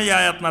 যে সময়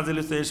আয়াত নাজিল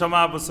হয়েছে এই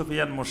সময় আবু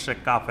সুফিয়ান মুশরিক,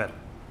 কাফের,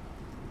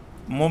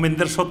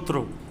 মুমিনদের শত্রু,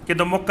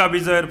 কিন্তু মক্কা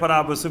বিজয়ের পর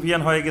আবু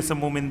সুফিয়ান হয়ে গেছে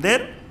মুমিনদের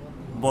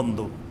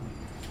বন্ধু।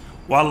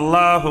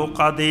 ওয়াল্লাহু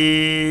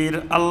কাদির,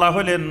 আল্লাহ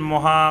হলেন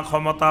মহা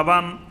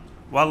ক্ষমতাবান।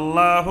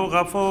 ওয়াল্লাহু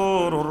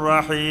গাফুরুর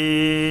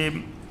রাহিম,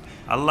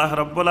 আল্লাহ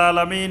রাব্বুল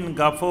আলামিন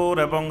গাফুর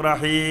এবং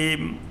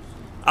রাহিম।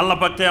 আল্লাহ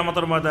পাক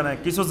কিয়ামতের ময়দানে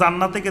কিছু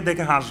জান্নাতীকে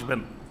দেখে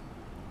হাসবেন।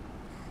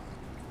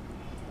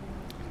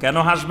 কেন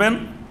হাসবেন?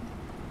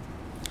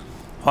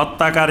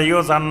 হত্যাকারীও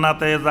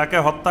জান্নাতে, যাকে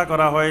হত্যা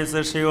করা হয়েছে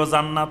সেও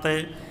জান্নাতে,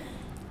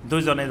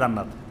 দুইজনেই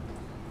জান্নাতে।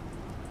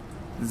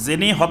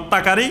 যিনি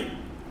হত্যাকারী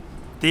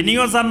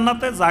তিনিও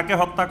জান্নাতে, যাকে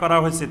হত্যা করা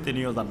হয়েছে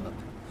তিনিও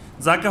জান্নাতে।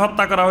 যাকে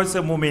হত্যা করা হয়েছে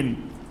মুমিন,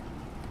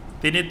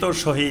 তিনি তো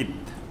শহীদ,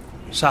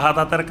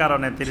 শাহাদাতের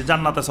কারণে তিনি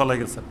জান্নাতে চলে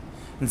গেছেন।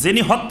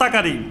 যিনি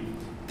হত্যাকারী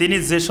তিনি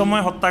যে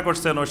সময় হত্যা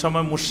করছেন ওই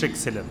সময় মুশরিক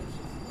ছিলেন,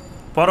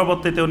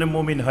 পরবর্তীতে উনি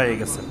মুমিন হয়ে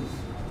গেছেন।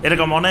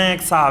 এরকম অনেক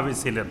সাহাবী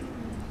ছিলেন।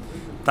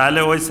 তাহলে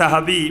ওই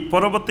সাহাবী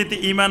পরবর্তীতে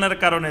ঈমানের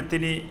কারণে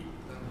তিনি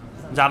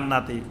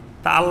জান্নাতি।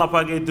 তা আল্লাহ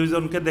পাক এই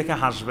দুইজনকে দেখে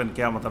হাসবেন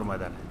কিয়ামতের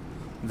ময়দানে,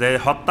 যে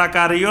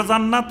হত্যাকারীও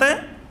জান্নাতে,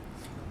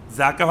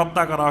 যাকে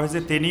হত্যা করা হয়েছে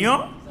তিনিও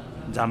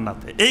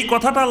জান্নাতে। এই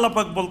কথাটা আল্লাহ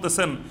পাক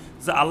বলতেছেন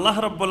যে আল্লাহ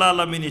রাব্বুল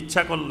আলামিন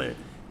ইচ্ছা করলে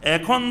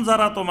এখন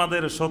যারা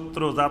তোমাদের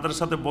শত্রু, যাদের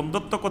সাথে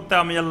বন্ধুত্ব করতে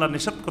আমি আল্লাহ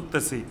নিষেধ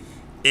করতেছি,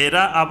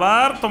 এরা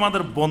আবার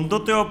তোমাদের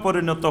বন্ধুতেও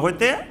পরিণত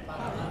হইতে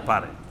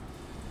পারে।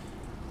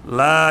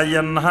 লা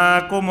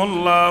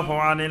ইয়ানহাকুমুল্লাহু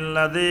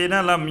আনিল্লাযীনা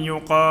লাম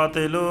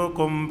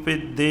ইউকাতিলুকুম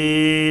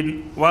ফিদ-দীন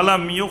ওয়া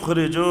লাম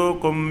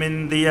ইউখরিজুকুম মিন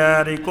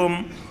দিয়ারিকুম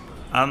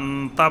আন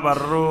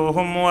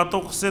তাবাররুহুম ওয়া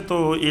তুকসিতু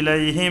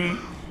ইলাইহিম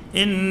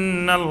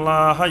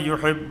ইন্নাল্লাহা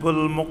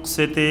ইউহিব্বুল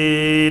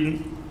মুকসিতিন।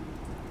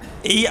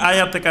 এই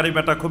আয়াতে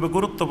কারিমাটা খুবই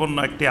গুরুত্বপূর্ণ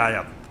একটি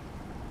আয়াত,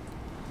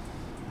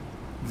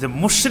 যে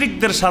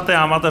মুশরিকদের সাথে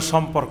আমাদের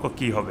সম্পর্ক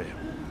কি হবে,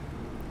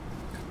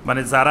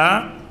 মানে যারা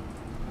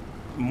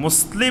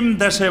মুসলিম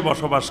দেশে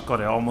বসবাস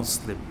করে,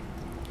 অমুসলিম,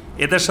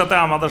 এদের সাথে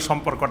আমাদের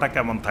সম্পর্কটা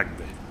কেমন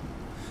থাকবে,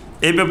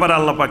 এই ব্যাপারে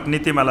আল্লাহ পাক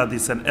নীতিমালা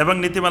দিয়েছেন। এবং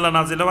নীতিমালা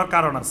নাজিল হওয়ার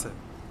কারণ আছে।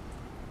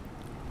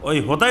 ওই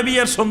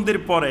হুদায়বিয়ার সন্ধির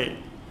পরে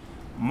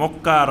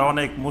মক্কার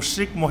অনেক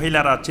মুশরিক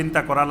মহিলারা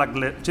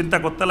চিন্তা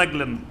করতে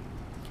লাগলেন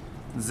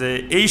যে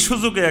এই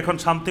সুযোগে এখন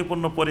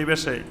শান্তিপূর্ণ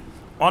পরিবেশে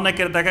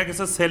অনেকের দেখা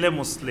গেছে ছেলে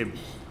মুসলিম,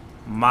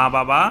 মা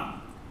বাবা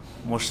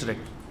মুশরিক।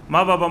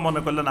 মা বাবা মনে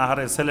করলেন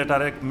আহারে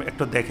ছেলেটারে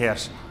একটু দেখে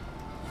আসে,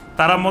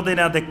 তারা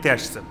মদিনা দেখতে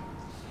আসছেন।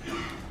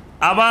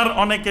 আবার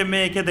অনেকে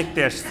মেয়েকে দেখতে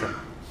আসছেন,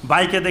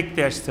 ভাইকে দেখতে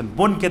আসছেন,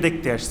 বোনকে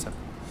দেখতে আসছেন।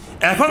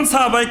 এখন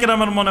সাহাবায়ে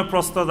কেরামের মনে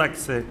প্রশ্ন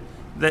জাগছে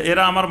যে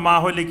এরা আমার মা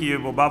হইলে কি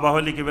হইব, বাবা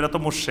হইলে কি, এরা তো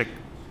মুশরিক,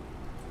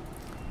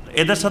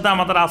 এদের সাথে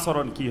আমাদের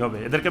আচরণ কি হবে,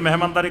 এদেরকে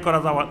মেহমানদারি করা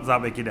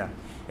যাবে কিনা,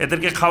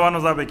 এদেরকে খাওয়ানো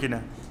যাবে কিনা,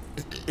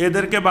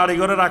 এদেরকে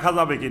বাড়িঘরে রাখা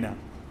যাবে কিনা।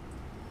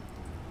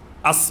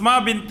 আসমা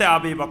বিনতে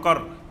আবি বকর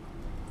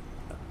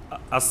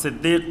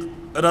as-সিদ্দিক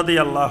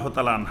রাদিয়াল্লাহু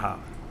তাআলা আনহা,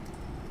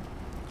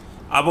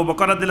 আবু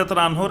বকর রাদিয়াল্লাহু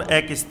তাআলা আনহুর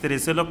এক স্ত্রী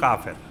ছিল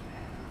কাফের।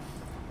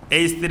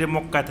 এই স্ত্রী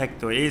মক্কায়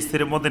থাকতো, এই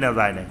স্ত্রী মদিনা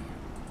যায় নাই।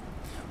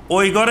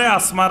 ওই ঘরে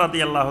আসমা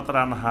রাদিয়াল্লাহু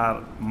তাআলা আনহার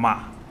মা।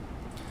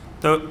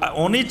 তো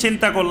উনি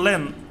চিন্তা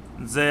করলেন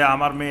যে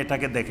আমার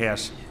মেয়েটাকে দেখে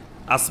আসি।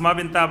 আসমা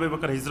বিনতে আবু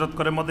বকর হিজরত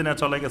করে মদিনা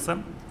চলে গেছেন।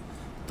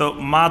 তো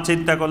মা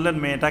চিন্তা করলেন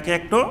মেয়েটাকে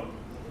একটু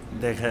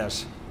দেখে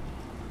আসি।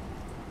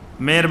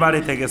 মেয়ের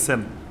বাড়িতে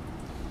গেছেন,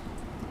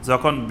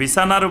 যখন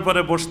বিছানার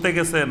উপরে বসতে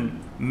গেছেন,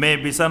 মেয়ে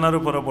বিছানার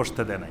উপরে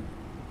বসতে দেয় নাই।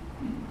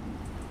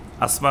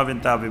 আসমা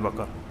বিনতে আবু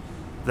বকর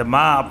যে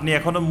মা আপনি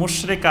এখনো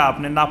মুশরিকা,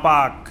 আপনি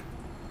নাপাক।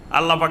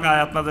 আল্লাহ পাক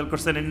আয়াত নাযিল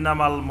করছেন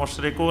ইন্নামাল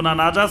মুশরিকুনা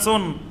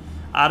নাজাসুন,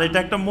 আর এটা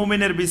একটা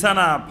মুমিনের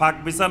বিছানা, পাক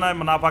বিছানায়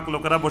নাপাক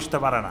লোকেরা বসতে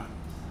পারে না।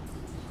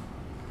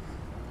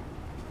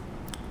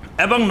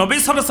 এবং নবী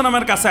সাল্লাল্লাহু আলাইহি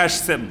ওয়াসাল্লামের কাছে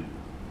আসছেন,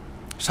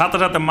 সাথে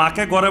সাথে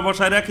মাকে ঘরে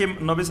বসায় রাখি নবী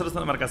সাল্লাল্লাহু আলাইহি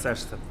ওয়াসাল্লামের কাছে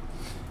আসছেন।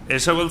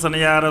 এসে বলছেন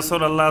ইয়া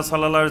রাসূলুল্লাহ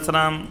সাল্লাল্লাহু আলাইহি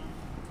ওয়াসাল্লাম,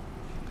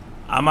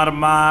 আমার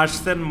মা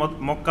আসছেন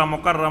মক্কা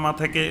মুকাররমা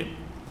থেকে,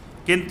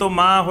 কিন্তু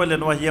মা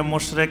হইলেন ওয়াহিয়া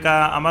মুশরিকা,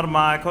 আমার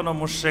মা এখনো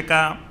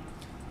মুশরিকা।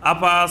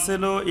 আপা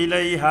আসিল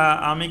ইলাইহা,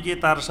 আমি কি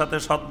তার সাথে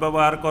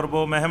সদ্ব্যবহার করব,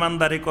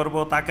 মেহমানদারি করব,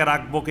 তাকে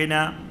রাখবো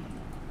কিনা,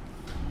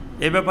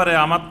 এ ব্যাপারে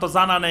আমার তো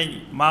জানা নেই।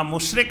 মা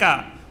মুশরিকা,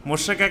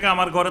 মুশরিকাকে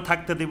আমার ঘরে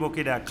থাকতে দিব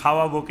কিনা,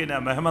 খাওয়াবো কিনা,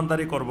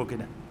 মেহমানদারি করব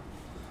কিনা।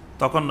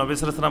 তখন নবী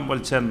সাল্লাল্লাহু আলাইহি ওয়াসাল্লাম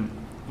বলছেন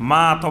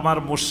মা তোমার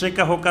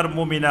মুশরিকা হোক আর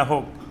মুমিনা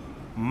হোক,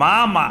 মা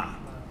মা,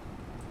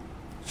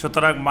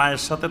 সুতরাং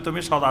মায়ের সাথে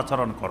তুমি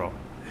সদাচরণ করো।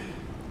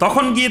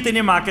 তখন গিয়ে তিনি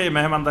মাকে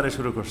মেহমানদারি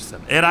শুরু করছেন,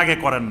 এর আগে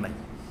করেন নাই।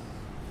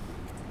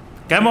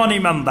 কেমন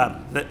ইমানদার,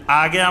 যে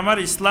আগে আমার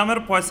ইসলামের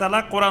ফয়সালা,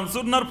 কোরআন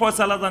সুন্নাহর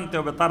ফয়সালা জানতে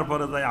হবে,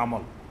 তারপরে যাই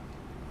আমল।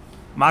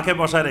 মাকে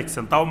বসায়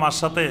রেখেছেন, তাও মার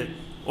সাথে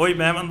ওই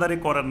মেহমানদারি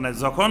করেন নাই।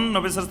 যখন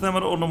নবী সাল্লাল্লাহু আলাইহি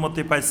ওয়াসাল্লামের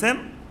অনুমতি পাইছেন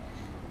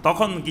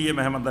তখন গিয়ে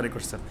মেহমানদারি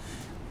করছেন।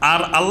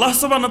 আর আল্লাহ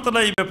সুবহানাহু ওয়া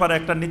তাআলা এই ব্যাপারে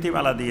একটা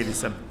নীতিমালা দিয়ে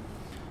দিয়েছেন,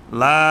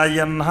 লা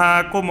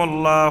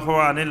ইয়ানহাকুমুল্লাহু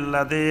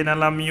আনিল্লাযীনা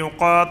লাম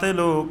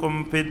ইউকাতিলুকুম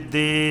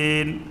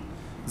ফিদ-দীন,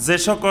 যে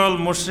সকল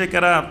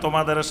মুশরিকেরা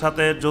তোমাদের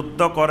সাথে যুদ্ধ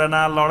করে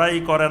না, লড়াই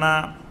করে না,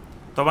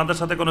 তোমাদের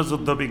সাথে কোনো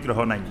যুদ্ধ বিগ্রহ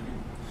নাই।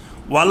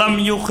 ওয়ালাম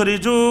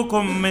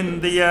ইউখরিজুকুম মিন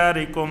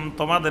দিয়ারিকুম,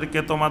 তোমাদেরকে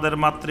তোমাদের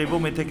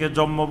মাতৃভূমি থেকে,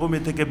 জন্মভূমি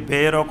থেকে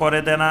বেরও করে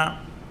দেয় না।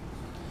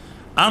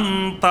 আন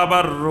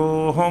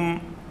তাবাররুহুম,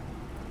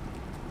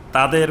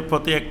 তাদের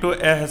প্রতি একটু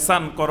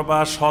এহসান করবা,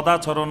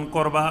 সদাচরণ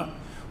করবা।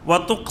 ওয়া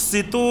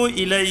তুকসিতু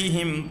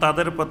ইলাইহিম,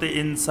 তাদের প্রতি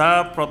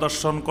ইনসাফ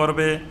প্রদর্শন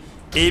করবে।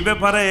 এই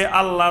ব্যাপারে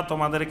আল্লাহ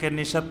তোমাদেরকে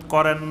নিষেধ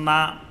করেন না।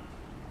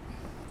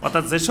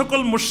 অর্থাৎ যে সকল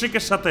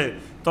মুশরিকের সাথে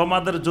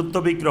তোমাদের যুদ্ধ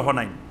বিগ্রহ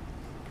নাই,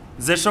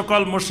 যে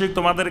সকল মুশরিক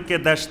তোমাদেরকে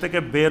দেশ থেকে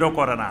বেরও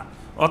করে না,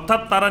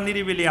 অর্থাৎ তারা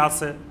নিরিবিলি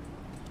আছে,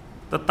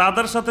 তো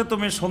তাদের সাথে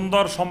তুমি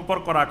সুন্দর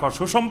সম্পর্ক রাখো,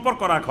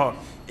 সুসম্পর্ক রাখো,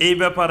 এই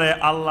ব্যাপারে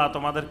আল্লাহ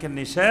তোমাদেরকে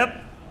নিষেধ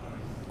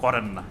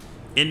করেন না।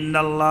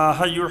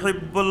 ইন্নাল্লাহা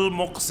ইউহিব্বুল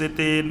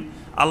মুকসিতিন,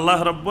 আল্লাহ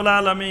রাব্বুল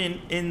আলামিন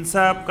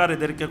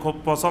ইনসাফকারীদেরকে খুব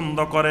পছন্দ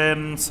করেন।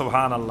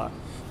 সুবহানাল্লাহ।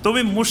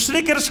 তুমি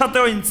মুশরিকের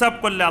সাথেও ইনসাফ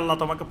করলে আল্লাহ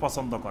তোমাকে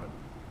পছন্দ করেন।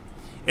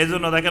 এই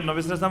জন্য দেখেন নবী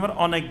সাল্লাল্লাহু আলাইহি ওয়াসাল্লামের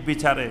অনেক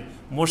বিচারে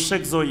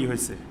মুশরিক জয়ী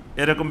হয়েছে,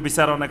 এরকম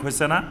বিচার অনেক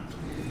হয়েছে না?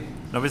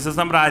 নবী সাল্লাল্লাহু আলাইহি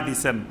ওয়াসাল্লাম রায়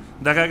দিয়েছেন,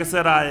 দেখা গেছে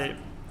রায়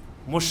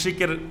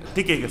মুশরিকের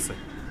টিকে গেছে।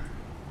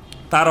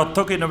 তার অর্থ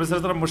কি? নবী সাল্লাল্লাহু আলাইহি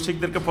ওয়াসাল্লাম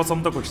মুশরিকদেরকে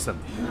পছন্দ করছেন।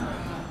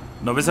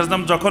 নবী সাল্লাল্লাহু আলাইহি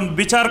ওয়াসাল্লাম যখন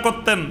বিচার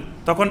করতেন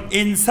তখন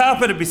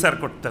ইনসাফের বিচার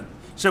করতেন।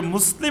 সে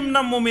মুসলিম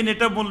না মুমিন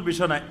এটা মূল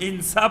বিষয় না,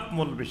 ইনসাফ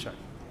মূল বিষয়।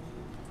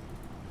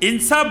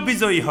 ইনসাফ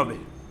বিজয়ী হবে।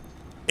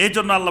 এই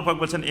জন্য আল্লাহ পাক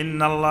বলছেন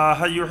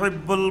ইন্নাল্লাহা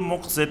ইউহিব্বুল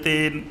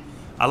মুকসিতিন,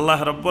 আল্লাহ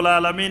রাব্বুল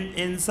আলামিন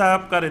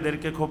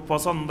ইনসাফকারীদেরকে খুব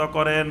পছন্দ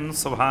করেন।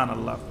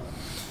 সুবহানাল্লাহ।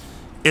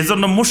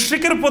 এজন্য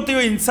মুশরিকের প্রতিও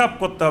ইনসাফ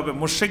করতে হবে,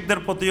 মুশরিকদের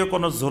প্রতিও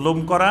কোনো জুলুম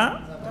করা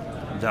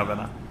যাবে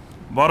না।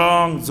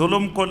 বরং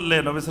জুলুম করলে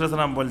নবী সাল্লাল্লাহু আলাইহি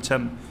ওয়াসাল্লাম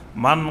বলছেন,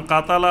 মান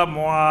কাতালা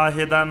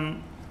মুআহিদান,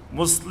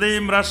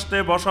 মুসলিম রাষ্ট্রে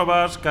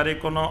বসবাসকারী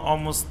কোনো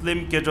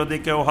অমুসলিমকে যদি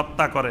কেউ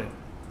হত্যা করে,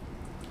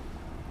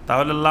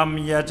 তাহলে লাম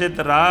ইয়াজিদ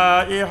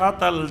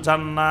রাইহাতাল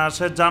জান্নাহ,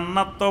 সে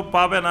জান্নাত তো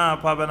পাবে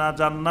না,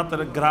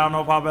 জান্নাতের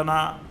ঘ্রাণও পাবে না।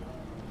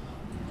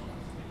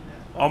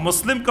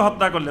 অমুসলিমকে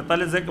হত্যা করলে,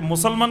 তাহলে যে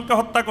মুসলমানকে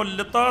হত্যা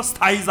করলে তো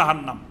স্থায়ী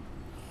জাহান্নাম।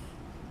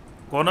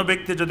 কোন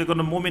ব্যক্তি যদি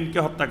কোনো মুমিনকে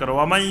হত্যা করে,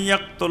 ওয়ামাই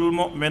ইয়াকতুল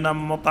মুমিনাম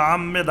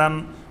মুতাআম্মিদান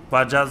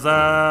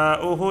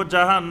ফাজাযাউহু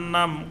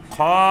জাহান্নাম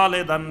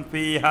খালিদান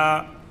ফিহা,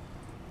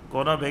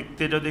 কোন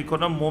ব্যক্তি যদি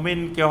কোনো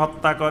মুমিনকে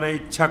হত্যা করে,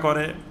 ইচ্ছা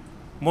করে,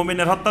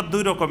 মুমিনের হত্যা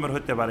দুই রকমের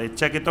হতে পারে,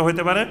 ইচ্ছাকৃত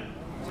হতে পারে,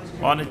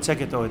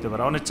 অনিচ্ছাকৃত হতে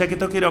পারে।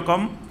 অনিচ্ছাকৃত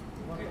কীরকম?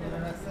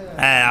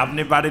 হ্যাঁ,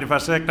 আপনি বাড়ির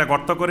পাশে একটা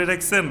গর্ত করে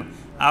রাখছেন,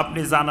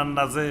 আপনি জানান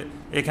না যে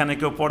এখানে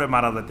কেউ পড়ে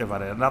মারা যেতে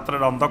পারে,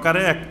 রাত্রের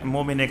অন্ধকারে এক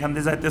মুমিন এখান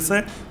দিয়ে যাইতেছে,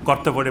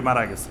 গর্তে পড়ে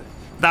মারা গেছে।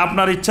 তা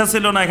আপনার ইচ্ছা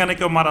ছিল না এখানে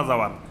কেউ মারা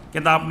যাওয়ার,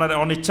 কিন্তু আপনার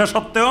অনিচ্ছা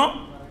সত্ত্বেও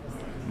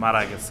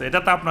মারা গেছে, এটা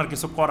তো আপনার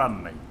কিছু করার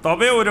নাই।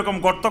 তবে ওই রকম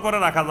গর্ত করে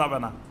রাখা যাবে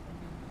না,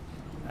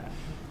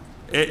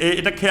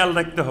 এটা খেয়াল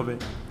রাখতে হবে।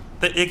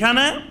 তো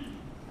এখানে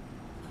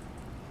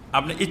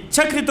আপনি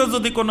ইচ্ছাকৃত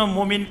যদি কোনো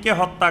মুমিনকে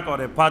হত্যা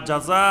করে,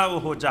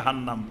 ফাজাযাউহু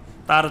জাহান্নাম,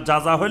 তার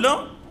জাযা হইল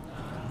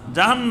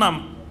জাহান্নাম,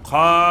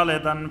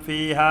 খালিদান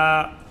ফিহা।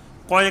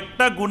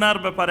 কয়েকটা গুনার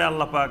ব্যাপারে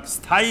আল্লাহ পাক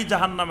স্থায়ী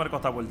জাহান্নামের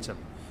কথা বলছেন,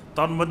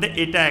 তার মধ্যে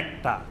এটা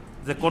একটা,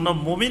 যে কোনো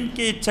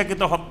মুমিনকে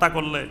ইচ্ছাকৃত হত্যা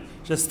করলে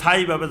সে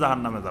স্থায়ীভাবে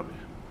জাহান্নামে যাবে।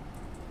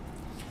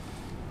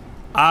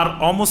 আর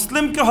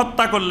অমুসলিমকে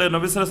হত্যা করলে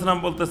নবী সাল্লাল্লাহু আলাইহি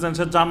ওয়াসাল্লাম বলতেছেন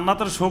সে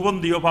জান্নাতের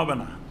সুগন্ধিও পাবে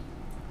না,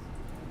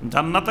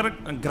 জান্নাতের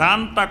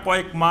ঘ্রাণটা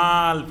কয়েক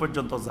মাইল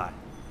পর্যন্ত যায়।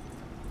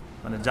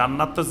 মানে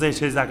জান্নাত তো যে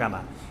সেই জায়গা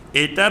না,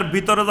 এটার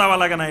ভিতরে যাওয়া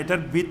লাগে না,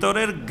 এটার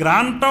ভিতরের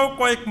ঘ্রাণটাও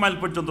কয়েক মাইল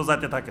পর্যন্ত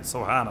যাইতে থাকে।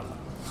 সুবহানাল্লাহ।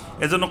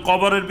 এজন্য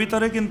কবরের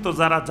ভিতরে কিন্তু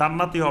যারা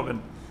জান্নাতি হবেন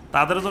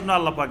তাদের জন্য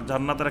আল্লাহ পাক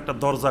জান্নাতের একটা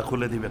দরজা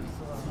খুলে দিবেন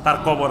তার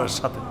কবরের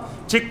সাথে,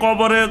 ঠিক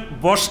কবরে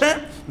বসে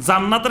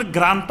জান্নাতের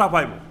ঘ্রাণটা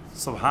পাইব।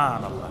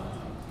 সুবহানাল্লাহ।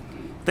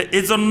 তো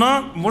এই জন্য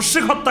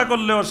মুশরিক হত্যা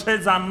করলেও সেই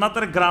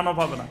জান্নাতের ঘ্রাণও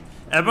পাবে না।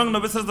 এবং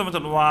নবী সাল্লাল্লাহু আলাইহি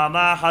ওয়াসাল্লাম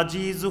ওয়ানা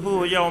হাজিজুহু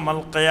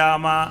ইয়াউমাল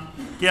কিয়ামা,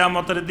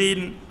 কিয়ামতের দিন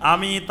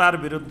আমি তার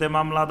বিরুদ্ধে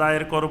মামলা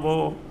দায়ের করব,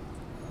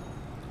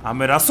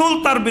 আমি রাসূল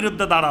তার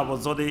বিরুদ্ধে দাঁড়াবো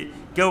যদি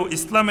কেউ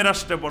ইসলামী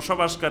রাষ্ট্রে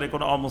বসবাসকারী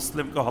কোনো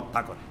অমুসলিমকে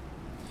হত্যা করে।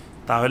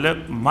 তাহলে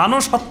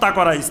মানুষ হত্যা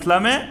করা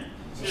ইসলামে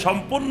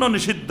সম্পূর্ণ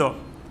নিষিদ্ধ,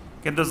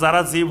 কিন্তু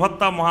যারা জীব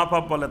হত্যা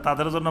মহাপাপ বলে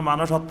তাদের জন্য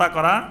মানুষ হত্যা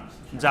করা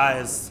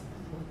জায়েজ,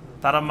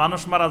 তারা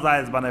মানুষ মারা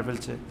জায়েজ বানিয়ে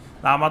ফেলছে।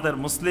 আমাদের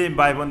মুসলিম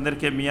ভাই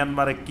বোনদেরকে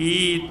মিয়ানমারে কি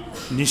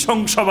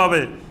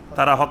নৃশংসভাবে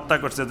তারা হত্যা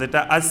করছে, যেটা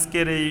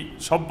আজকের এই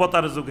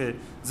সভ্যতার যুগে,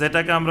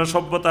 যেটাকে আমরা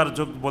সভ্যতার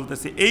যুগ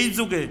বলতেছি, এই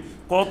যুগে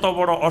কত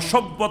বড়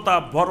অসভ্যতা,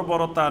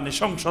 বর্বরতা,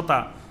 নৃশংসতা,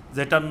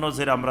 যেটার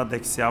নজির আমরা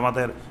দেখছি।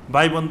 আমাদের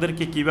ভাই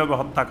বোনদেরকে কীভাবে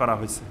হত্যা করা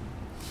হয়েছে।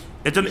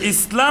 এজন্য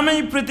ইসলাম এই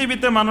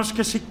পৃথিবীতে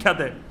মানুষকে শিক্ষা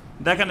দেয়।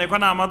 দেখেন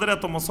এখানে আমাদের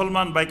এত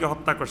মুসলমান ভাইকে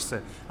হত্যা করছে,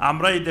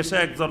 আমরা এই দেশে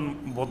একজন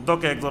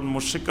বৌদ্ধকে, একজন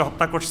মুশরিককে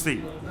হত্যা করছি।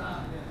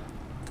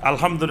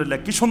 আলহামদুলিল্লাহ,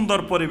 কি সুন্দর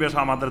পরিবেশ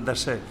আমাদের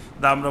দেশে,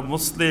 আমরা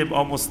মুসলিম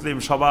অমুসলিম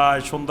সবাই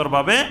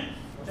সুন্দরভাবে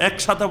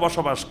একসাথে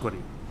বসবাস করি।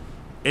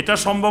 এটা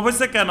সম্ভব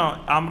হয়েছে কেন?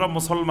 আমরা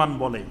মুসলমান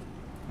বলে,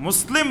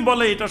 মুসলিম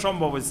বলে এটা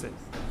সম্ভব হয়েছে।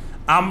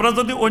 আমরা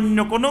যদি অন্য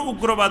কোনো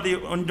উগ্রবাদী,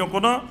 অন্য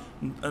কোনো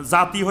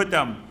জাতি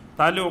হইতাম,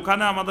 তাহলে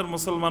ওখানে আমাদের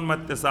মুসলমান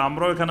মারতেছে,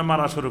 আমরাও এখানে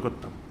মারা শুরু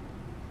করতাম।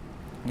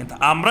 কিন্তু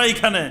আমরা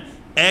এখানে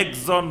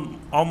একজন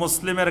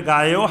অমুসলিমের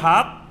গায়েও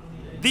হাত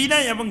দিই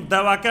নাই, এবং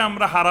দেওয়াকে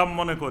আমরা হারাম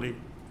মনে করি,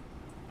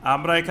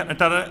 আমরা এখানে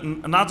এটা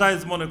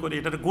নাজায়েজ মনে করি,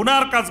 এটার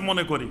গুনার কাজ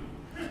মনে করি।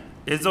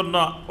 এই জন্য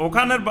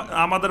ওখানের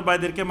আমাদের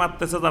ভাইদেরকে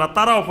মারতেছে যারা,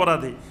 তারা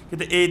অপরাধী।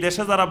 কিন্তু এই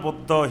দেশে যারা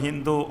বৌদ্ধ,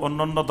 হিন্দু,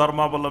 অন্যান্য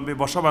ধর্মাবলম্বী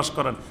বসবাস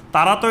করেন,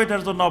 তারা তো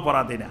এটার জন্য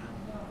অপরাধী না।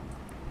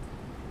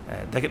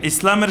 দেখেন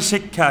ইসলামের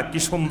শিক্ষা কি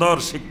সুন্দর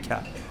শিক্ষা।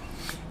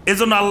 এই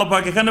জন্য আল্লাহ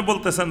পাক এখানে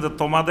বলতেছেন যে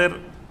তোমাদের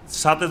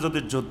সাথে যদি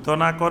যুদ্ধ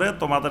না করে,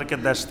 তোমাদেরকে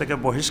দেশ থেকে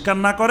বহিষ্কার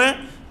না করে,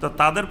 তো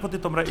তাদের প্রতি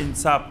তোমরা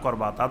ইনসাফ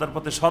করবা, তাদের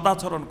প্রতি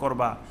সদাচরণ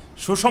করবা,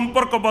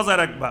 সুসম্পর্ক বজায়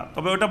রাখবা।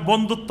 তবে ওটা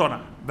বন্ধুত্ব না,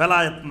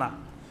 বেলায়েত না।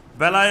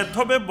 বেলায়েত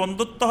হবে,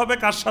 বন্ধুত্ব হবে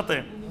কার সাথে?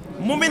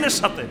 মুমিনের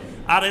সাথে।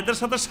 আর এদের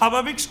সাথে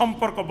স্বাভাবিক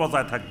সম্পর্ক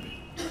বজায় থাকবে।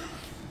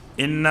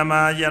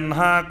 ইন্নামা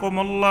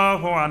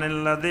ইয়ানহাকুমুল্লাহু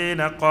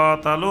আনিল্লাযীনা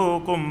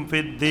কাতালুকুম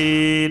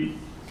ফিদ্দীন,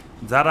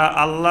 যারা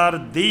আল্লাহর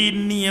দ্বীন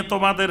নিয়ে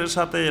তোমাদের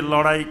সাথে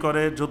লড়াই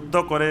করে, যুদ্ধ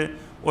করে,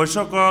 ওই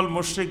সকল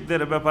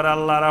মুশরিকদের ব্যাপারে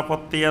আল্লাহর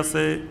আপত্তি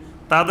আছে,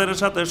 তাদের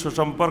সাথে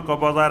সুসম্পর্ক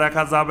বজায়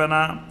রাখা যাবে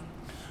না।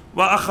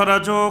 ওয়া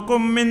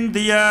আখরাজুকুম মিন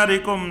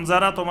দিয়ারিকুম,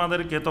 যারা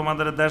তোমাদেরকে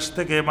তোমাদের দেশ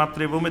থেকে,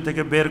 মাতৃভূমি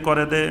থেকে বের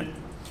করে দেয়।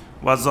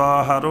 ওয়া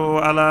যাহারু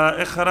আলা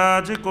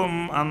ইখরাজিকুম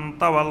আন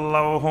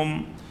তাওয়াল্লাউহুম,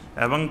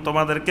 এবং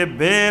তোমাদেরকে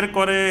বের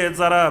করে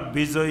যারা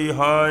বিজয়ী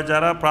হয়,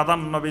 যারা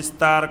প্রাধান্য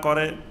বিস্তার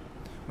করে,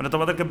 মানে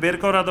তোমাদেরকে বের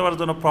করে দেওয়ার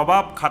জন্য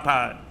প্রভাব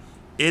খাটায়,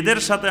 এদের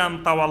সাথে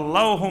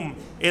আনতাওয়াল্লাহুম,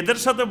 এদের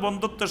সাথে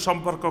বন্ধুত্বের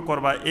সম্পর্ক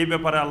করবা, এই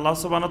ব্যাপারে আল্লাহ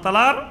সুবহানাহু ওয়া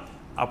তাআলার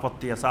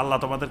আপত্তি আছে। আল্লাহ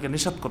তোমাদেরকে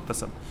নিষেধ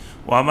করতেছেন।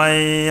 ওয়ামাই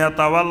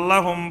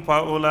ইয়াতাওয়াল্লাহুম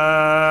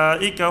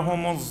ফাউলাইকা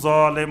হুমুজ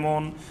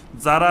জালিমুন,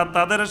 যারা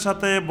তাদের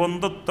সাথে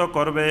বন্ধুত্ব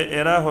করবে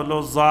এরা হলো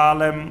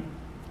জালেম,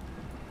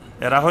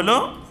 এরা হলো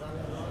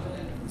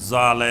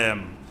জালেম।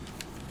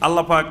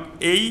 আল্লাহ পাক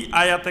এই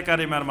আয়াতে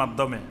কারিমার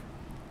মাধ্যমে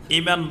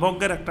ঈমান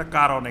ভঙ্গের একটা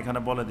কারণ এখানে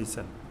বলে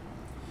দিচ্ছেন।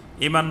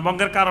 ঈমান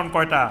ভঙ্গের কারণ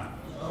কয়টা?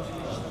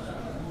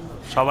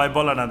 সবাই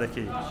বলে না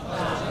দেখি।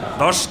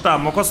 10টা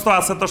মুখস্থ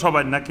আছে তো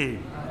সবাই নাকি?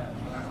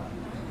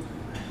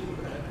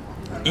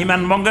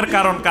 ঈমান ভঙ্গের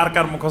কারণ কার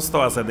কার মুখস্থ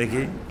আছে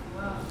দেখি?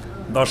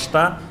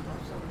 10টা?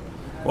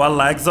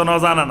 ওয়াল্লাহ একজনও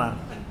জানে না।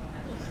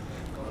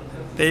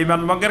 তো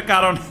ঈমান ভঙ্গের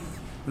কারণ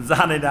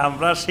জানি না,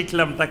 আমরা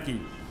শিখলামটা কি?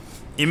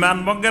 ঈমান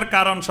ভঙ্গের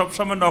কারণ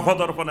সবসময়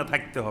নখদর্পণে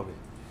থাকতে হবে।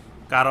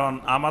 কারণ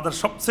আমাদের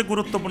সবচেয়ে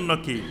গুরুত্বপূর্ণ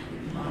কি?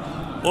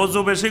 অজু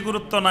বেশি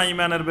গুরুত্ব না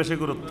ঈমানের বেশি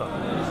গুরুত্ব?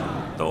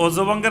 তো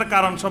অজু ভঙ্গের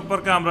কারণ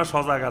সম্পর্কে আমরা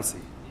সজাগ আছি।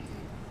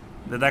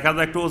 যে দেখা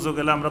যায় একটু অজু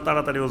গেলে আমরা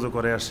তাড়াতাড়ি অজু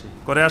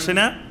করে আসি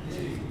না?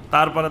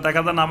 তারপরে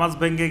দেখা যায় নামাজ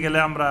ভেঙে গেলে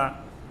আমরা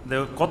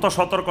কত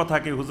সতর্ক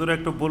থাকি। হুজুরে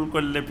একটু ভুল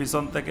করলে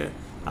পিছন থেকে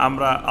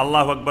আমরা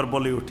আল্লাহু আকবার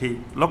বলে উঠি,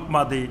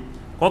 লোকমা দিই,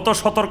 কত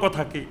সতর্ক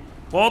থাকি।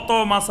 কত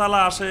মাসালা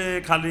আসে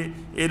খালি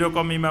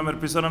এরকম ইমামের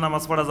পিছনে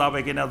নামাজ পড়া যাবে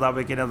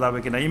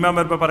কিনা,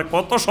 ইমামের ব্যাপারে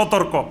কত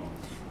সতর্ক।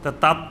 তা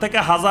তার থেকে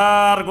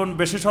 1000 গুণ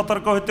বেশি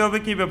সতর্ক হতে হবে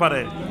কি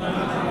ব্যাপারে?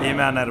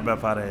 ঈমানের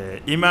ব্যাপারে।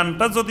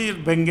 ঈমানটা যদি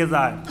ভেঙে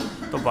যায়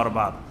তো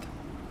বরবাদ।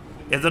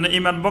 এজন্য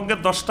ঈমান ভঙ্গের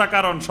 10টা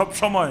কারণ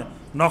সবসময়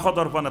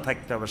নখদর্পণে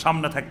থাকতে হবে,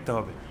 সামনে থাকতে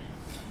হবে।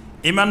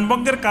 ঈমান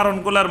ভঙ্গের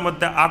কারণগুলোর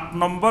মধ্যে 8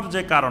 নম্বর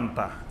যে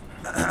কারণটা,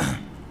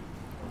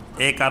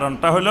 এই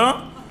কারণটা হলো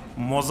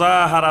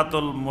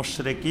মুজাহারাতুল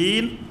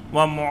মুশরিকিন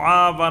ওয়া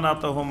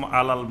মুআবানাতুহুম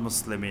আলাল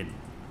মুসলিমিন,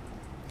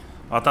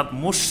 অর্থাৎ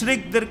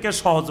মুশরিকদেরকে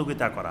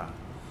সহযোগিতা করা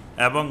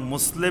এবং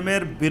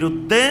মুসলিমের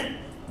বিরুদ্ধে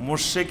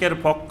মুশরিকের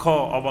পক্ষ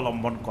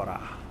অবলম্বন করা।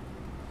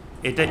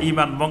 এটা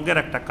ঈমান ভঙ্গের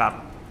একটা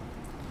কারণ।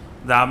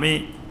 যে আমি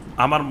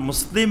আমার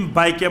মুসলিম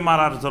ভাইকে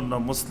মারার জন্য,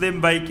 মুসলিম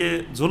ভাইকে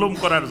জুলুম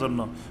করার জন্য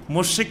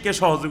মুশরিককে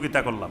সহযোগিতা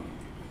করলাম,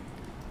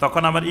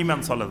 তখন আমার ঈমান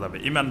চলে যাবে,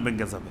 ঈমান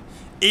ভেঙে যাবে।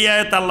 এই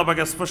আয়াতে আল্লাহ পাক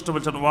স্পষ্ট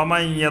বলছেন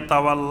ওয়ামাই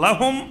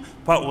ইয়াতাওয়াল্লাহুম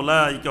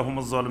ফাউলাইকা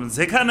হুমুজ জালিমুন,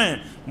 যেখানে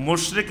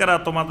মুশরিকরা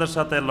তোমাদের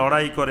সাথে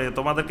লড়াই করে,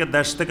 তোমাদেরকে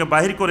দেশ থেকে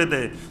বাহির করে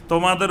দেয়,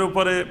 তোমাদের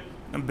উপরে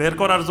বের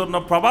করার জন্য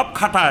প্রভাব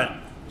খাটায়,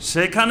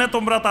 সেখানে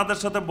তোমরা তাদের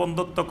সাথে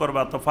বন্ধুত্ব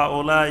করবা। তো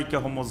ফাউলাইকা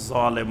হুমুজ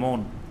জালিমুন,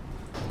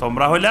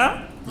 তোমরা হইলা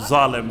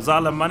জালেম।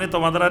 জালেম মানে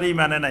তোমাদের আর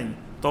ঈমানে নাই,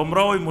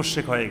 তোমরা ওই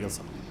মুশরিক হয়ে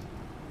গেছো।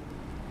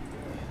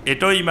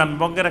 এটাও ঈমান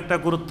ভঙ্গের একটা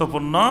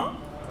গুরুত্বপূর্ণ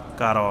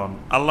কারণ।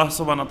 আল্লাহ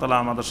সুবহানাহু ওয়া তাআলা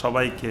আমাদের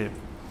সবাইকে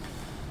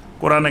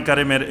কোরআনে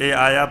কারিমের এই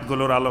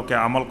আয়াতগুলোর আলোকে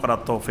আমল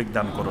করার তৌফিক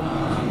দান করুন।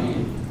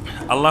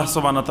 আল্লাহ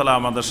সুবহানাহু ওয়া তাআলা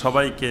আমাদের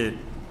সবাইকে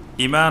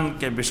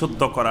ঈমানকে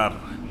বিশুদ্ধ করার,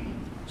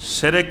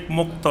 শিরক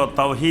মুক্ত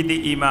তাওহীদি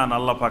ঈমান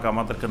আল্লাহ পাক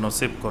আমাদেরকে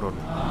নসিব করুন।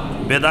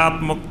 বেদাত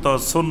মুক্ত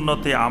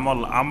সুন্নতি আমল,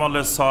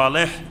 আমলে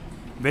সালেহ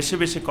বেশি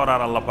বেশি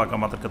করার আল্লাহ পাক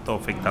আমাদেরকে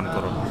তৌফিক দান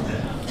করুন।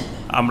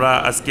 আমরা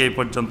আজকে এই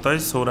পর্যন্তই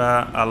সূরা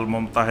আল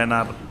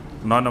মুমতাহিনার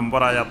 9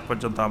 নম্বর আয়াত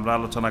পর্যন্ত আমরা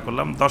আলোচনা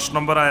করলাম। 10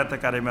 নম্বর আয়াতে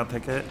কারিমা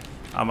থেকে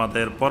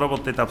আমাদের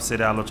পরবর্তী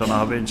তাফসিরে আলোচনা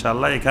হবে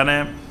ইনশাআল্লাহ। এখানে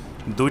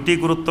 2টি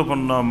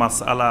গুরুত্বপূর্ণ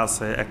মাসআলা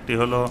আছে। একটি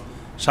হলো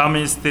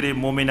স্বামী স্ত্রী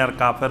মুমিন আর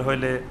কাফের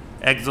হইলে,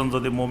 একজন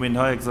যদি মুমিন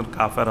হয় একজন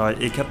কাফের হয়,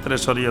 এই ক্ষেত্রে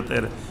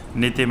শরীয়তের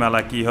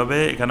নীতিমালা কি হবে,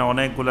 এখানে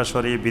অনেকগুলো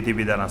শরীয়ী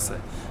বিধিবিধান আছে।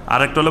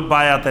 আরেকটা হলো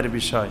বায়াতের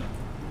বিষয়,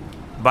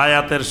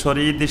 বায়াতের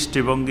শরীয়ী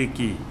দৃষ্টিভঙ্গি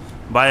কি,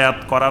 বায়াত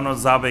করানো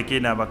যাবে কি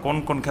না, বা কোন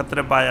কোন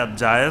ক্ষেত্রে বায়াত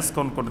জায়েজ,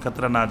 কোন কোন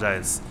ক্ষেত্রে না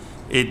জায়েজ।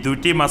 এই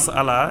 2টি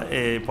মাসআলা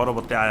এই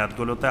পরবর্তী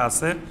আয়াতগুলোতে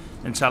আছে।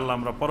 ইনশাআল্লাহ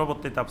আমরা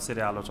পরবর্তী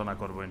তাফসিরে আলোচনা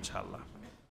করব ইনশাআল্লাহ।